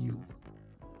gold for you.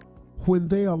 When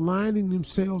they are lining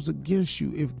themselves against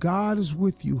you, if God is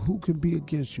with you, who can be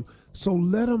against you? So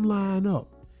let them line up.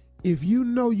 If you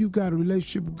know you got a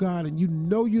relationship with God and you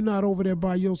know you're not over there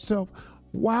by yourself,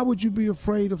 why would you be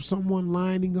afraid of someone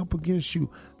lining up against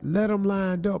you? Let them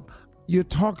line up. You're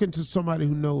talking to somebody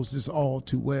who knows this all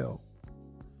too well.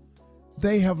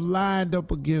 They have lined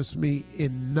up against me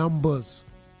in numbers.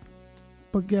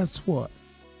 But guess what?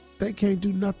 They can't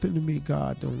do nothing to me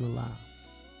God don't allow.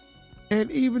 And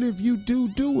even if you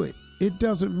do it, it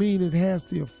doesn't mean it has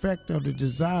the effect or the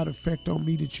desired effect on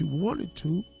me that you want it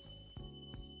to.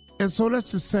 And so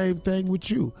that's the same thing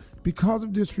with you. Because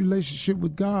of this relationship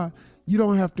with God, you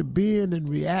don't have to bend and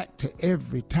react to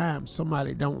every time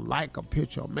somebody don't like a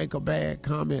picture or make a bad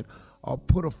comment or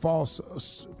put a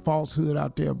falsehood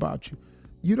out there about you.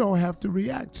 You don't have to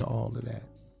react to all of that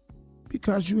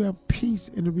because you have peace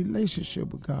in the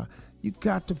relationship with God. You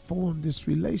got to form this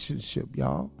relationship,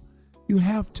 y'all. You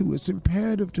have to. It's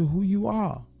imperative to who you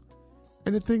are.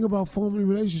 And the thing about forming a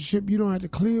relationship, you don't have to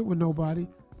clear it with nobody,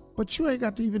 but you ain't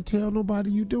got to even tell nobody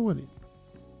you doing it.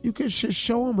 You can just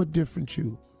show them a different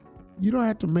you. You don't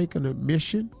have to make an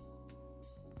admission.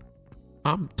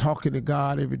 I'm talking to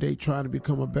God every day trying to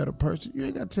become a better person. You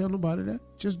ain't got to tell nobody that.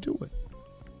 Just do it.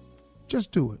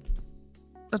 Just do it.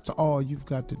 That's all you've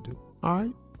got to do. All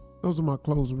right? Those are my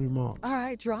closing remarks. All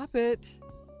right, drop it.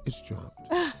 It's dropped.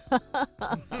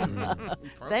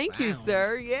 Thank you,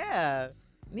 sir. Yeah.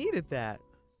 Needed that.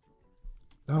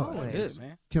 Oh, good,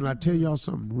 man. Can I tell y'all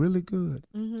something really good?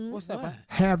 Mm-hmm. What's that?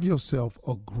 Have yourself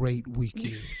a great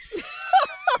weekend.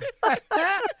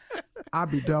 I'll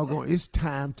be doggone. It's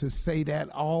time to say that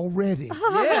already.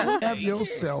 Yeah. Have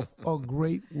yourself a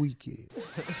great weekend.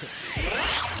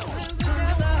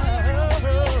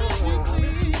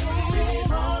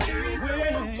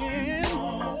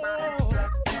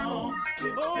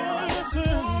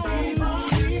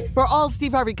 For all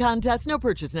Steve Harvey contests, no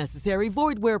purchase necessary,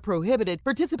 void where prohibited.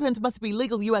 Participants must be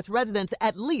legal U.S. residents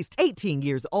at least 18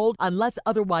 years old unless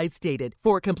otherwise stated.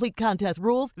 For complete contest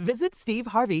rules, visit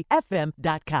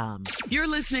SteveHarveyFM.com. You're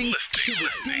listening to the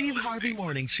Steve Harvey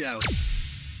Morning Show.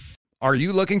 Are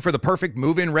you looking for the perfect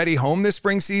move-in ready home this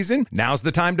spring season? Now's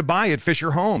the time to buy at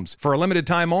Fisher Homes. For a limited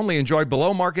time only, enjoy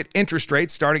below-market interest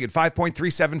rates starting at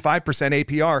 5.375%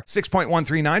 APR,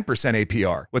 6.139%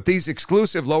 APR. With these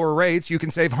exclusive lower rates, you can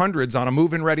save hundreds on a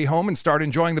move-in ready home and start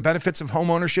enjoying the benefits of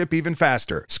homeownership even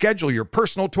faster. Schedule your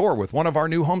personal tour with one of our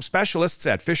new home specialists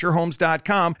at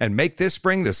FisherHomes.com and make this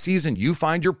spring the season you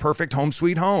find your perfect home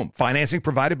sweet home. Financing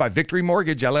provided by Victory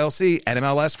Mortgage, LLC,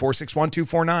 NMLS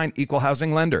 461249, Equal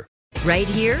Housing Lender. Right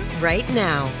here, right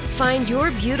now. Find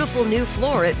your beautiful new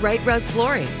floor at Right Rug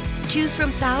Flooring. Choose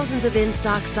from thousands of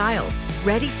in-stock styles,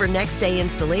 ready for next day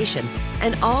installation,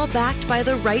 and all backed by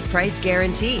the right price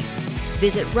guarantee.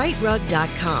 Visit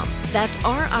rightrug.com. That's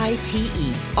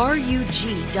RITERUG.com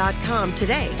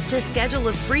today to schedule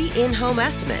a free in-home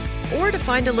estimate or to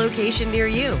find a location near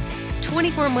you.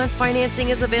 24-month financing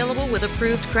is available with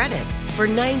approved credit. For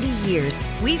 90 years,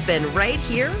 we've been right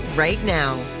here, right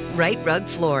now. Right Rug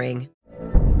Flooring.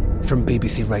 From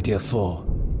BBC Radio 4,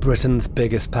 Britain's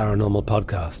biggest paranormal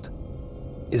podcast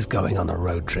is going on a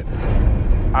road trip.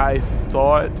 I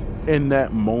thought in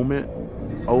that moment,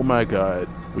 oh my God,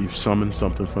 we've summoned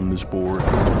something from this board.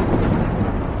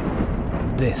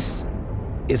 This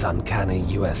is Uncanny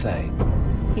USA.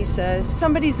 He says,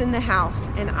 somebody's in the house,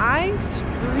 and I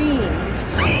screamed.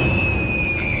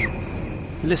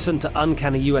 Listen to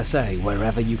Uncanny USA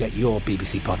wherever you get your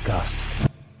BBC podcasts,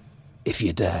 if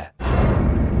you dare.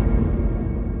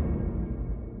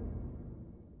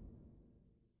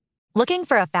 Looking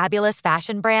for a fabulous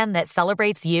fashion brand that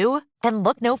celebrates you? Then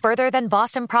look no further than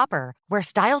Boston Proper, where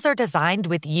styles are designed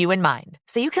with you in mind,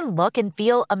 so you can look and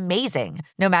feel amazing,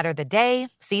 no matter the day,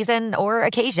 season, or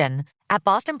occasion. At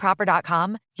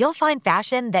BostonProper.com, you'll find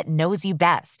fashion that knows you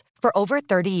best. For over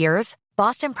 30 years,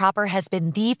 Boston Proper has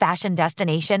been the fashion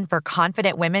destination for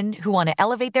confident women who want to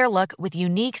elevate their look with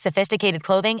unique, sophisticated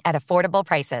clothing at affordable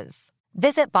prices.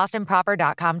 Visit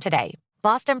BostonProper.com today.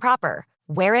 Boston Proper.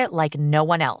 Wear it like no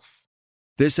one else.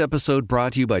 This episode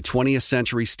brought to you by 20th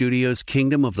Century Studios'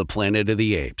 Kingdom of the Planet of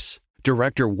the Apes.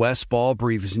 Director Wes Ball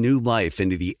breathes new life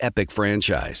into the epic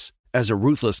franchise. As a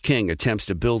ruthless king attempts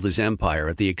to build his empire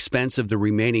at the expense of the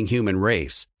remaining human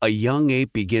race, a young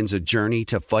ape begins a journey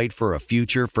to fight for a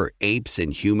future for apes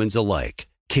and humans alike.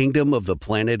 Kingdom of the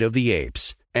Planet of the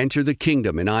Apes. Enter the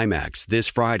kingdom in IMAX this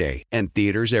Friday and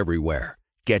theaters everywhere.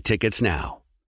 Get tickets now.